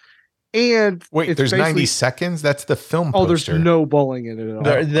Rolls. And wait, there's 90 seconds? That's the film poster. There's no bowling in it at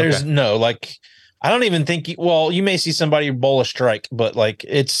all. There's no, like, I don't even think, you may see somebody bowl a strike, but like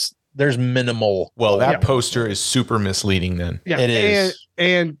there's minimal. Well, that poster is super misleading then. Yeah, it is.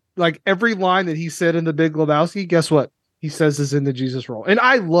 And like every line that he said in The Big Lebowski, guess what? He says is in the Jesus Roll. And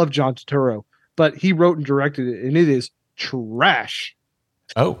I love John Turturro, but he wrote and directed it, and it is trash.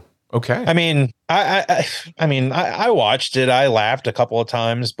 Oh, okay. I mean, I watched it. I laughed a couple of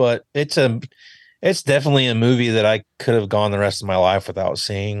times, but it's definitely a movie that I could have gone the rest of my life without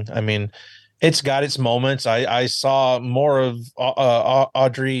seeing. I mean, it's got its moments. I saw more of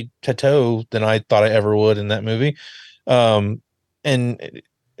Audrey Tautou than I thought I ever would in that movie. And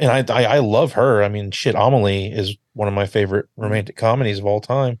I love her. I mean, shit, Amelie is one of my favorite romantic comedies of all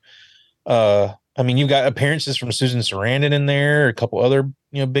time. I mean, you've got appearances from Susan Sarandon in there, a couple other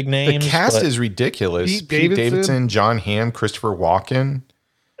big names. The cast is ridiculous. Pete Davidson, John Hamm, Christopher Walken,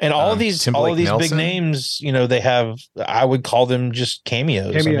 and all of these Nelson. Big names. They have. I would call them just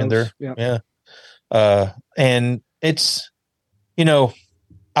cameos. I mean, they're and it's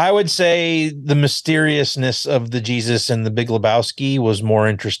I would say the mysteriousness of the Jesus and the Big Lebowski was more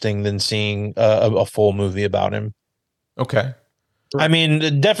interesting than seeing a full movie about him. Okay. I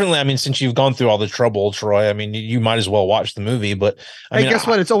mean, definitely. I mean, since you've gone through all the trouble, Troy, I mean, you might as well watch the movie. But I mean, guess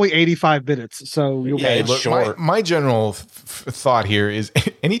what? It's only 85 minutes, so it's short. My general thought here is,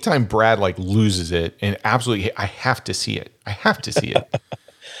 anytime Brad like loses it, and absolutely, I have to see it. I have to see it.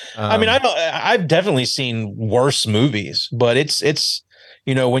 I mean, I've definitely seen worse movies, but it's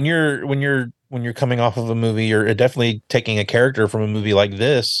when you're coming off of a movie, you're definitely taking a character from a movie like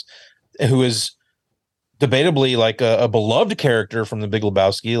this, who is debatably like a beloved character from the Big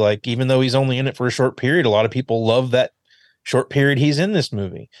Lebowski. Like, even though he's only in it for a short period, a lot of people love that short period he's in this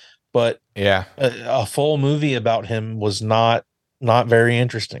movie. But yeah, a full movie about him was not very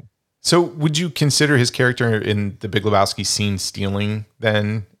interesting. So would you consider his character in the Big Lebowski scene stealing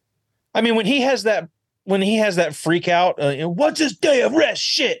then? I mean, when he has that freak out, what's his day of rest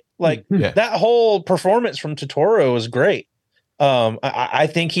shit? Like that whole performance from Turturro is great. I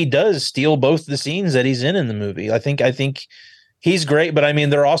think he does steal both the scenes that he's in the movie. I think he's great, but I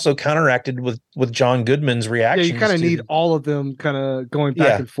mean, they're also counteracted with John Goodman's reactions. Yeah, you kind of need all of them kind of going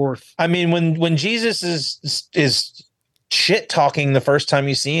back and forth. I mean, when Jesus is shit talking the first time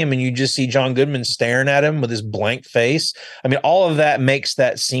you see him, and you just see John Goodman staring at him with his blank face. I mean, all of that makes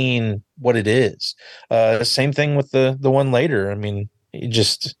that scene what it is. Same thing with the one later. I mean,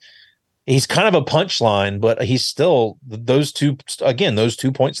 he's kind of a punchline, but he's still those two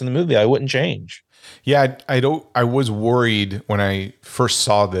points in the movie I wouldn't change. Yeah, I was worried when I first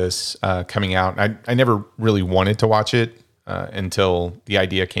saw this coming out. I never really wanted to watch it until the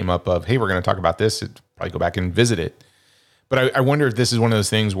idea came up of, hey, we're going to talk about this. I'd probably go back and visit it. But I wonder if this is one of those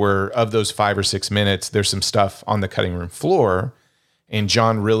things where, of those 5 or 6 minutes, there's some stuff on the cutting room floor, and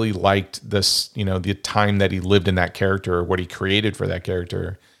John really liked this, the time that he lived in that character, or what he created for that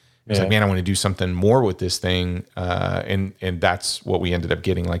character. It's like, man, I want to do something more with this thing. And that's what we ended up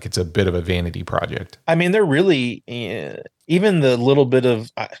getting. Like, it's a bit of a vanity project. I mean, they're really, even the little bit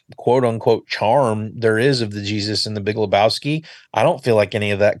of quote unquote charm there is of the Jesus and the Big Lebowski, I don't feel like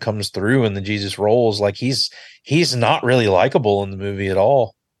any of that comes through in the Jesus roles. Like, he's not really likable in the movie at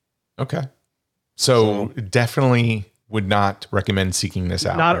all. Okay. So definitely would not recommend seeking this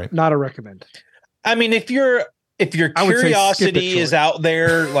out. Not a recommend. I mean, if your curiosity is out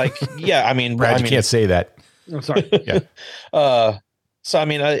there, like, yeah, I mean, Brad, you can't say that. I'm sorry. Yeah. So, I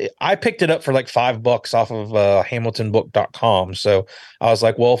mean, I picked it up for like $5 off of HamiltonBook.com. So I was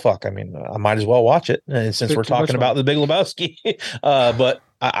like, well, fuck, I mean, I might as well watch it. And since we're talking about the Big Lebowski, but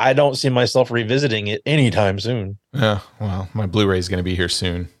I don't see myself revisiting it anytime soon. Yeah. Well, my Blu-ray is going to be here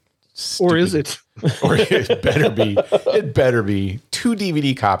soon. Or is it? Or it better be. It better be 2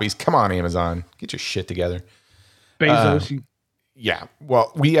 DVD copies. Come on, Amazon, get your shit together. Bezos. Yeah.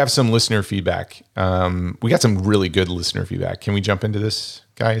 Well, we have some listener feedback. We got some really good listener feedback. Can we jump into this,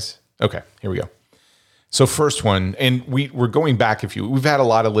 guys? Okay, here we go. So first one, and we're going back we've had a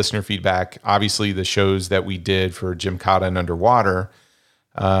lot of listener feedback. Obviously, the shows that we did for Jim Cotta and Underwater,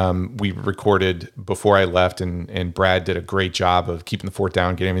 we recorded before I left, and Brad did a great job of keeping the fort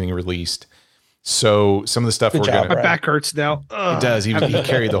down, getting everything released. So some of the stuff My back hurts now. Ugh. It does. He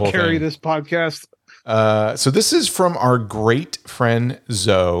carried the whole thing. Carry this podcast. So this is from our great friend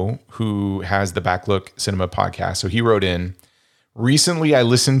Zoe, who has the Backlook Cinema podcast. So he wrote in, recently I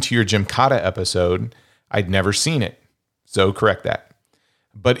listened to your Jim Cotta episode. I'd never seen it. So correct that.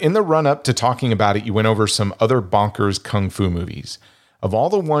 But in the run up to talking about it, you went over some other bonkers kung fu movies. Of all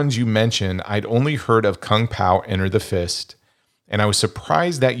the ones you mentioned, I'd only heard of Kung Pao Enter the Fist. And I was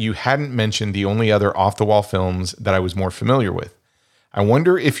surprised that you hadn't mentioned the only other off the wall films that I was more familiar with. I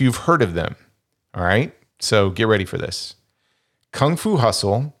wonder if you've heard of them. All right. So get ready for this. Kung Fu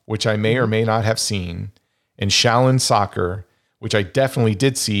Hustle, which I may or may not have seen, and Shaolin Soccer, which I definitely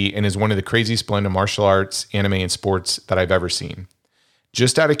did see and is one of the craziest blend of martial arts, anime, and sports that I've ever seen.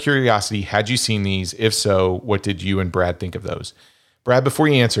 Just out of curiosity, had you seen these? If so, what did you and Brad think of those? Brad, before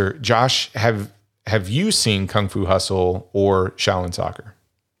you answer, Josh, have you seen Kung Fu Hustle or Shaolin Soccer?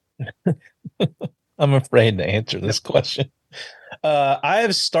 I'm afraid to answer this question. I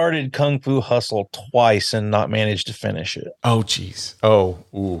have started Kung Fu Hustle twice and not managed to finish it. Oh, geez. Oh,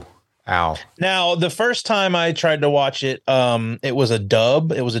 ooh. Ow. Now, the first time I tried to watch it, it was a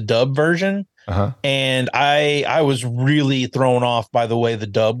dub. It was a dub version. Uh-huh. And I was really thrown off by the way the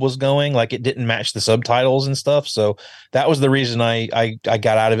dub was going. Like, it didn't match the subtitles and stuff. So that was the reason I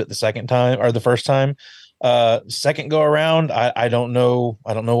got out of it the second time, or the first time. Second go around, I don't know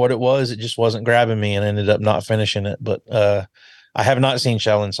what it was. It just wasn't grabbing me, and I ended up not finishing it. But I have not seen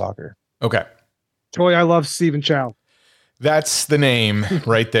Shaolin Soccer. Okay. Troy, I love Stephen Chow. That's the name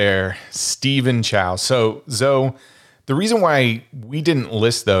right there, Stephen Chow. So, Zoe, the reason why we didn't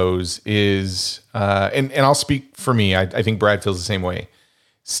list those is, and I'll speak for me, I think Brad feels the same way.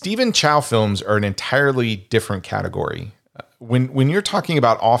 Stephen Chow films are an entirely different category. When you're talking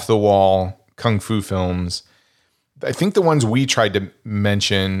about off-the-wall kung fu films, I think the ones we tried to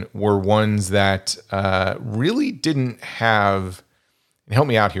mention were ones that really didn't have, and help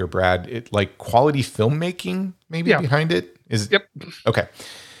me out here, Brad, like quality filmmaking maybe behind it. Yep. Okay.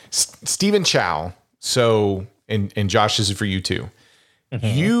 Stephen Chow. So, and Josh, this is for you too.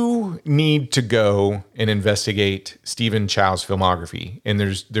 Mm-hmm. You need to go and investigate Stephen Chow's filmography. And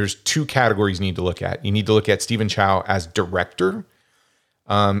there's two categories you need to look at. You need to look at Stephen Chow as director,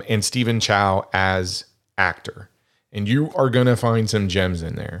 and Stephen Chow as actor. And you are going to find some gems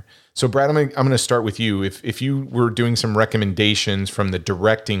in there. So Brad, I'm going to start with you. If you were doing some recommendations from the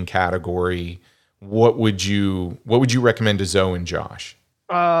directing category, what would you recommend to Zoe and Josh?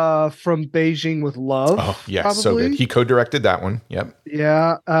 From Beijing with Love. Oh, yeah, so good. He co-directed that one. Yep.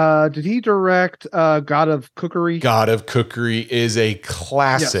 Yeah. Did he direct God of Cookery? God of Cookery is a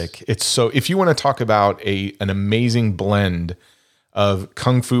classic. Yes. It's so, if you want to talk about an amazing blend of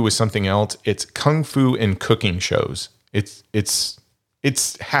kung fu with something else, it's kung fu and cooking shows. It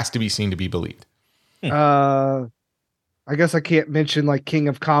has to be seen to be believed. I guess I can't mention like King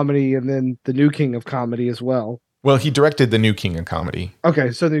of Comedy and then the new King of Comedy as well. Well, he directed the new King of Comedy.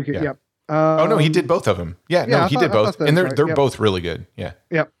 Okay, so the new King, yep. Oh no, he did both of them. Yeah, no, he did both, and they're both really good. Yeah.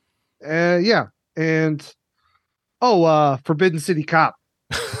 Yep. Yeah, and Forbidden City Cop.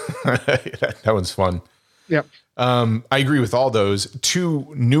 that one's fun. Yep. I agree with all those.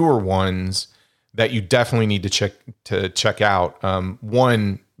 Two newer ones that you definitely need to check out.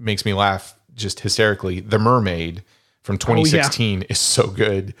 One makes me laugh just hysterically. The Mermaid from 2016 is so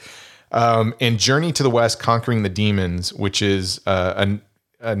good. And Journey to the West, Conquering the Demons, which is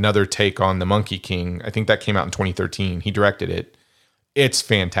another take on the Monkey King. I think that came out in 2013. He directed it. It's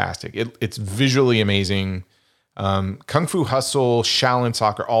fantastic. It's visually amazing. Kung Fu Hustle, Shaolin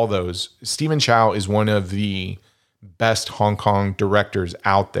Soccer, all those. Stephen Chow is one of the best Hong Kong directors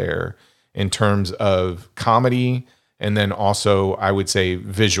out there in terms of comedy, and then also I would say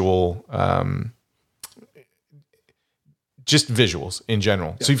visual, just visuals in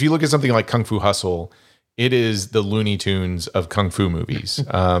general. Yeah. So if you look at something like Kung Fu Hustle, it is the Looney Tunes of Kung Fu movies.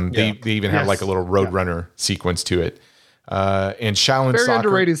 They even have like a little Roadrunner sequence to it. And Shaolin Soccer, very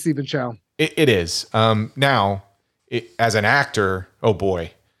underrated Stephen Chow. It is. Now, as an actor, oh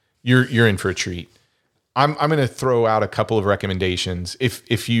boy, you're in for a treat. I'm going to throw out a couple of recommendations.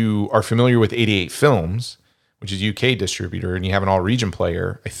 If you are familiar with 88 Films, which is a UK distributor, and you have an all-region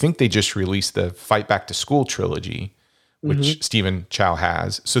player, I think they just released the Fight Back to School trilogy, which Stephen Chow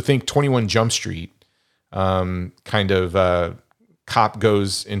has. So think 21 Jump Street, kind of cop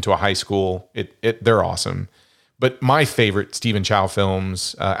goes into a high school. They're awesome. But my favorite Stephen Chow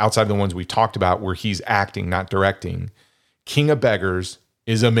films, outside of the ones we talked about where he's acting, not directing, King of Beggars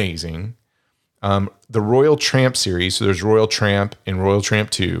is amazing. The Royal Tramp series, so there's Royal Tramp and Royal Tramp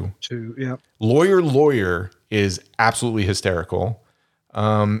 2. Yeah. Lawyer is absolutely hysterical.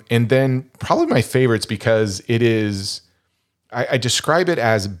 And then probably my favorites because it is, I describe it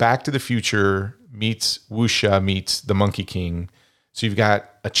as Back to the Future meets Wuxia meets The Monkey King. So you've got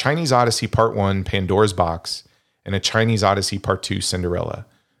a Chinese Odyssey Part 1, Pandora's Box, and a Chinese Odyssey Part 2, Cinderella.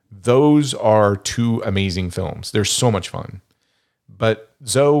 Those are two amazing films. They're so much fun. But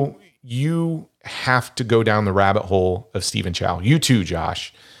Zoe, you have to go down the rabbit hole of Stephen Chow. You too,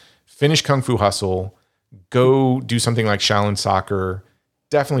 Josh. Finish Kung Fu Hustle. Go do something like Shaolin Soccer.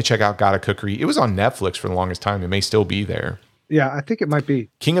 Definitely check out Gotta Cookery. It was on Netflix for the longest time. It may still be there. Yeah, I think it might be.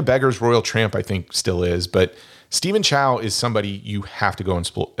 King of Beggars, Royal Tramp, I think still is. But Stephen Chow is somebody you have to go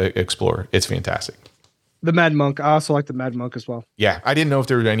and explore. It's fantastic. The Mad Monk. I also like the Mad Monk as well. Yeah, I didn't know if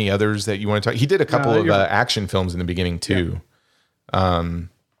there were any others that you want to talk. He did a couple of action films in the beginning too.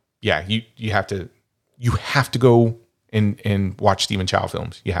 Yeah, you have to go and watch Stephen Chow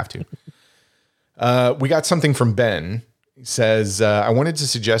films. You have to. We got something from Ben. He says, I wanted to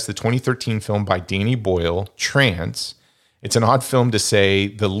suggest the 2013 film by Danny Boyle, Trance. It's an odd film to say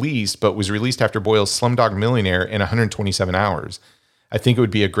the least, but was released after Boyle's Slumdog Millionaire in 127 hours. I think it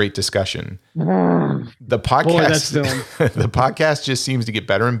would be a great discussion. The podcast, the podcast just seems to get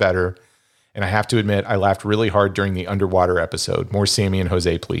better and better. And I have to admit, I laughed really hard during the underwater episode. More Sammy and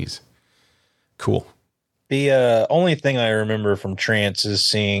Jose, please. Cool. The only thing I remember from Trance is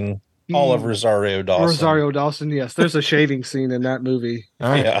seeing all of Rosario Dawson. Rosario Dawson, yes. There's a shaving scene in that movie.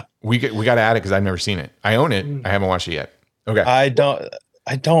 All right. Yeah. We got to add it because I've never seen it. I own it. I haven't watched it yet. Okay. I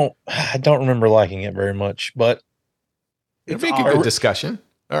don't remember liking it very much, but it'd make a good discussion.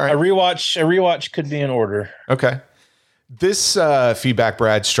 All right. A rewatch could be in order. Okay. This feedback,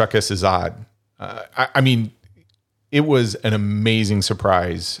 Brad, struck us as odd. I mean, it was an amazing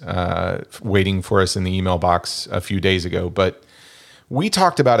surprise waiting for us in the email box a few days ago. But we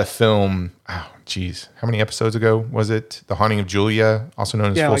talked about a film. Oh, geez. How many episodes ago was it? The Haunting of Julia, also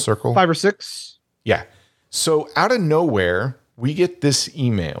known as Full Circle. 5 or 6. Yeah. So out of nowhere, we get this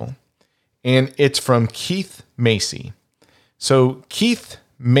email, and it's from Keith Macy. So Keith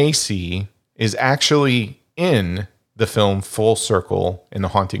Macy is actually in the film Full Circle in The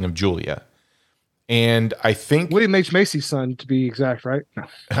Haunting of Julia. And I think William H. Macy's son, to be exact, right?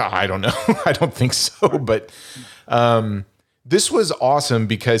 I don't know. I don't think so. But this was awesome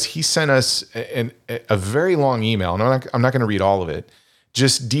because he sent us a very long email. And I'm not going to read all of it.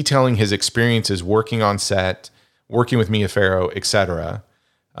 Just detailing his experiences working on set, working with Mia Farrow, etc.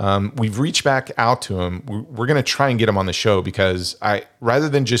 We've reached back out to him. We're going to try and get him on the show because rather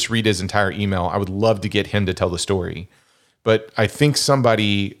than just read his entire email, I would love to get him to tell the story. But I think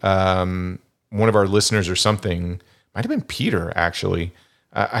somebody, one of our listeners or something, might have been Peter actually.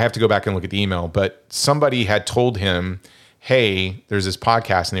 I have to go back and look at the email, but somebody had told him, "Hey, there's this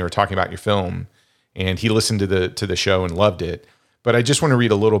podcast and they were talking about your film," and he listened to the show and loved it. But I just want to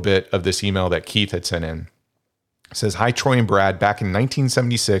read a little bit of this email that Keith had sent in. It says, "Hi, Troy and Brad. Back in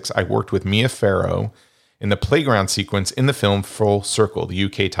 1976, I worked with Mia Farrow in the playground sequence in the film Full Circle, the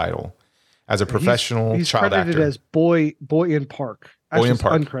UK title, as a professional he's child credited actor." As Boy in Park. Boy in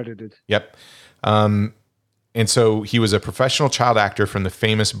Park. Uncredited. Yep. And so he was a professional child actor from the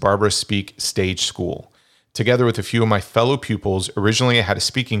famous Barbara Speak Stage School. Together with a few of my fellow pupils, originally I had a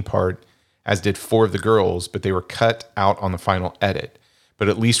speaking part, as did 4 of the girls, but they were cut out on the final edit. But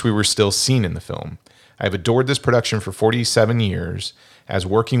at least we were still seen in the film. I have adored this production for 47 years, as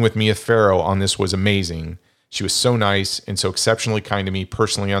working with Mia Farrow on this was amazing. She was so nice and so exceptionally kind to me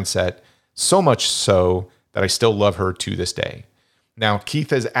personally on set, so much so that I still love her to this day. Now, Keith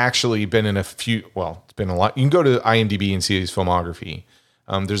has actually been in it's been a lot. You can go to IMDb and see his filmography.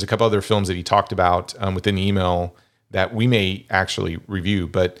 There's a couple other films that he talked about within the email that we may actually review,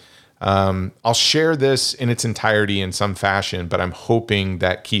 but I'll share this in its entirety in some fashion, but I'm hoping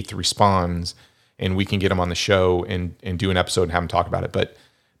that Keith responds and we can get him on the show and do an episode and have him talk about it. But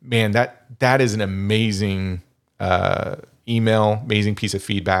man, that is an amazing email, amazing piece of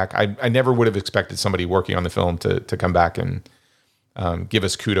feedback. I never would have expected somebody working on the film to come back and give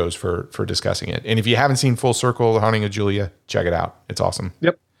us kudos for discussing it. And if you haven't seen Full Circle, The Haunting of Julia, check it out. It's awesome.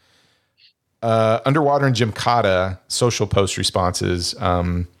 Yep. Underwater and Gymkata social post responses.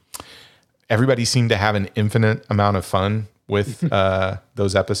 Everybody seemed to have an infinite amount of fun with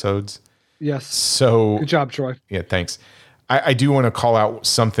those episodes. Yes. So good job, Troy. Yeah, thanks. I do want to call out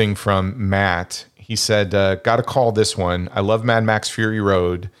something from Matt. He said, got to call this one. I love Mad Max Fury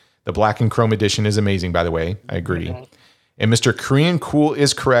Road. The black and chrome edition is amazing, by the way. I agree. And Mr. Korean Cool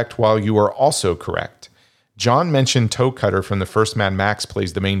is correct, while you are also correct. John mentioned Toe Cutter from the first Mad Max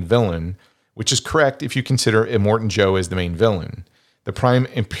plays the main villain, which is correct if you consider Immortan Joe as the main villain. The Prime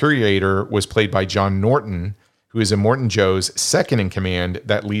Imperator was played by John Norton, who is Immortan Joe's second in command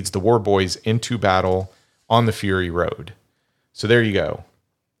that leads the War Boys into battle on the Fury Road. So there you go.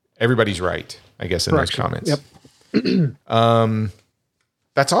 Everybody's right, I guess, in those comments. Yep.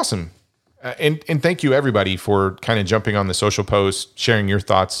 That's awesome. And thank you, everybody, for kind of jumping on the social post, sharing your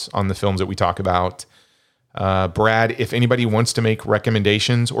thoughts on the films that we talk about. Brad, if anybody wants to make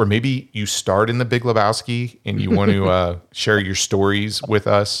recommendations, or maybe you starred in the Big Lebowski and you want to share your stories with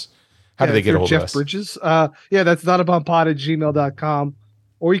us, how do they get a hold Jeff of us? Bridges. That's notabombpod@gmail.com,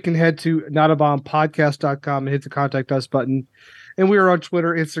 or you can head to notabombpodcast.com and hit the contact us button. And we are on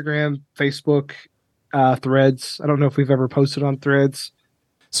Twitter, Instagram, Facebook, Threads. I don't know if we've ever posted on Threads.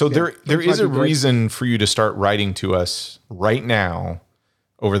 So there is a reason for you to start writing to us right now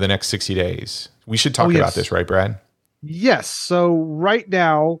over the next 60 days. We should talk about this, right, Brad? Yes. So right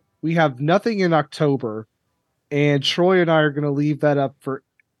now we have nothing in October, and Troy and I are going to leave that up for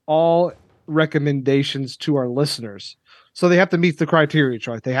all recommendations to our listeners. So they have to meet the criteria,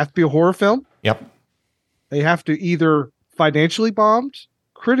 Troy. They have to be a horror film. Yep. They have to either financially bombed,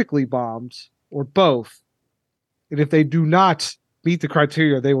 critically bombed, or both. And if they do not meet the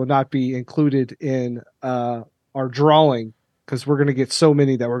criteria, they will not be included in our drawing, because we're going to get so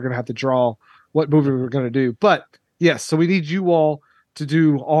many that we're going to have to draw what movie we're going to do. But yes, so we need you all to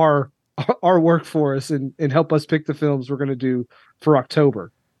do our work for us and help us pick the films we're going to do for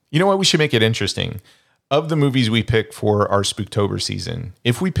October. You know what? We should make it interesting. Of the movies we pick for our Spooktober season,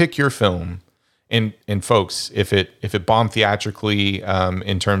 if we pick your film, and folks, if it bombed theatrically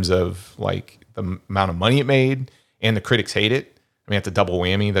in terms of like the amount of money it made and the critics hate it, I mean, that's a double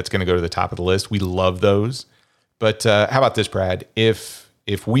whammy. That's going to go to the top of the list. We love those. But how about this, Brad? If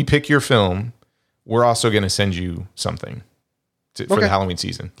we pick your film, we're also going to send you something for the Halloween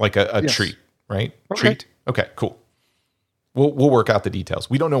season, like a treat, right? Okay. Treat. Okay, cool. We'll work out the details.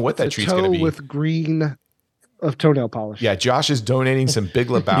 We don't know what that treat's going to be. With green of toenail polish. Yeah, Josh is donating some Big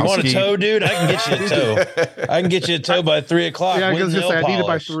Lebowski. You want a toe, dude? I can get you a toe. I can get you a toe by 3 o'clock. Yeah, I with was just nail say I need it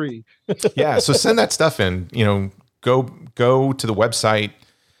by polish. 3. Yeah, so send that stuff in. Go to the website,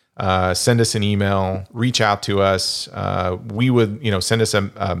 send us an email, reach out to us. We would, send us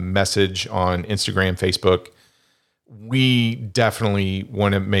a message on Instagram, Facebook. We definitely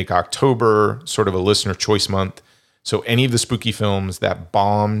want to make October sort of a listener choice month. So any of the spooky films that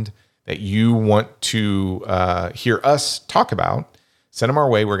bombed that you want to hear us talk about, send them our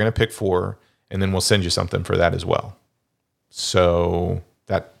way. We're going to pick 4, and then we'll send you something for that as well. So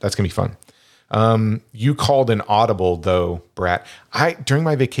that's going to be fun. You called an audible though, Brad. During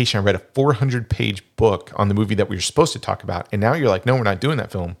my vacation, I read a 400-page book on the movie that we were supposed to talk about. And now you're like, no, we're not doing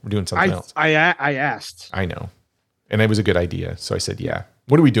that film. We're doing something else. I asked. I know. And it was a good idea. So I said, yeah.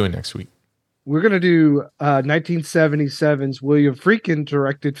 What are we doing next week? We're going to do 1977's William Friedkin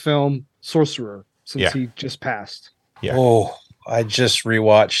directed film Sorcerer, since he just passed. Yeah. Oh, I just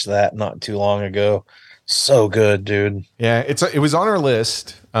rewatched that not too long ago. So good, dude. Yeah, it was on our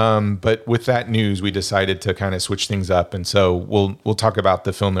list, but with that news, we decided to kind of switch things up, and so we'll talk about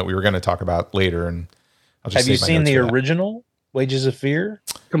the film that we were going to talk about later. And I'll just have you seen the original Wages of Fear?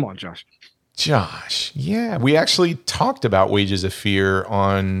 Come on, Josh. Yeah, we actually talked about Wages of Fear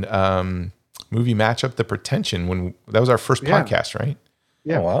on Movie Matchup: The Pretension when that was our first podcast, right?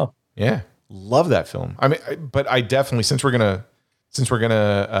 Yeah. Oh, wow. Yeah, love that film. I mean, but I definitely since we're gonna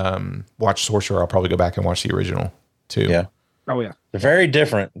watch Sorcerer, I'll probably go back and watch the original too. Yeah. Oh yeah. They're very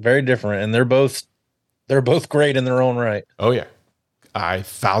different, and they're both great in their own right. Oh yeah. I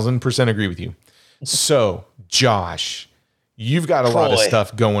 1000% agree with you. So, Josh, you've got a lot of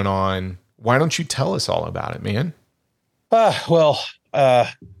stuff going on. Why don't you tell us all about it, man?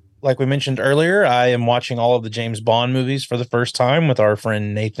 Like we mentioned earlier, I am watching all of the James Bond movies for the first time with our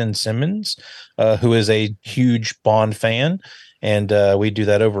friend Nathan Simmons, who is a huge Bond fan. And we do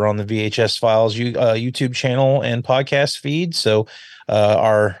that over on the VHS Files YouTube channel and podcast feed. So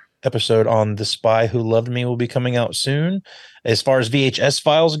our episode on The Spy Who Loved Me will be coming out soon. As far as VHS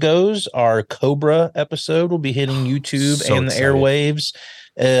Files goes, our Cobra episode will be hitting YouTube and the airwaves,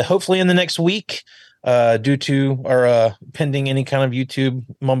 hopefully in the next week, due to or pending any kind of YouTube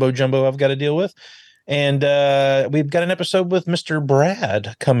mumbo jumbo I've got to deal with. And we've got an episode with Mr.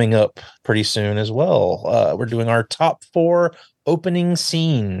 Brad coming up pretty soon as well. We're doing our top 4 opening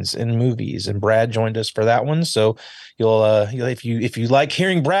scenes in movies, and Brad joined us for that one. So you'll if you like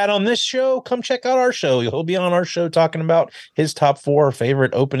hearing Brad on this show, come check out our show. He'll be on our show talking about his top 4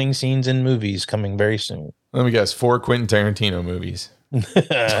 favorite opening scenes in movies coming very soon. Let me guess, 4 Quentin Tarantino movies.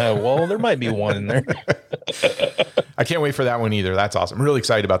 Well, there might be one in there. I can't wait for that one either. That's awesome. I'm really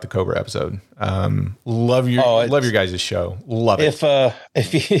excited about the Cobra episode. Love your guys' show. Love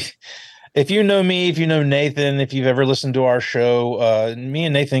it. If you know me, if you know Nathan, if you've ever listened to our show, me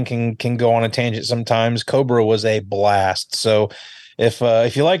and Nathan can go on a tangent sometimes. Cobra was a blast. So if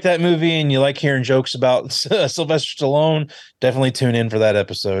you like that movie and you like hearing jokes about Sylvester Stallone, definitely tune in for that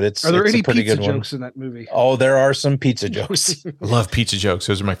episode. Are there any pretty pizza good jokes in that movie? Oh, there are some pizza jokes. I love pizza jokes.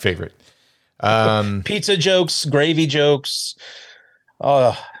 Those are my favorite. Pizza jokes, gravy jokes,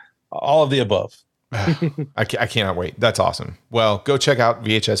 all of the above. I cannot wait. That's awesome. Well, go check out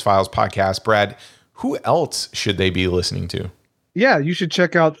VHS Files podcast. Brad, who else should they be listening to? Yeah, you should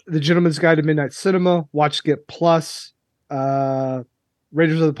check out The Gentleman's Guide to Midnight Cinema, Watch Get Plus,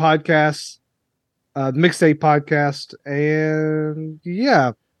 Raiders of the Podcast, the Mixtape Podcast, and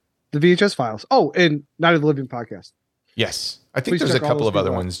the VHS Files. Oh, and Night of the Living Podcast. Yes. I think Please there's a check all couple those of other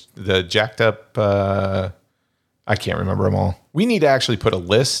people out. ones. The Jacked Up, I can't remember them all. We need to actually put a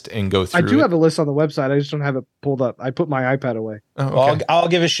list and go through. I do have a list on the website. I just don't have it pulled up. I put my iPad away. Oh, okay. Well, I'll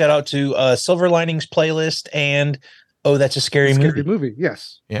give a shout out to Silver Linings Playlist and That's a Scary Movie.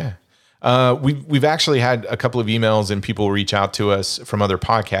 Yes. Yeah. We've actually had a couple of emails and people reach out to us from other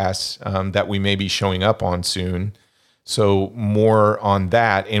podcasts that we may be showing up on soon. So more on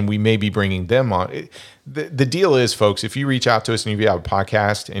that, and we may be bringing them on. The deal is, folks, if you reach out to us and you have a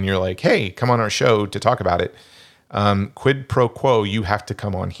podcast and you're like, hey, come on our show to talk about it, quid pro quo, you have to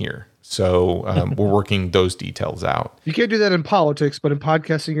come on here. So we're working those details out. You can't do that in politics, but in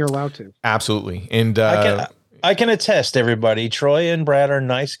podcasting, you're allowed to. Absolutely. And I can attest, everybody. Troy and Brad are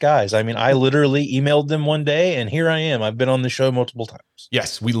nice guys. I mean, I literally emailed them one day, and here I am. I've been on the show multiple times.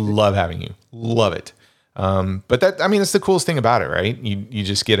 Yes, we love having you. Love it. But that's the coolest thing about it, right? You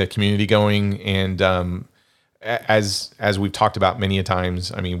just get a community going, and as we've talked about many a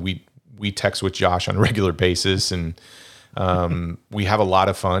times, I mean, we text with Josh on a regular basis, and we have a lot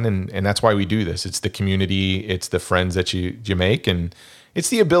of fun, and that's why we do this. It's the community, it's the friends that you make, and it's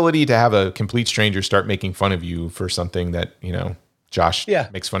the ability to have a complete stranger start making fun of you for something that, Josh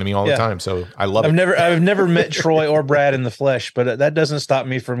makes fun of me all the time. So I love it. I've never met Troy or Brad in the flesh, but that doesn't stop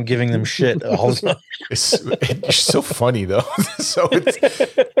me from giving them shit all the time. It's so funny though. So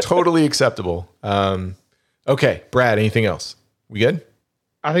it's totally acceptable. Okay, Brad, anything else? We good?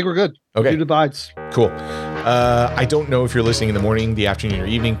 I think we're good. Okay. Do divides. Cool. I don't know if you're listening in the morning, the afternoon, or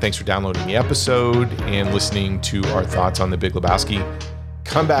evening. Thanks for downloading the episode and listening to our thoughts on the Big Lebowski.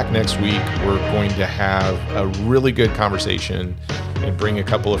 Come back next week. We're going to have a really good conversation and bring a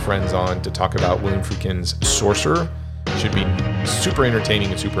couple of friends on to talk about William Friedkin's Sorcerer. Should be super entertaining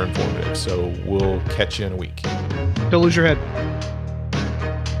and super informative. So we'll catch you in a week. Don't lose your head.